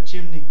from the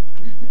chimney.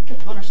 You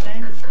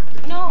understand?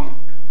 No.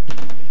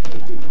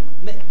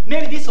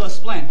 Maybe this will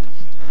explain.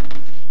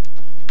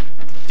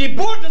 The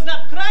bird does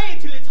not cry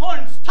until its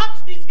horns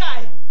touch the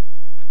sky.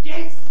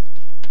 Yes.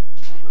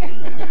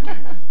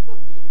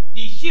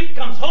 The ship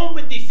comes home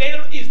when the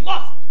sailor is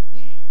lost.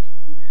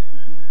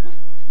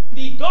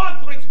 The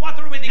dog drinks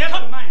water when they Never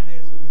come. mind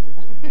this.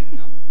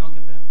 No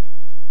compare.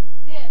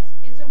 This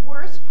is the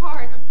worst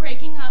part of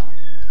breaking up.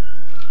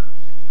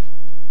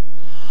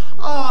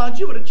 Oh,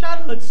 you were a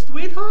childhood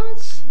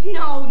sweethearts?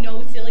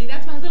 No, silly.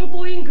 That's my little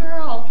boy and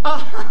girl.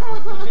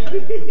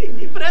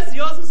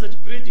 Preciosos,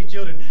 such pretty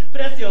children.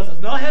 Preciosos,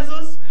 no,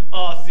 Jesus?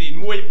 Oh, sí,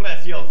 muy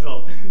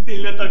precioso. The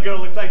little girl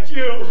looks like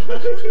you.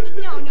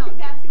 No,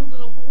 that's the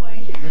little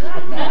boy.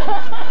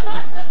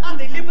 And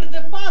they live with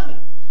their father.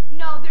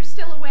 No, they're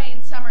still away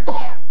in summer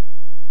camp.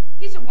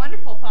 He's a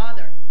wonderful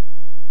father.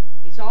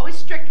 He's always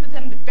strict with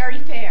them, but very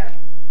fair.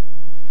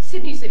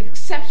 Sidney's an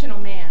exceptional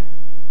man.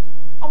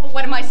 Oh, but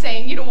what am I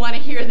saying? You don't want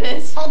to hear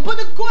this. Oh,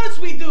 but of course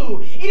we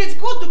do. It is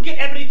good to get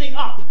everything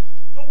up.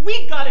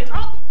 We got it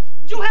up.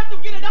 You have to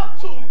get it up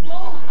too,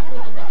 Flo.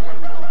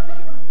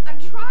 I'm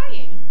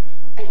trying.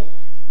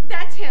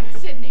 That's him,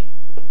 Sidney.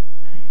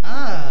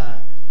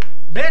 Ah,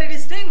 very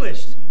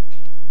distinguished.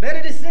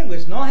 Very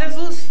distinguished, no,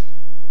 Jesus?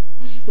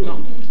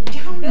 No.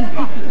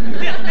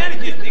 Yes, very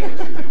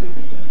distinguished.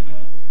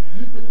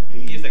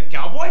 He's a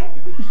cowboy?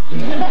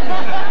 No,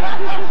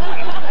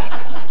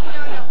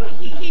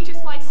 he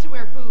just likes to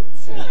wear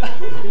boots.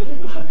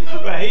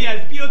 Well, he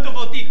has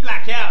beautiful thick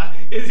black hair.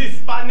 Is he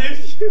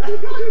Spanish?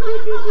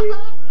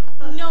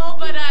 No,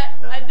 but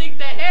I think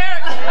the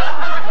hair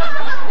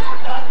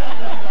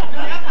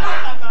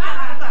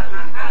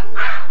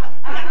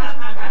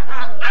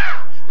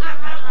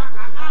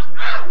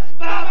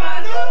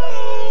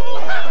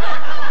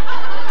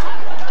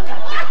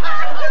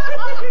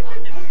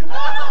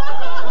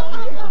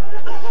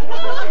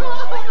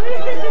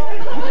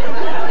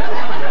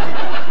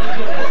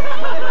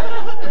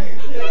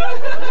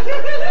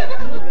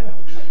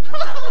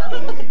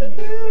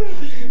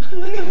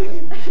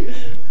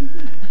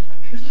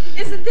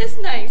Isn't this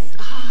nice?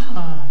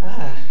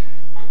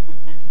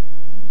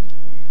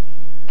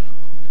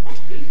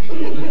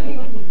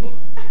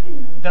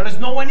 There is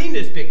no one in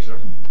this picture.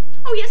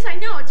 Oh, yes, I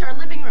know. It's our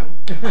living room.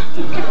 It'll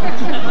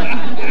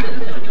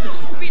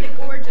be a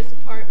gorgeous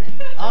apartment.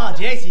 Ah,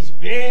 Jesse's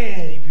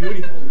very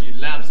beautiful. The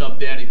lamps are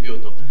very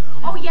beautiful.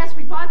 Oh, yes,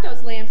 we bought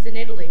those lamps in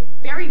Italy.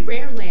 Very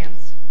rare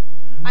lamps.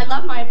 I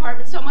love my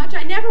apartment so much,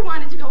 I never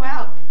wanted to go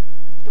out.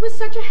 It was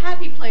such a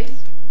happy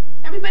place.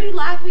 Everybody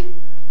laughing,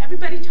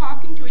 everybody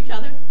talking to each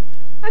other.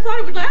 I thought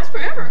it would last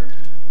forever.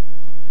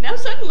 Now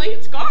suddenly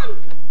it's gone.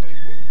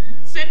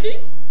 Sidney,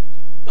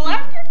 the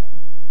laughter,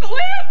 the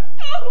lamp.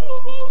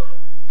 Oh.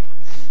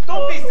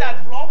 Don't be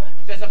sad, Flo.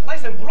 There's a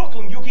place in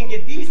Brooklyn you can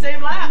get these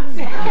same lamps.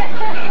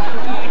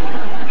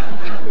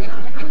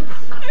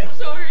 I'm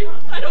sorry.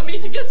 I don't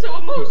mean to get so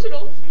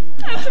emotional.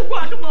 Have some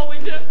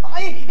guacamole, Dip.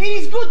 It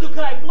is good to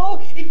cry,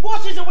 Flo. It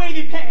washes away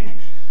the pain.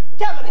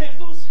 Tell her,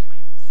 Jesus.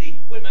 See,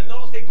 when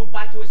Manolo said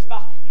goodbye to his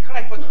spouse, he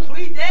cried for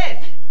 3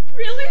 days.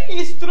 Really?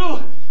 It's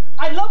true.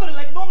 I love her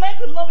like no man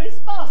could love his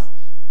spouse.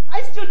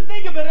 I still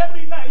think of her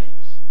every night.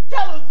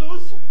 Tell her,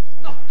 Zeus.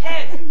 No,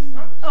 heads.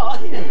 Oh.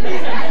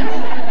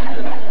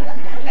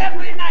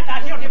 Every night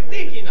I hear him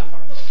thinking of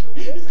her.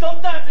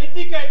 Sometimes I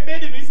think I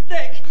made a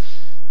mistake.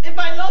 If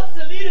I loved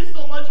Selena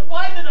so much,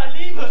 why did I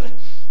leave her?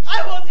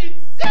 I was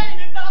insane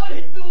and now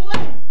it's too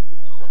late.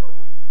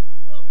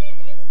 Well,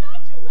 maybe it's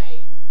not too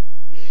late.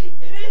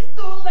 It is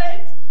too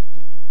late.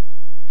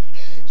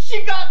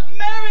 She got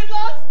married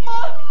last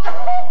month.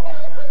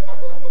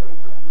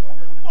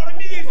 For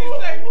me, it's the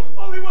same.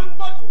 Only was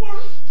much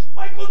worse.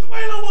 My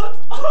Consuelo was.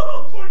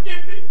 Oh,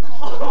 forgive me.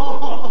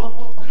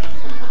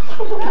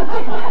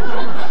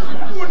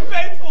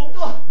 Unfaithful.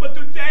 But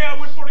today I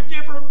would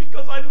forgive her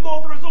because I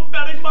love her so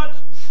very much.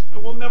 I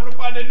will never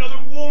find another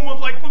woman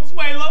like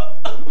Consuelo.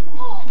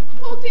 Oh,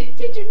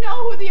 did you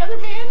know who the other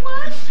man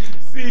was?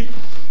 See,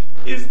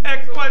 his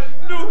ex-wife's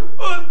new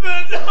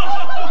husband.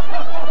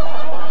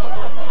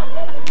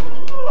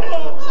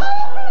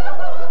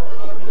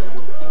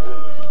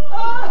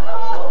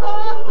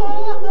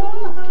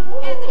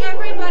 Is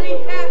everybody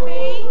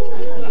happy?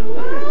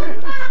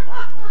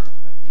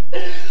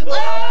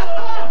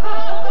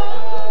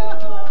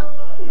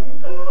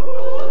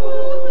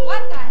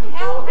 What the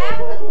hell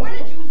happened? What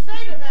did you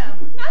say to them?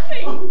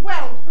 Nothing.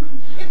 Well,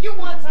 if you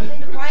want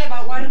something to cry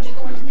about, why don't you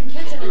go into the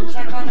kitchen and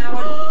check on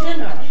our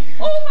dinner?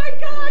 Oh my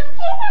God!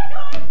 Oh my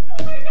God!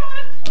 Oh my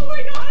God! Oh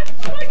my God!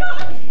 Oh my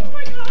God! Oh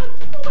my God!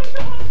 Oh my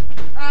God!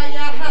 I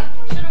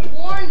should have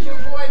warned you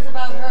boys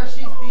about her.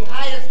 She's the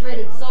highest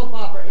rated soap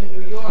opera in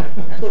New York.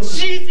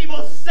 She's the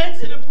most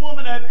sensitive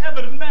woman I've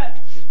ever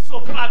met. So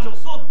fragile,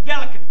 so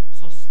delicate,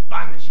 so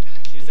Spanish.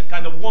 She's the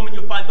kind of woman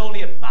you find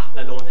only in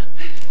Barcelona.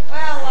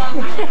 Well,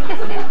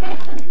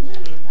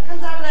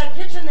 comes out of that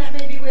kitchen, that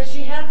may be where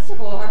she heads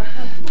for.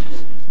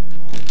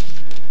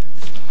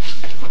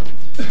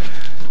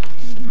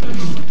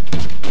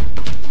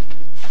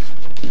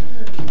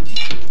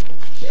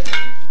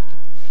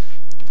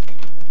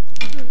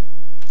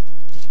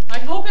 I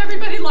hope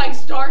everybody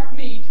likes dark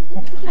meat.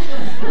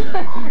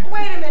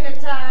 Wait a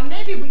minute,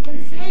 maybe we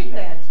can save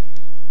it.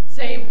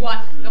 Save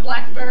what? The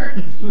black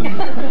bird?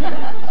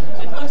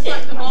 It looks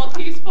like the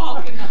Maltese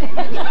falcon.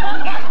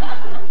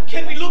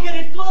 Can we look at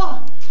it,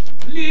 Flo?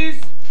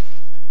 Please.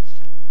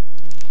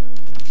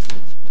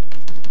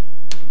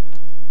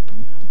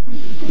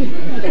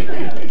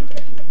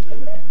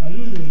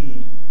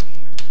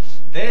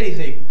 That is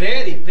a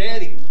very,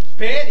 very,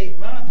 very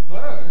bad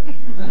bird.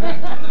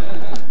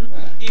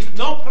 It's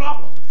no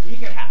problem. We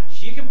can have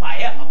chicken pie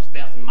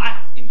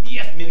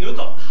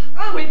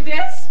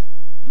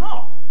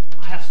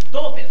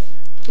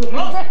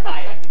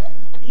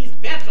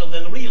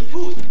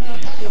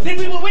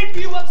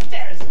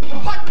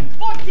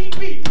 14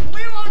 feet.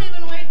 We won't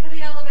even wait for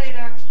the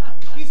elevator.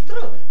 It's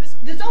true.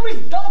 There's always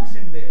dogs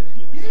in there.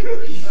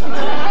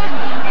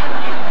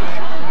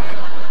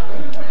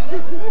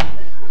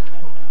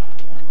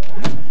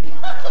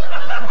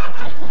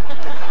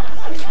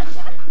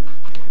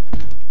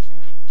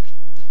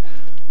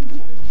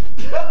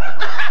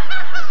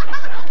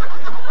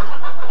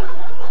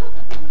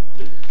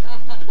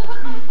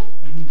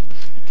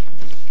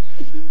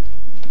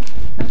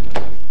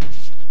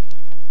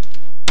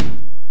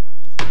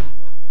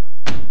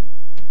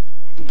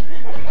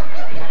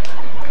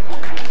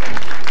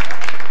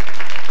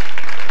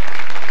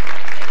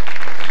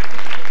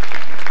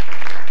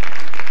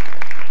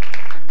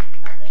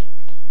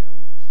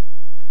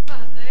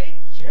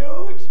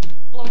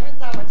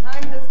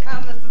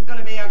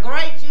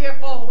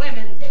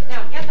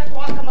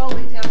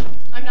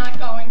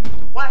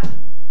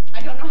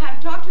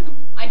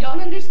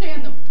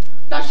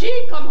 Does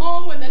she come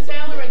home when the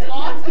sailor is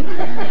lost?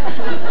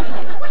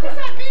 What does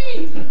that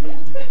mean?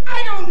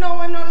 I don't know.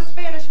 I'm not a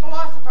Spanish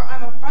philosopher.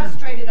 I'm a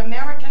frustrated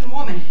American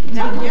woman.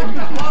 Now get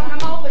the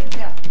guacamole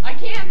there. I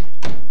can't.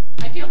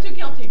 I feel too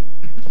guilty.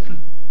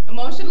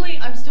 Emotionally,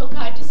 I'm still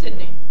tied to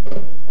Sydney.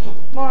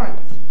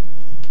 Lawrence,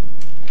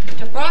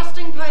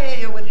 defrosting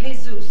paella with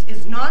Jesus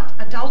is not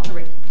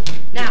adultery.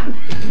 Now,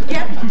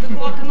 get the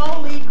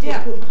guacamole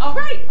dip. All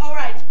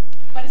right.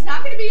 But it's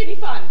not going to be any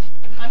fun.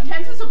 I'm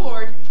tense as a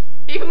board.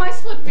 Even my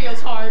slip feels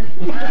hard.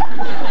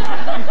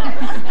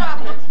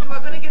 Stop it. You are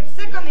going to get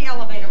sick on the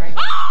elevator.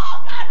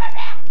 Oh, God, my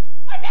back!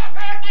 My back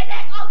hurts, my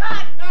neck. Oh,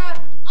 God.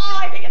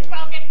 I think it's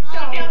broken.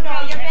 No, your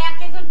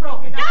back isn't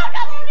broken. No,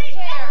 move it.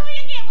 Chair. No,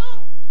 you can't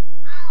move.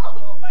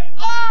 Oh, my back.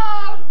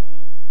 Oh,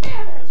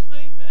 damn it.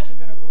 You're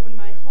going to ruin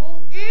my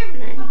whole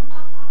evening.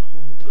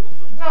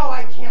 Oh,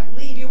 I can't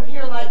leave you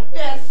here like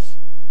this.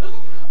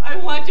 I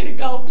want you to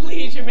go,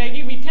 please. You're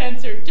making me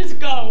tenser. Just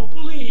go,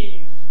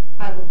 please.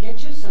 I will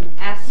get you some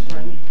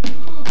aspirin.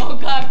 Oh,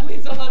 God,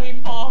 please don't let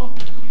me fall.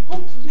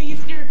 Oh,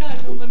 please, dear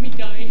God, don't let me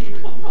die here.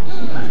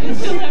 I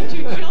still have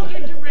 2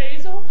 children to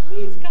raise. Oh,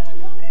 please, God,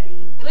 help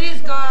me.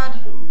 Please, God,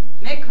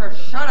 make her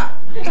shut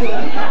up.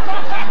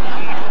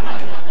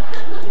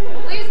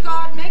 Please,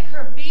 God, make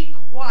her be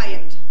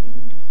quiet.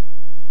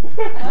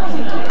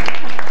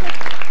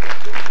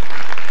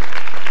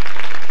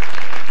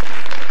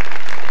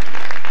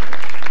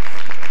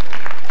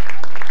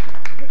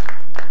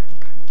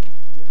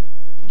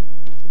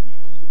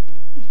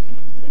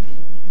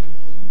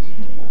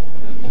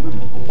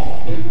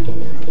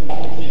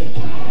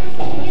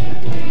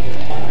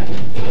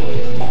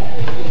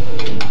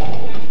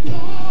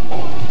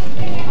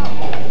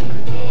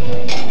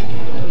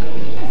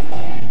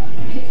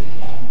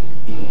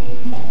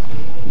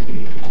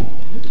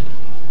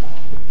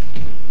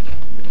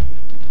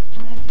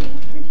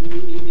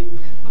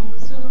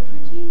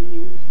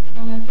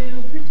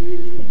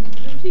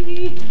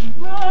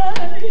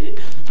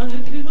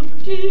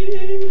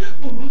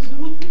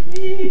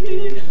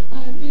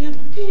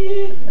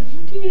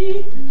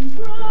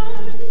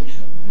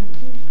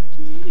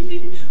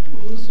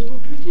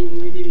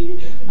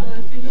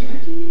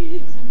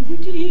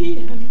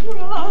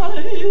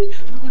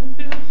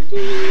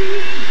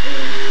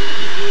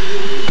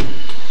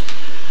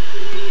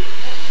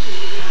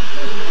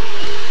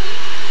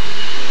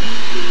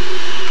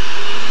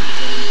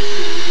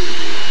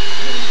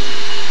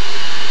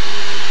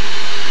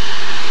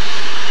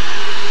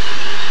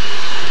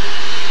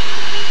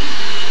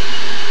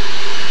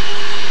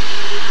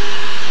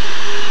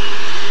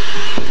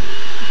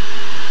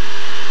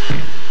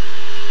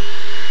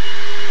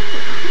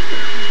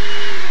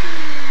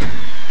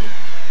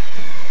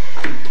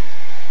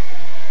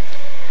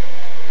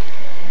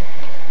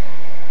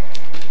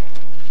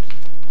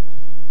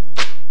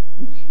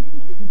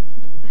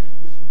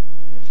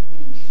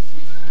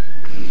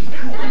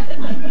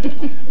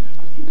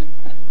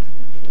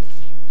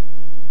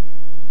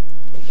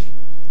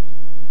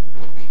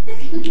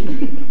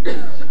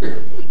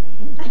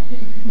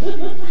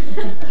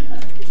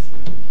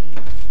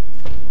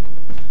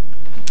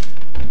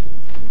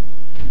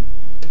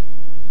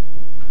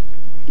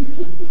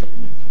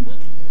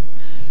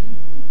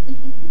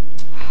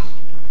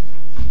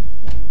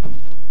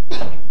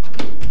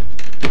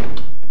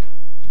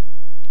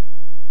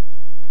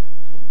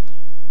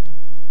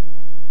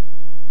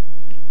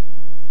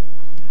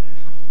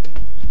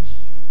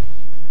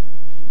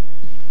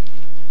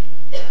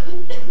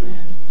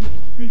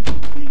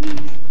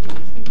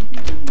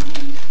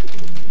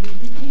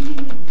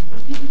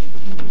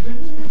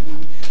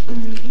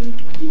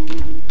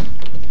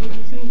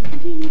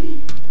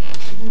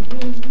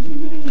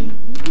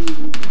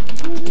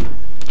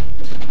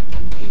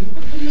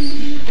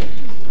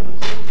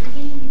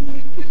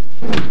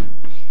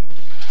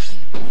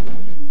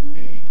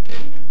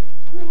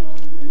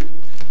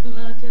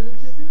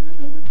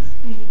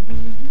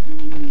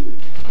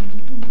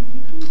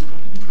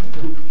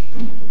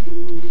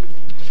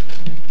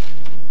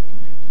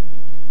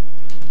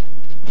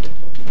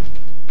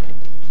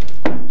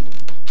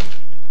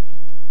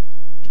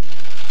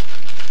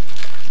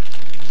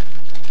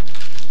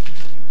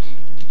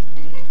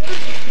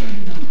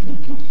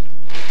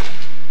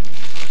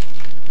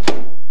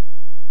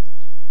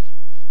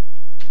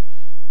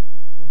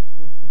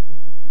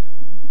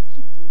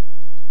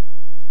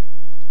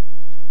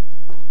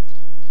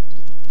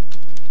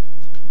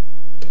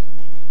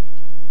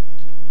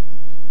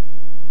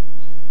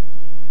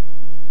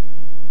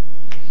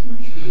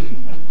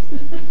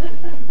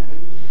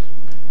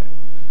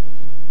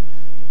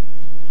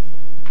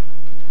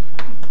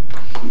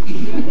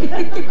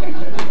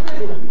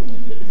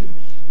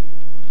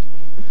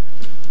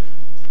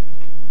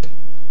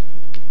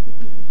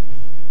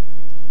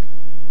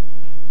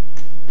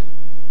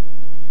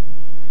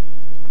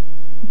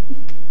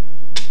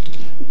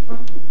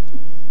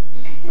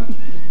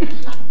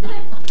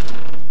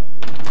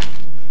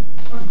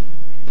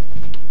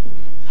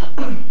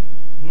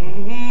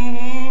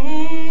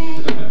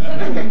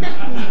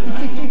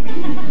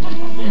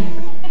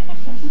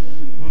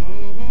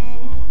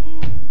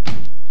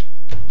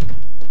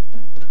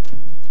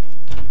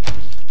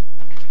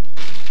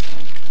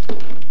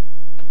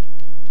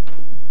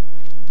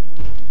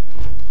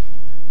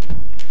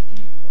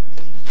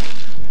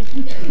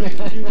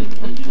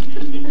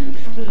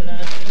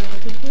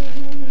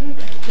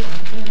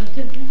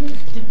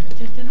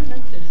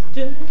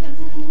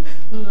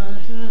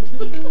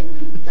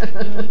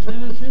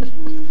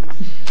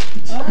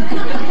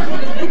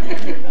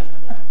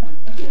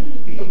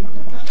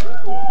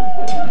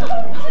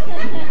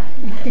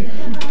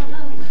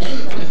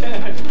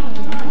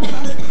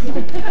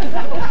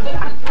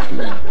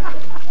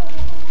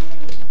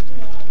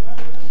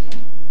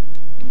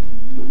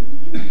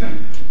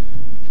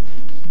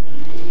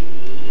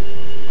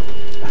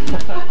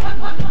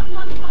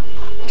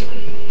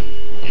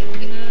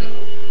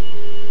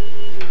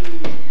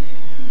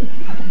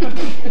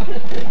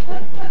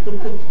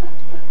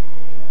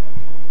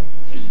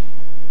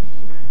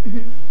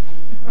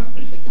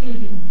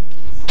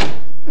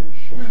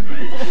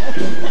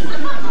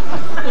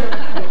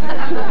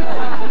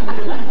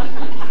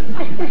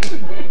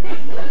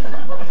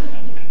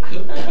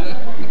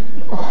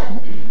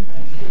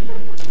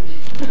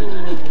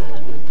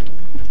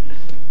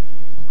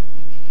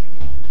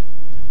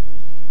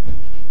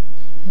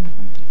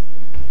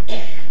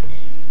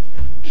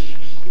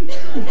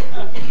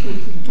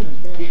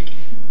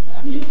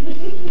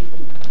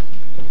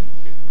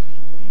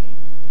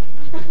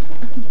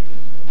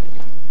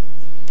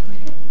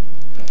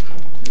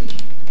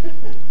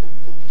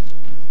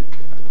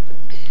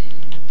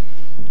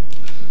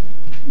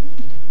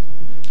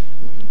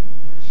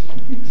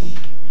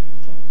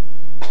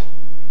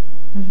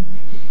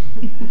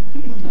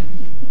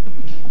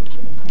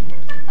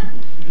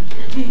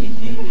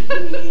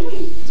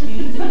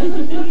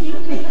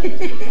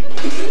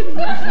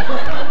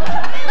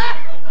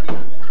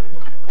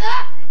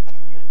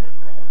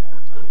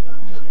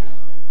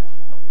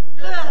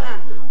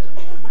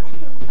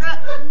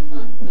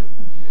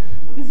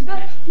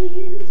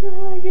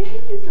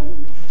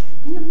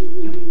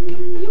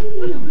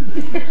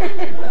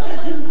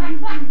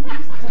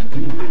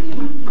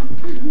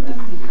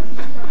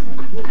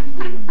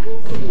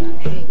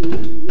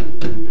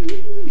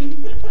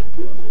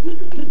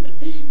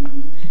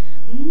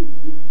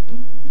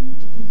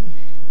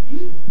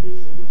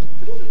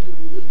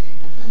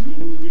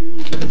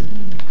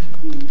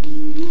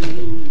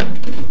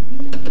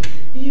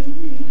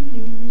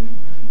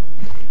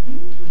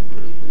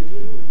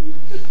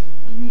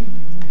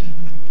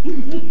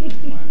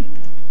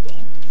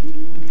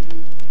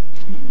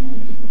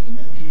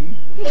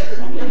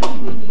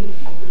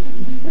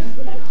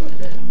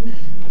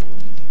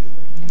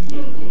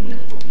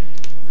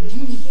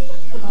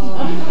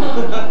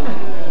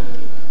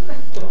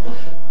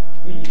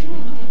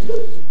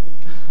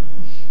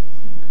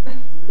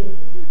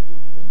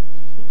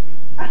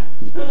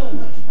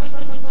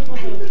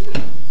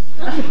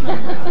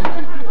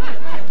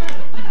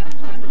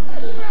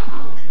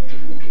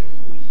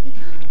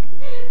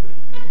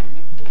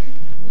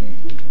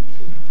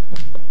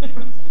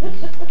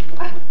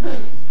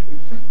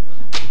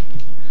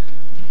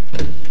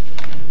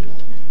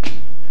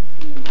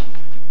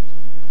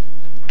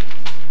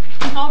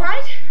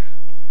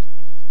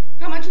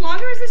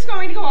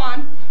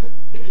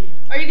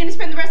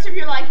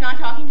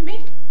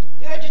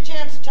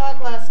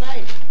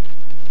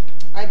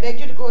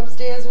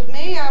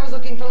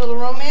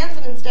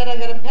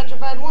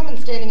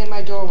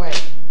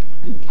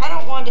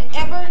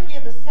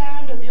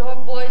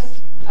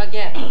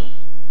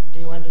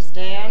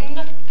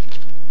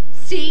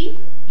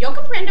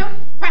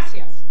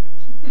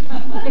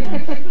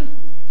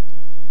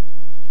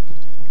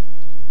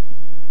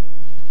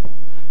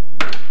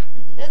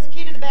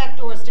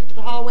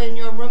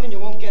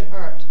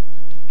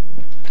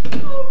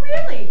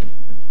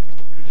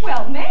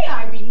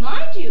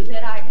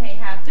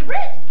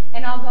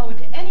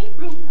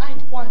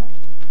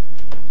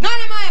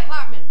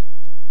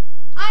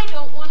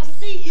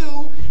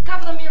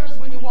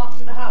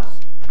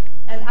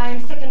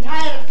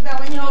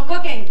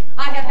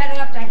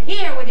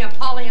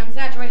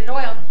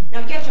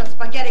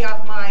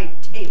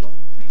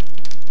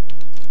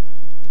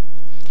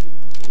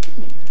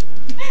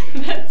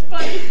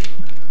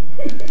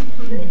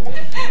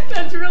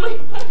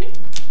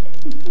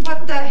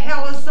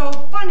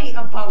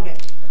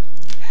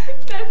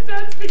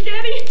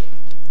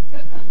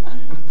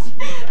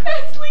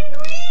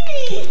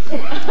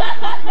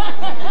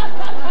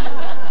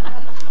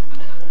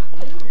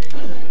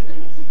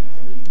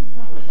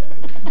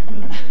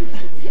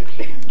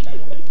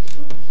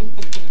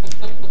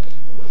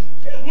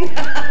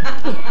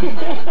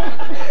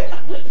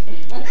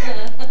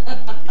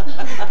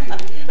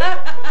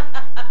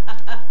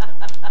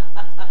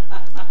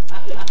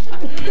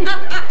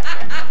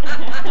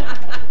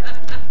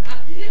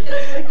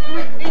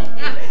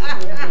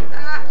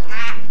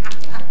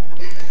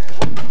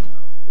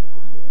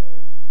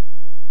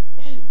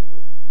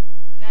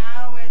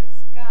 Now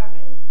it's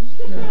garbage.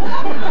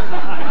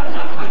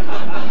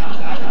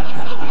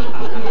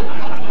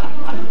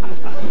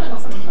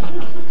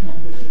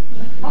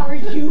 Are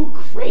you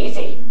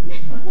crazy?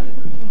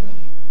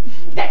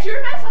 That's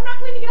your mess? I'm not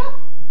cleaning it up.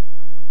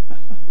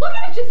 Look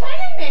at it, just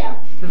hanging there.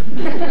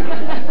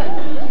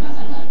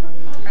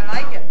 I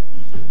like it.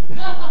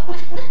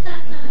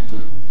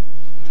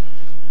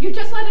 You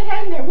just let it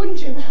hang there,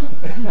 wouldn't you?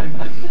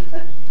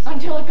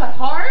 Until it got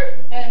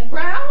hard and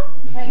brown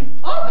and,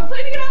 oh, I'm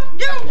cleaning it up.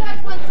 You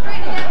touch one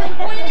straight ahead,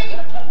 Queenie,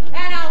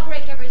 and I'll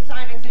break every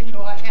sinus in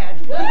your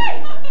head.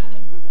 Hey!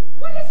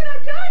 What is it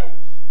I've done?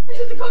 Is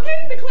it the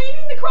cooking, the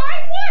cleaning, the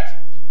crying? What?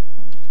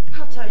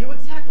 I'll tell you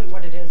exactly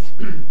what it is.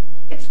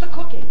 It's the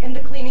cooking and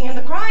the cleaning and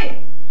the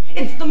crying.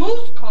 It's the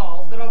moose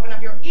calls that open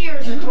up your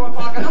ears at 2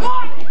 o'clock in the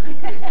morning.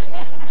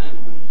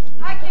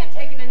 I can't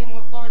take it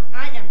anymore, Florence.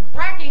 I am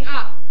cracking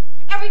up.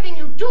 Everything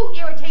you do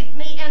irritates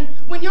me, and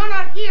when you're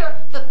not here,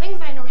 the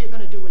things I know you're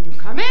going to do when you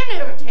come in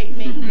irritate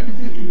me.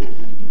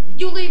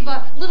 You leave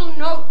little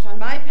notes on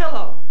my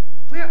pillow.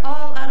 We're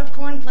all out of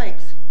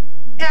cornflakes.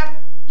 F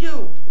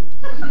you.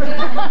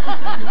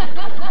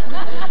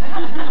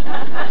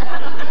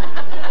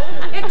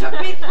 It took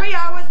me 3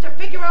 hours to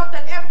figure out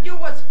that F you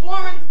was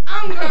Florence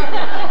Unger.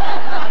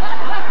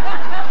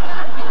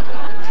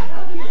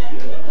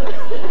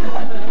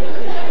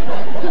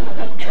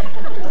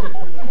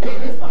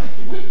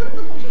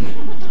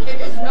 It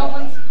is no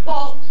one's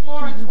fault,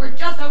 Florence. We're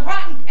just a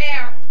rotten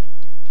pair.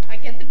 I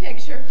get the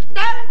picture.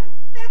 That's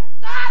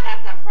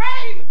the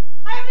frame.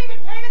 I haven't even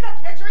painted the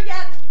picture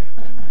yet.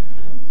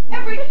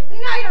 Every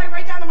night I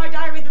write down in my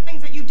diary the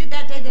things that you did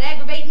that day that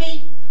aggravate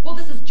me. Well,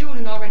 this is June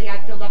and already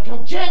I've filled up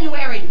till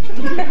January.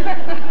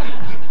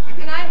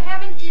 And I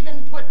haven't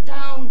even put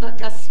down the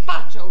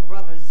Gazpacho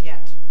brothers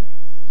yet.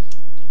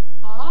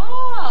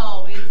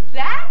 Oh, is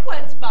that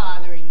what's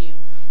bothering you?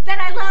 That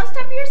I loused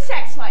up your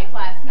sex life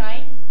last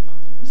night?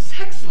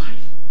 Sex life?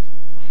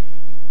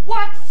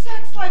 What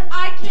sex life?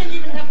 I can't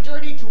even have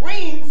dirty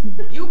dreams.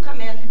 You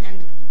come in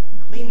and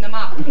clean them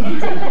up.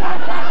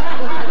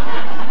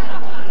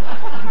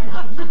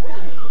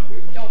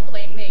 Don't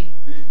blame me.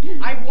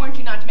 I warned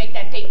you not to make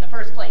that date in the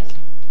first place.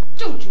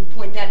 Don't you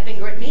point that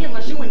finger at me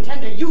unless you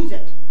intend to use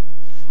it.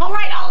 All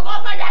right, I'll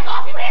off my back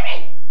off, you hear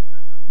me?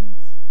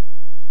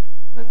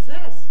 What's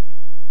this?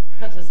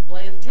 A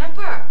display of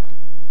temper.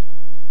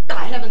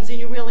 I haven't seen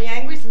you really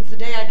angry since the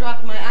day I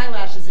dropped my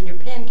eyelashes in your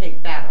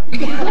pancake batter.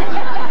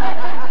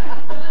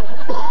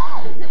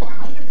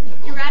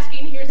 You're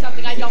asking to hear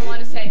something I don't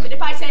want to say, but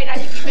if I say it, I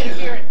think you better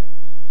hear it.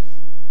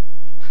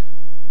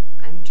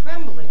 I'm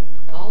trembling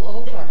all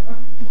over.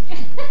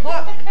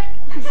 Look.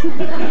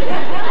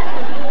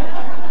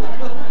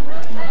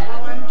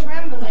 Oh, I'm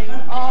trembling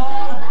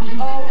all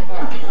over.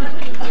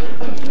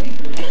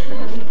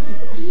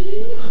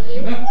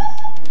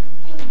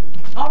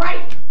 All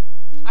right,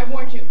 I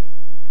warned you.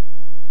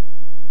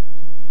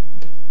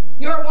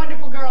 You're a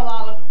wonderful girl,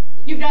 Olive.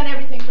 You've done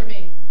everything for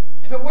me.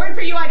 If it weren't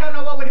for you, I don't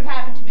know what would have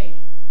happened to me.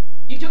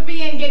 You took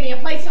me in, gave me a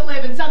place to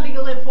live and something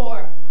to live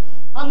for.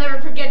 I'll never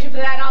forget you for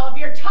that, Olive.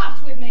 You're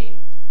tops with me.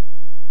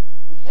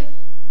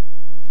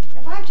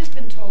 If I've just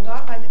been told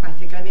off, I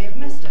think I may have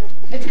missed it.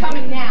 It's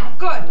coming now.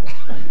 Good.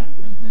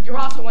 You're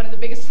also one of the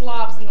biggest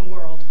slobs in the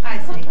world. I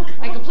see.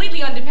 And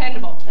completely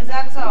undependable. Is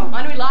that so?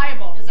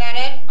 Unreliable. Is that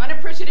it?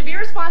 Unappreciative,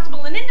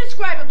 irresponsible, and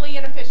indescribably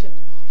inefficient.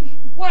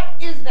 What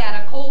is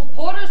that, a Cole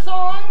Porter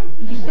song?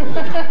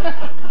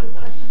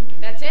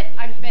 That's it.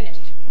 I'm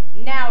finished.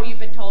 Now you've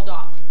been told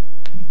off.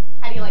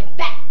 How do you like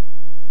that?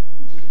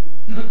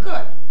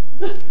 Good.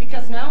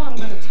 Because now I'm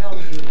going to tell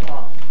you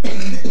off.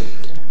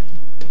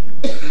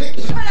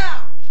 Shut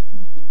up!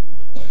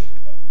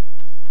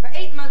 For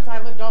 8 months I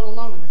lived all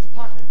alone in this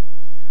apartment.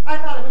 I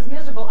thought it was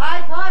miserable.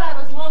 I thought I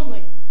was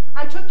lonely.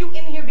 I took you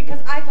in here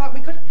because I thought we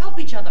could help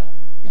each other.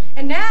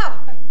 And now,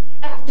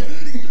 after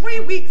 3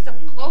 weeks of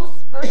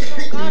close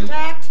personal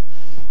contact,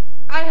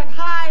 I have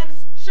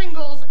hives,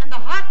 shingles, and the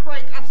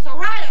heartbreak of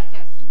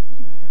psoriasis.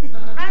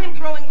 I am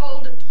growing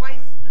old at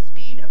twice the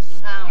speed of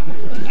sound.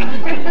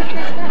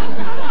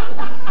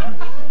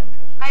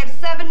 I have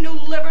 7 new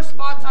liver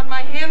spots on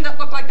my hand that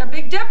look like the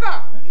Big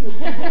Dipper.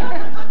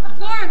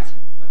 Florence,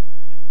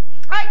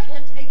 I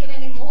can't take it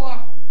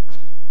anymore.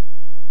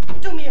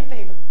 Do me a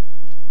favor.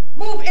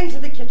 Move into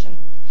the kitchen.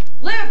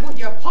 Live with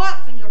your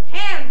pots and your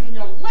pans and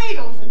your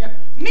ladles and your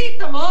meat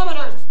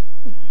thermometers.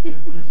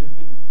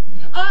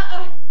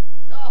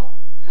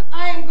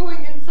 I am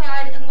going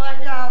inside and lie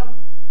down.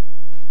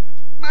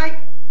 My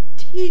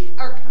teeth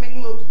are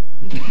coming loose.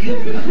 And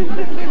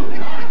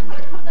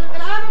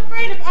I'm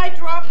afraid if I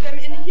drop them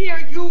in here,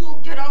 you will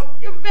get out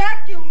your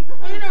vacuum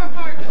cleaner.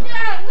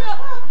 Yeah.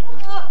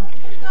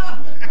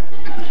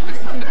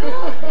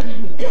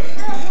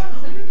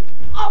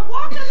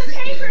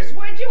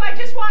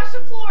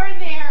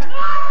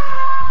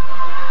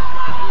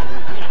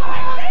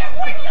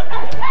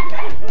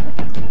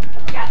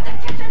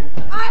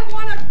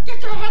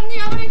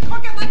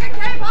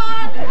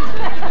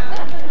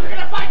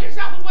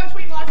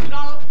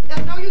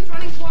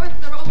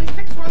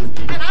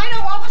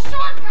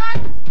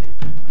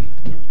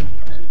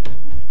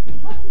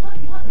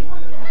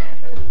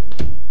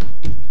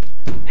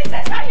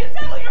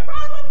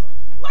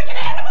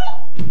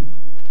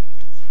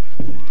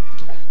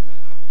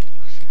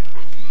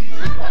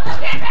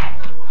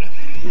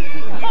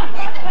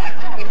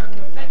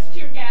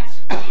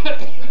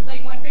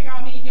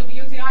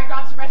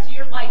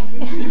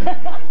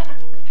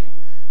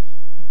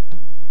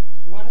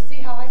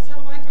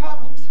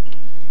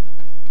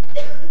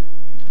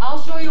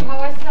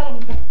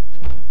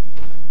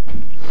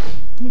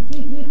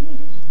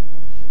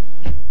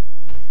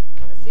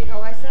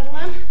 settle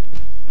him?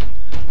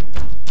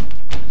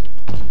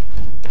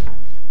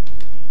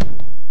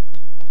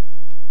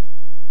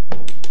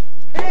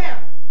 There.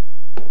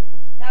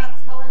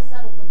 That's how I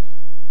settled them.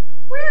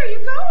 Where are you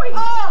going?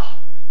 Oh!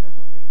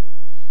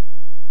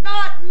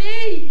 Not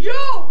me,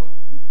 you!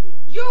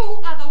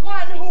 You are the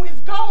one who is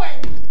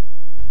going.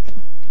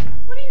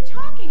 What are you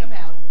talking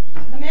about?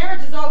 The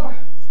marriage is over.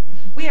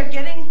 We are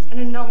getting an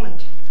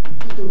annulment.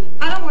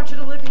 I don't want you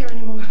to live here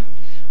anymore.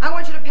 I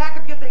want you to pack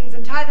up your things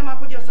and tie them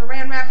up with your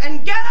saran wrap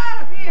and get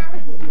out of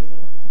here!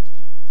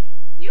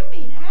 You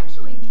mean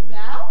actually move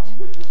out?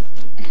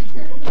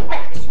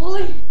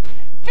 Actually,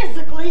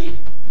 physically,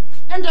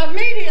 and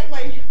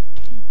immediately.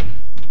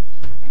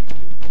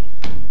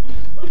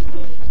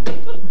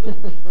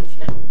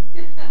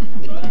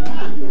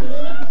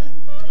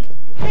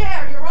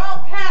 There, you're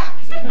all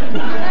packed.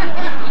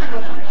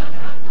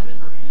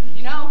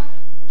 You know,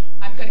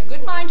 I've got a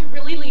good mind to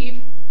really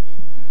leave.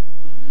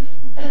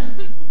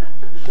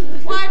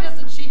 Why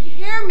doesn't she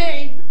hear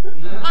me?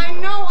 I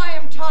know I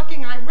am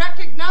talking. I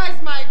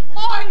recognize my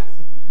voice.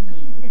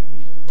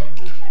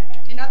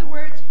 In other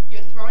words,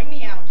 you're throwing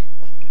me out.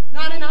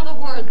 Not in other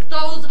words.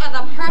 Those are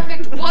the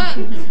perfect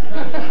ones.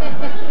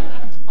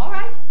 All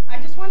right, I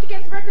just want to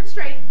get the record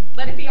straight.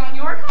 Let it be on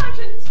your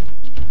conscience.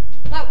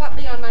 Let what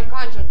be on my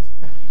conscience?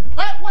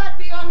 Let what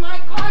be on my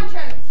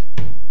conscience?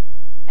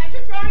 That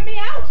you're throwing me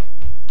out.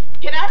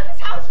 Get out of this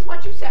house is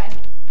what you said.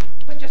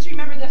 But just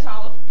remember this,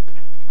 Olive.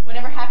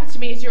 Whatever happens to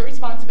me is your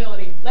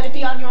responsibility. Let it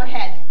be on your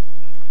head.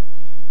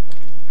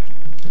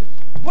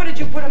 What did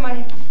you put on my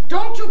head?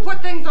 Don't you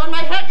put things on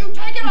my head, you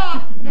take it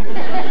off!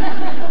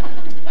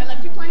 I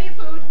left you plenty of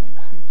food.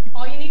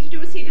 All you need to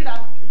do is heat it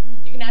up.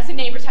 You can ask the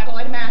neighbors how to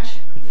light a match.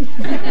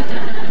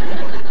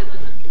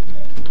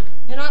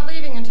 You're not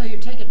leaving until you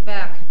take it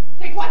back.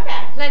 Take what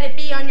back? Let it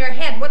be on your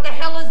head. What the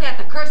hell is that?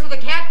 The curse of the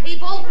cat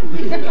people?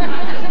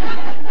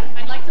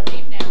 I'd like to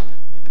leave now.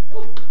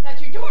 Oh,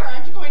 that's your door.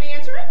 Aren't you going to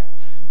answer it?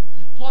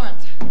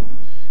 Florence,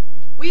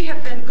 we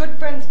have been good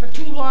friends for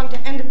too long to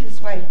end it this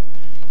way.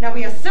 Now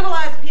we are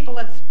civilized people.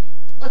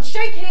 Let's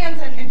shake hands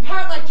and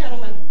part like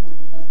gentlemen.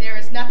 There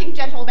is nothing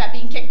gentle about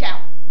being kicked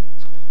out.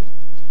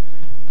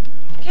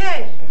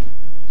 Okay.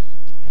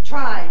 I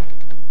tried.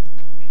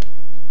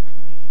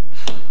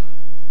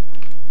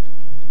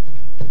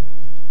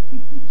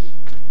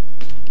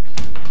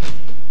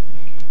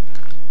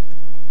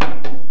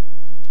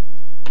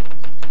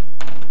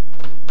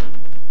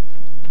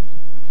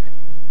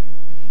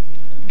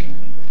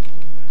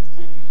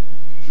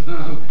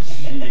 Oh,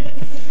 jeez.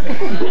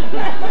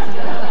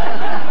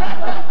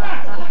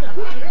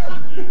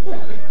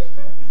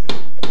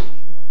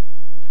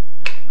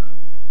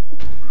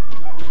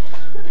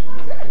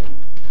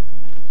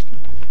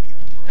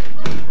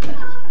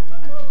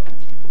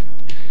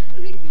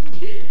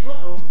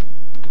 Uh-oh.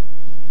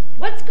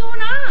 What's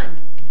going on?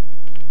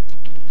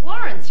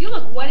 Florence, you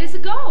look white as a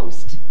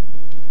ghost.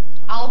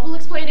 Olive will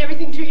explain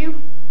everything to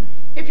you.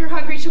 If you're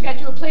hungry, she'll get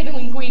you a plate of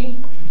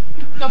linguine.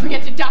 Don't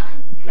forget to duck.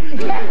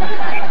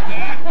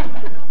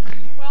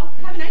 Well,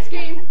 have a nice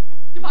game.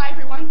 Goodbye,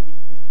 everyone.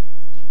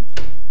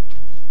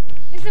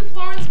 Isn't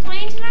Florence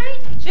playing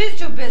tonight? She's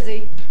too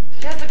busy.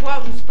 She has to go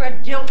out and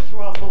spread guilt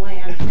throughout the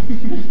land.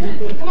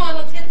 Come on,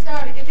 let's get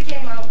started. Get the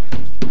game out.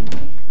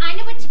 I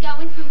know what you're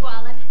going through,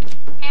 Olive.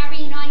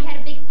 Harry and I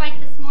had a big fight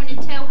this morning,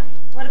 too.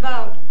 What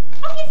about?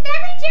 Oh, he's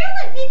very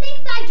jealous. He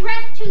thinks I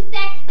dress too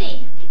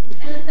sexy.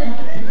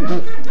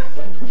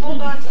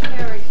 Hold on to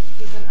Harry.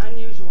 He's an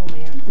unusual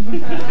man.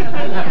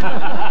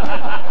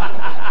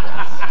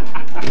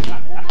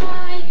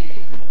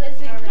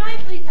 Listen, can I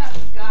please have a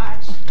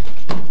scotch?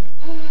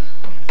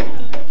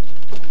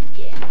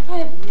 Yeah, I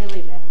have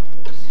really bad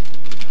news.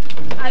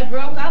 I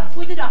broke up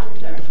with the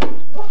doctor.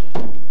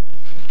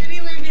 Did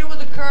he leave you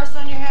with a curse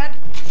on your head?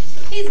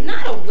 He's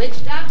not a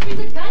witch doctor, he's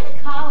a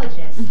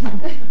gynecologist.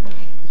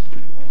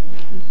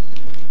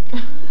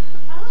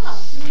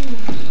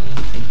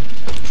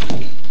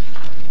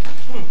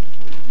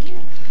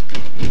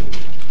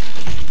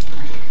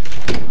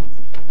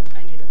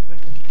 I need a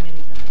good win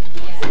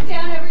tonight. Sit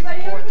down,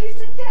 everybody. Everybody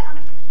sit down.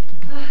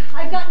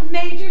 I've got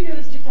major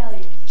news to tell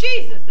you.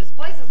 Jesus, this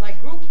place is like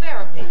group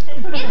therapy. Is it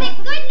good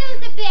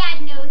news or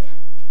bad news?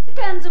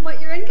 Depends on what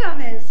your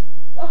income is.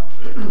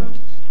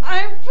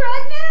 I'm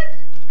pregnant.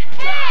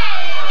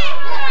 Hey!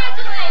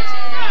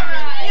 Congratulations! All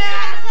right.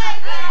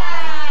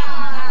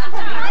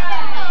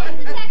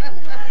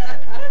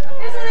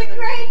 Isn't it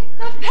great?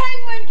 The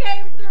penguin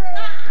came through.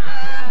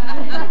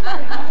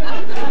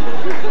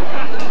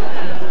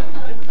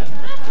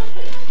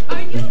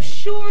 Are you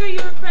sure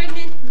you're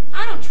pregnant?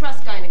 I don't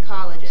trust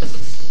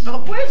gynecologists.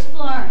 Oh, Where's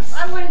Florence?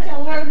 I want to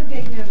tell her the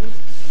big news.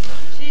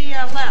 she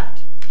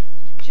left.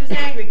 She was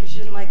angry because she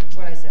didn't like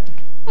what I said.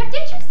 What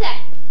did you say?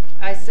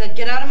 I said,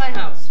 get out of my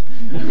house.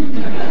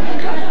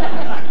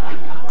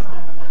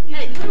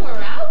 Hey, you were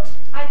out?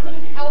 I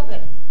couldn't help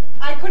it.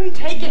 I couldn't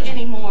take it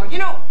anymore. You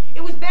know,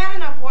 it was bad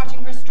enough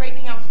watching her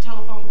straightening out the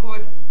telephone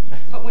cord,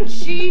 but when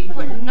she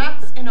put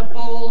nuts in a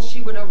bowl,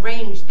 she would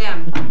arrange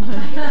them.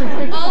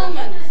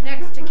 Almonds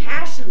next to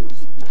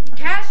cashews.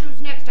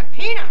 Cashews next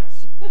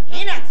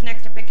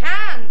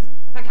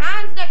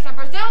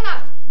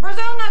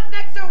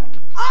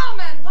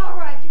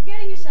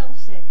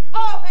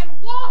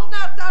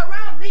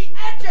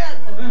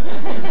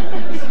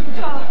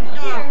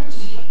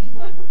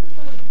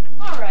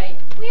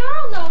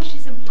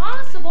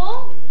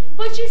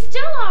But she's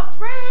still our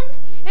friend,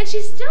 and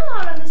she's still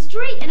out on the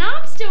street, and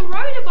I'm still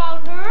worried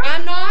about her.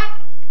 I'm not.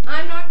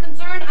 I'm not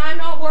concerned. I'm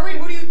not worried.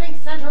 Who do you think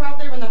sent her out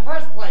there in the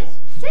first place?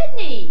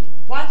 Sydney.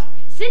 What?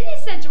 Sydney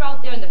sent her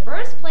out there in the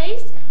first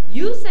place,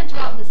 you sent her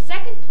out in the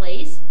second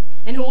place,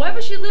 and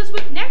whoever she lives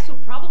with next will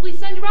probably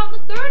send her out in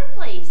the third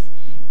place.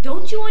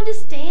 Don't you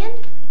understand?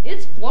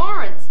 It's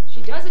Florence.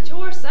 She does it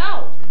to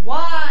herself.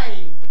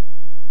 Why?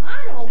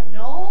 I don't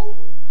know.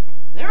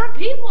 There are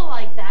people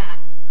like that.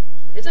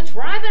 There's a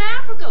tribe in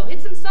Africa who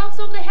hits themselves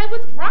over the head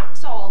with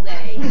rocks all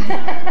day.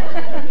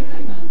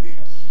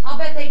 I'll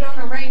bet they don't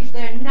arrange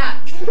their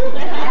nuts.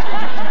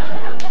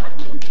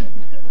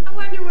 I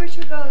wonder where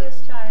she'll go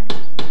this time.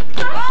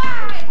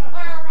 Ah, it's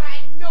her.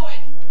 I knew it.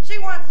 She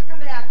wants to come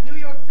back. New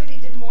York City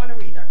didn't want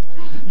her either.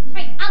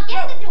 Right, I'll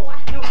get the door.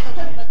 No,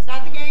 that's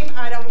not the game.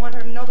 I don't want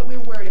her to know that we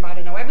were worried about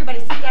it. Now everybody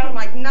sit down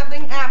like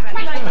nothing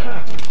happened.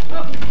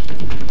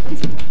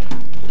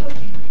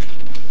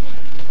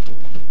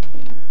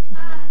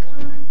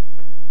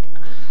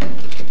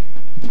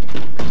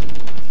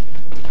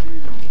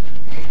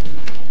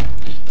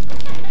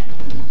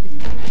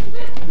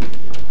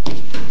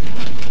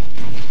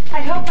 I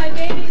hope my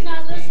baby's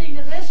not listening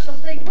to this. She'll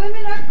think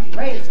women are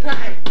crazy. Open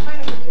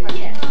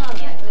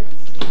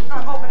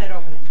it.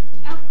 Oh,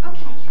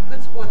 okay.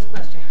 Good sports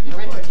question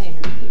for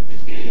entertainment.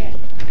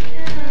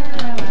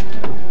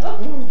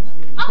 Oh,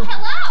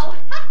 hello.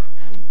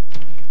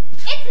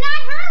 It's not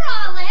her,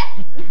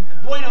 Olive.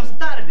 Buenos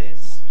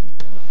tardes.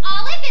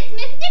 Olive, it's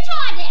Mr.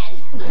 Tordez.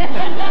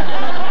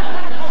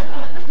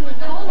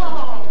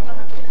 Manolo.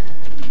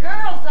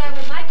 Girls, I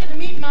would like you to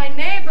meet my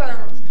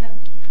neighbor,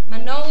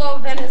 Manolo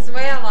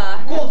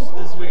Venezuela.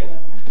 Costazuela.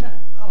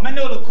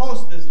 Manolo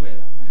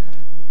Costazuela.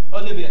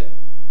 Olivia,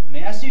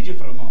 may I see you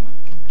for a moment?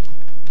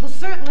 Well,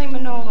 certainly,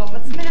 Manolo.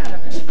 What's the matter?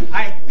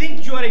 I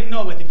think you already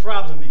know what the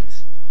problem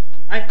is.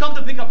 I've come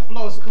to pick up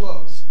Flo's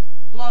clothes.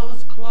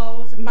 Flo's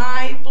clothes?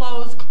 My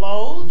Flo's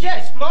clothes?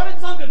 Yes,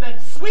 Florence Unger,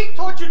 that sweet,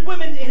 tortured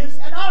woman, is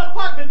at our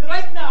apartment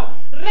right now,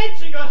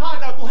 wrenching her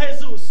heart out to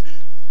Jesus.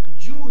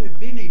 You have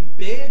been a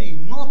very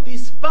naughty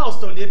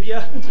spouse,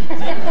 Olivia.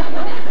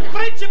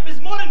 Friendship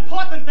is more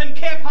important than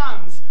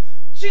capons.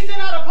 She's in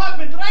our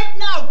apartment right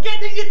now,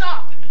 getting it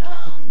up.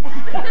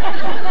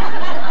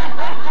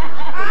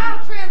 I'll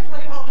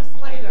translate all this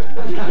later.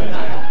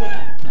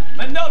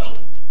 Manolo,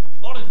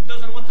 Florence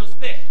doesn't want to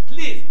stay.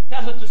 Please,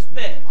 tell her to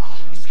stay.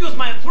 Excuse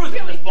my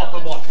intrusiveness, por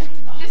favor.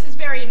 This is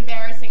very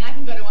embarrassing. I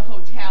can go to a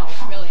hotel,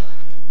 really.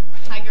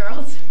 Hi,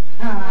 girls.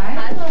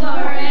 Hi,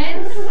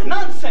 Florence.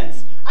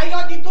 Nonsense. I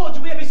already told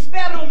you we have a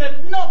spare room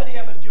that nobody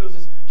ever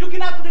uses. You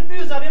cannot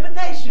refuse our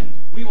invitation.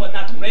 We were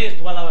not raised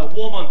to allow a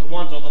woman to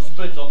wander the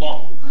streets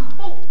alone.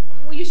 Oh,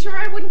 were you sure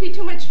I wouldn't be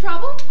too much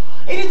trouble?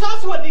 It is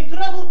also a big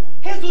trouble.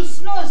 Jesus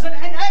snores and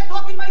I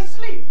talk in my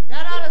sleep.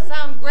 That ought to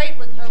sound great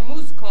with her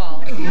moose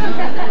calls.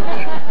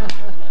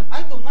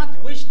 I do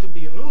not wish to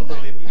be rude,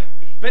 Olivia,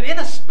 but in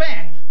a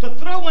span, to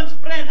throw one's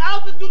friend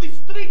out into the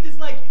street is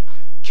like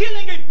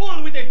killing a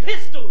bull with a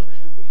pistol.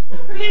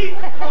 Please,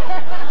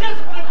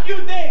 just for a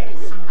few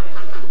days.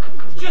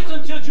 Just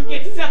until you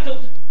get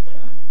settled.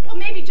 Well,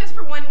 maybe just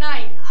for one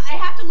night. I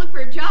have to look for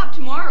a job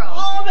tomorrow.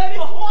 Oh, that is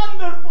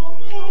wonderful.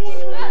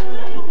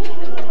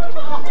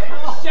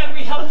 Shall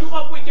we help you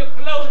up with your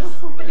clothes?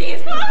 With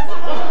these clothes?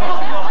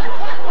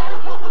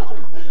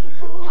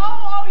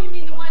 Oh, you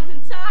mean the ones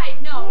inside?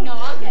 No,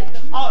 I'll get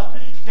them. Oh,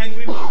 then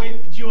we will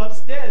wait for you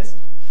upstairs.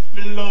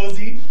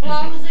 Flosy.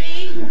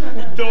 Flosy?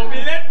 Don't be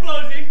late,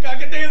 Flosy.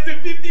 Cocktails in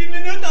 15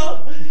 minutes.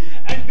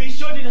 And be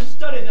sure to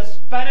study the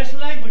Spanish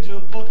language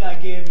book I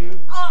gave you.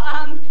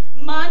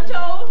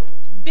 Monto,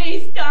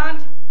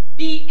 bastant,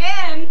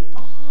 bien.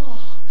 Oh,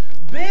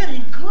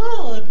 very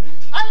good.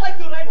 I like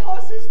to ride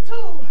horses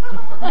too.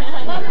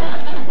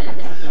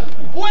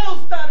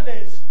 Buenos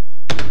tardes.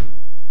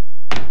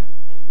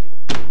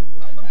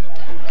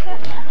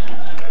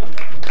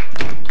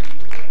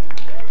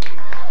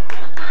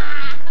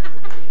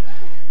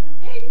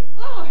 Hey,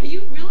 Flo, are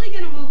you really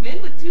going to move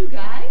in with two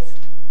guys?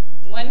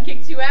 One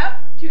kicks you out,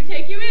 two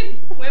take you in.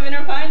 Women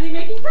are finally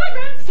making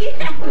progress. I think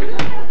I'm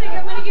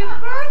going to give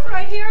birth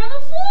right here on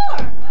the floor.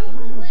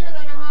 Cleaner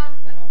than a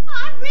hospital.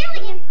 Oh, I'm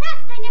really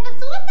impressed. I never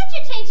saw such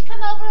a change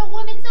come over a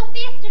woman so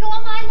fast in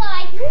all my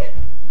life.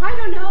 I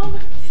don't know.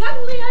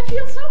 Suddenly I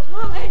feel so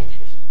high.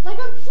 Like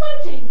I'm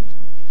floating.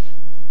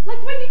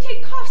 Like when you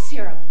take cough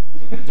syrup.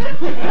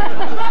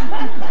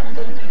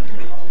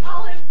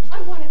 Olive,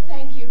 I want to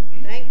thank you.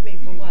 Thank me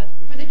for what?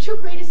 For the two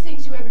greatest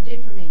things you ever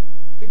did for me.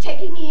 For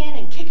taking me in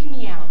and kicking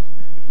me out.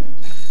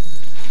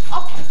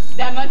 Oh,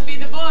 that must be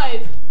the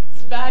boys.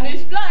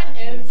 Spanish blood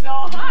is so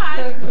hot.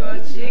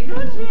 Gucci.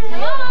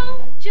 Hello?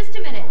 Just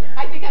a minute.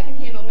 I think I can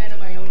handle men of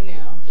my own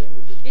now.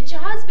 It's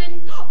your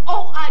husband.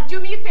 Oh,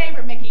 do me a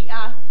favor, Mickey.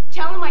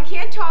 Tell him I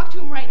can't talk to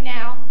him right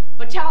now,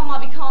 but tell him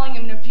I'll be calling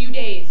him in a few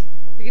days,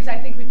 because I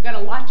think we've got a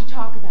lot to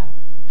talk about.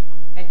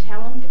 And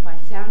tell him if I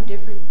sound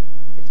different,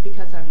 it's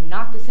because I'm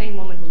not the same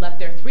woman who left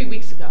there 3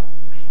 weeks ago.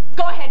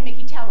 Go ahead,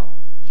 Mickey, tell him.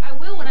 I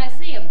will when I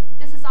see him.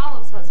 This is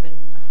Olive's husband.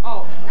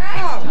 Oh.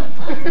 Oh.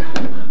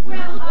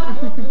 Well,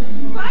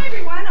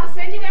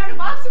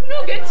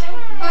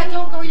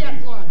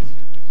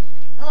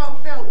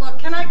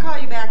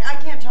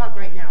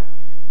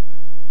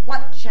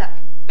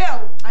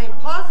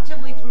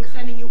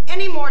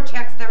 any more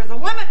checks. There is a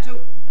limit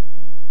to...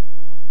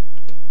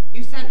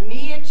 You sent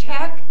me a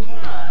check?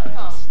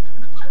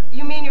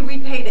 You mean you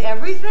repaid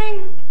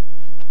everything?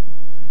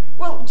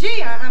 Well,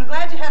 gee, I'm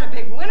glad you had a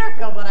big winter,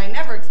 Phil, but I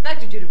never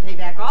expected you to pay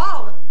back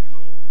all.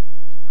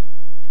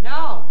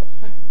 No.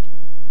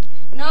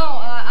 No,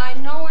 I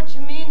know what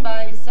you mean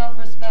by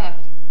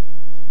self-respect.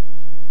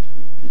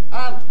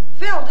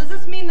 Phil, does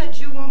this mean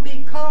that you won't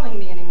be calling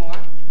me anymore?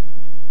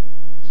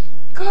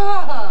 Good.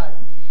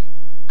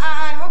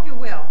 I hope you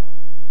will.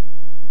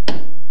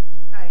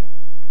 Right.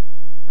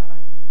 Bye-bye.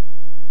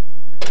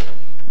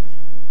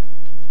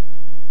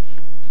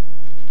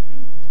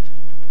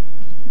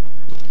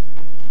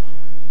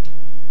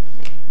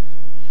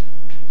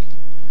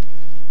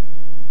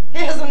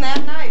 Isn't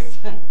that nice?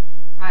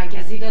 I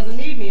guess he doesn't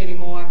need me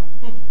anymore.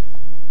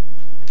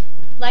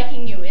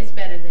 Liking you is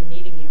better than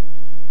needing you.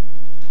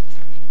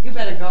 You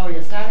better go.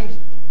 You're starting to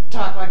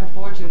talk like a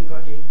fortune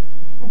cookie.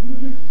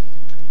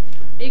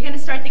 Are you going to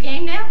start the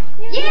game now?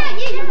 Yeah,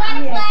 you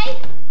want to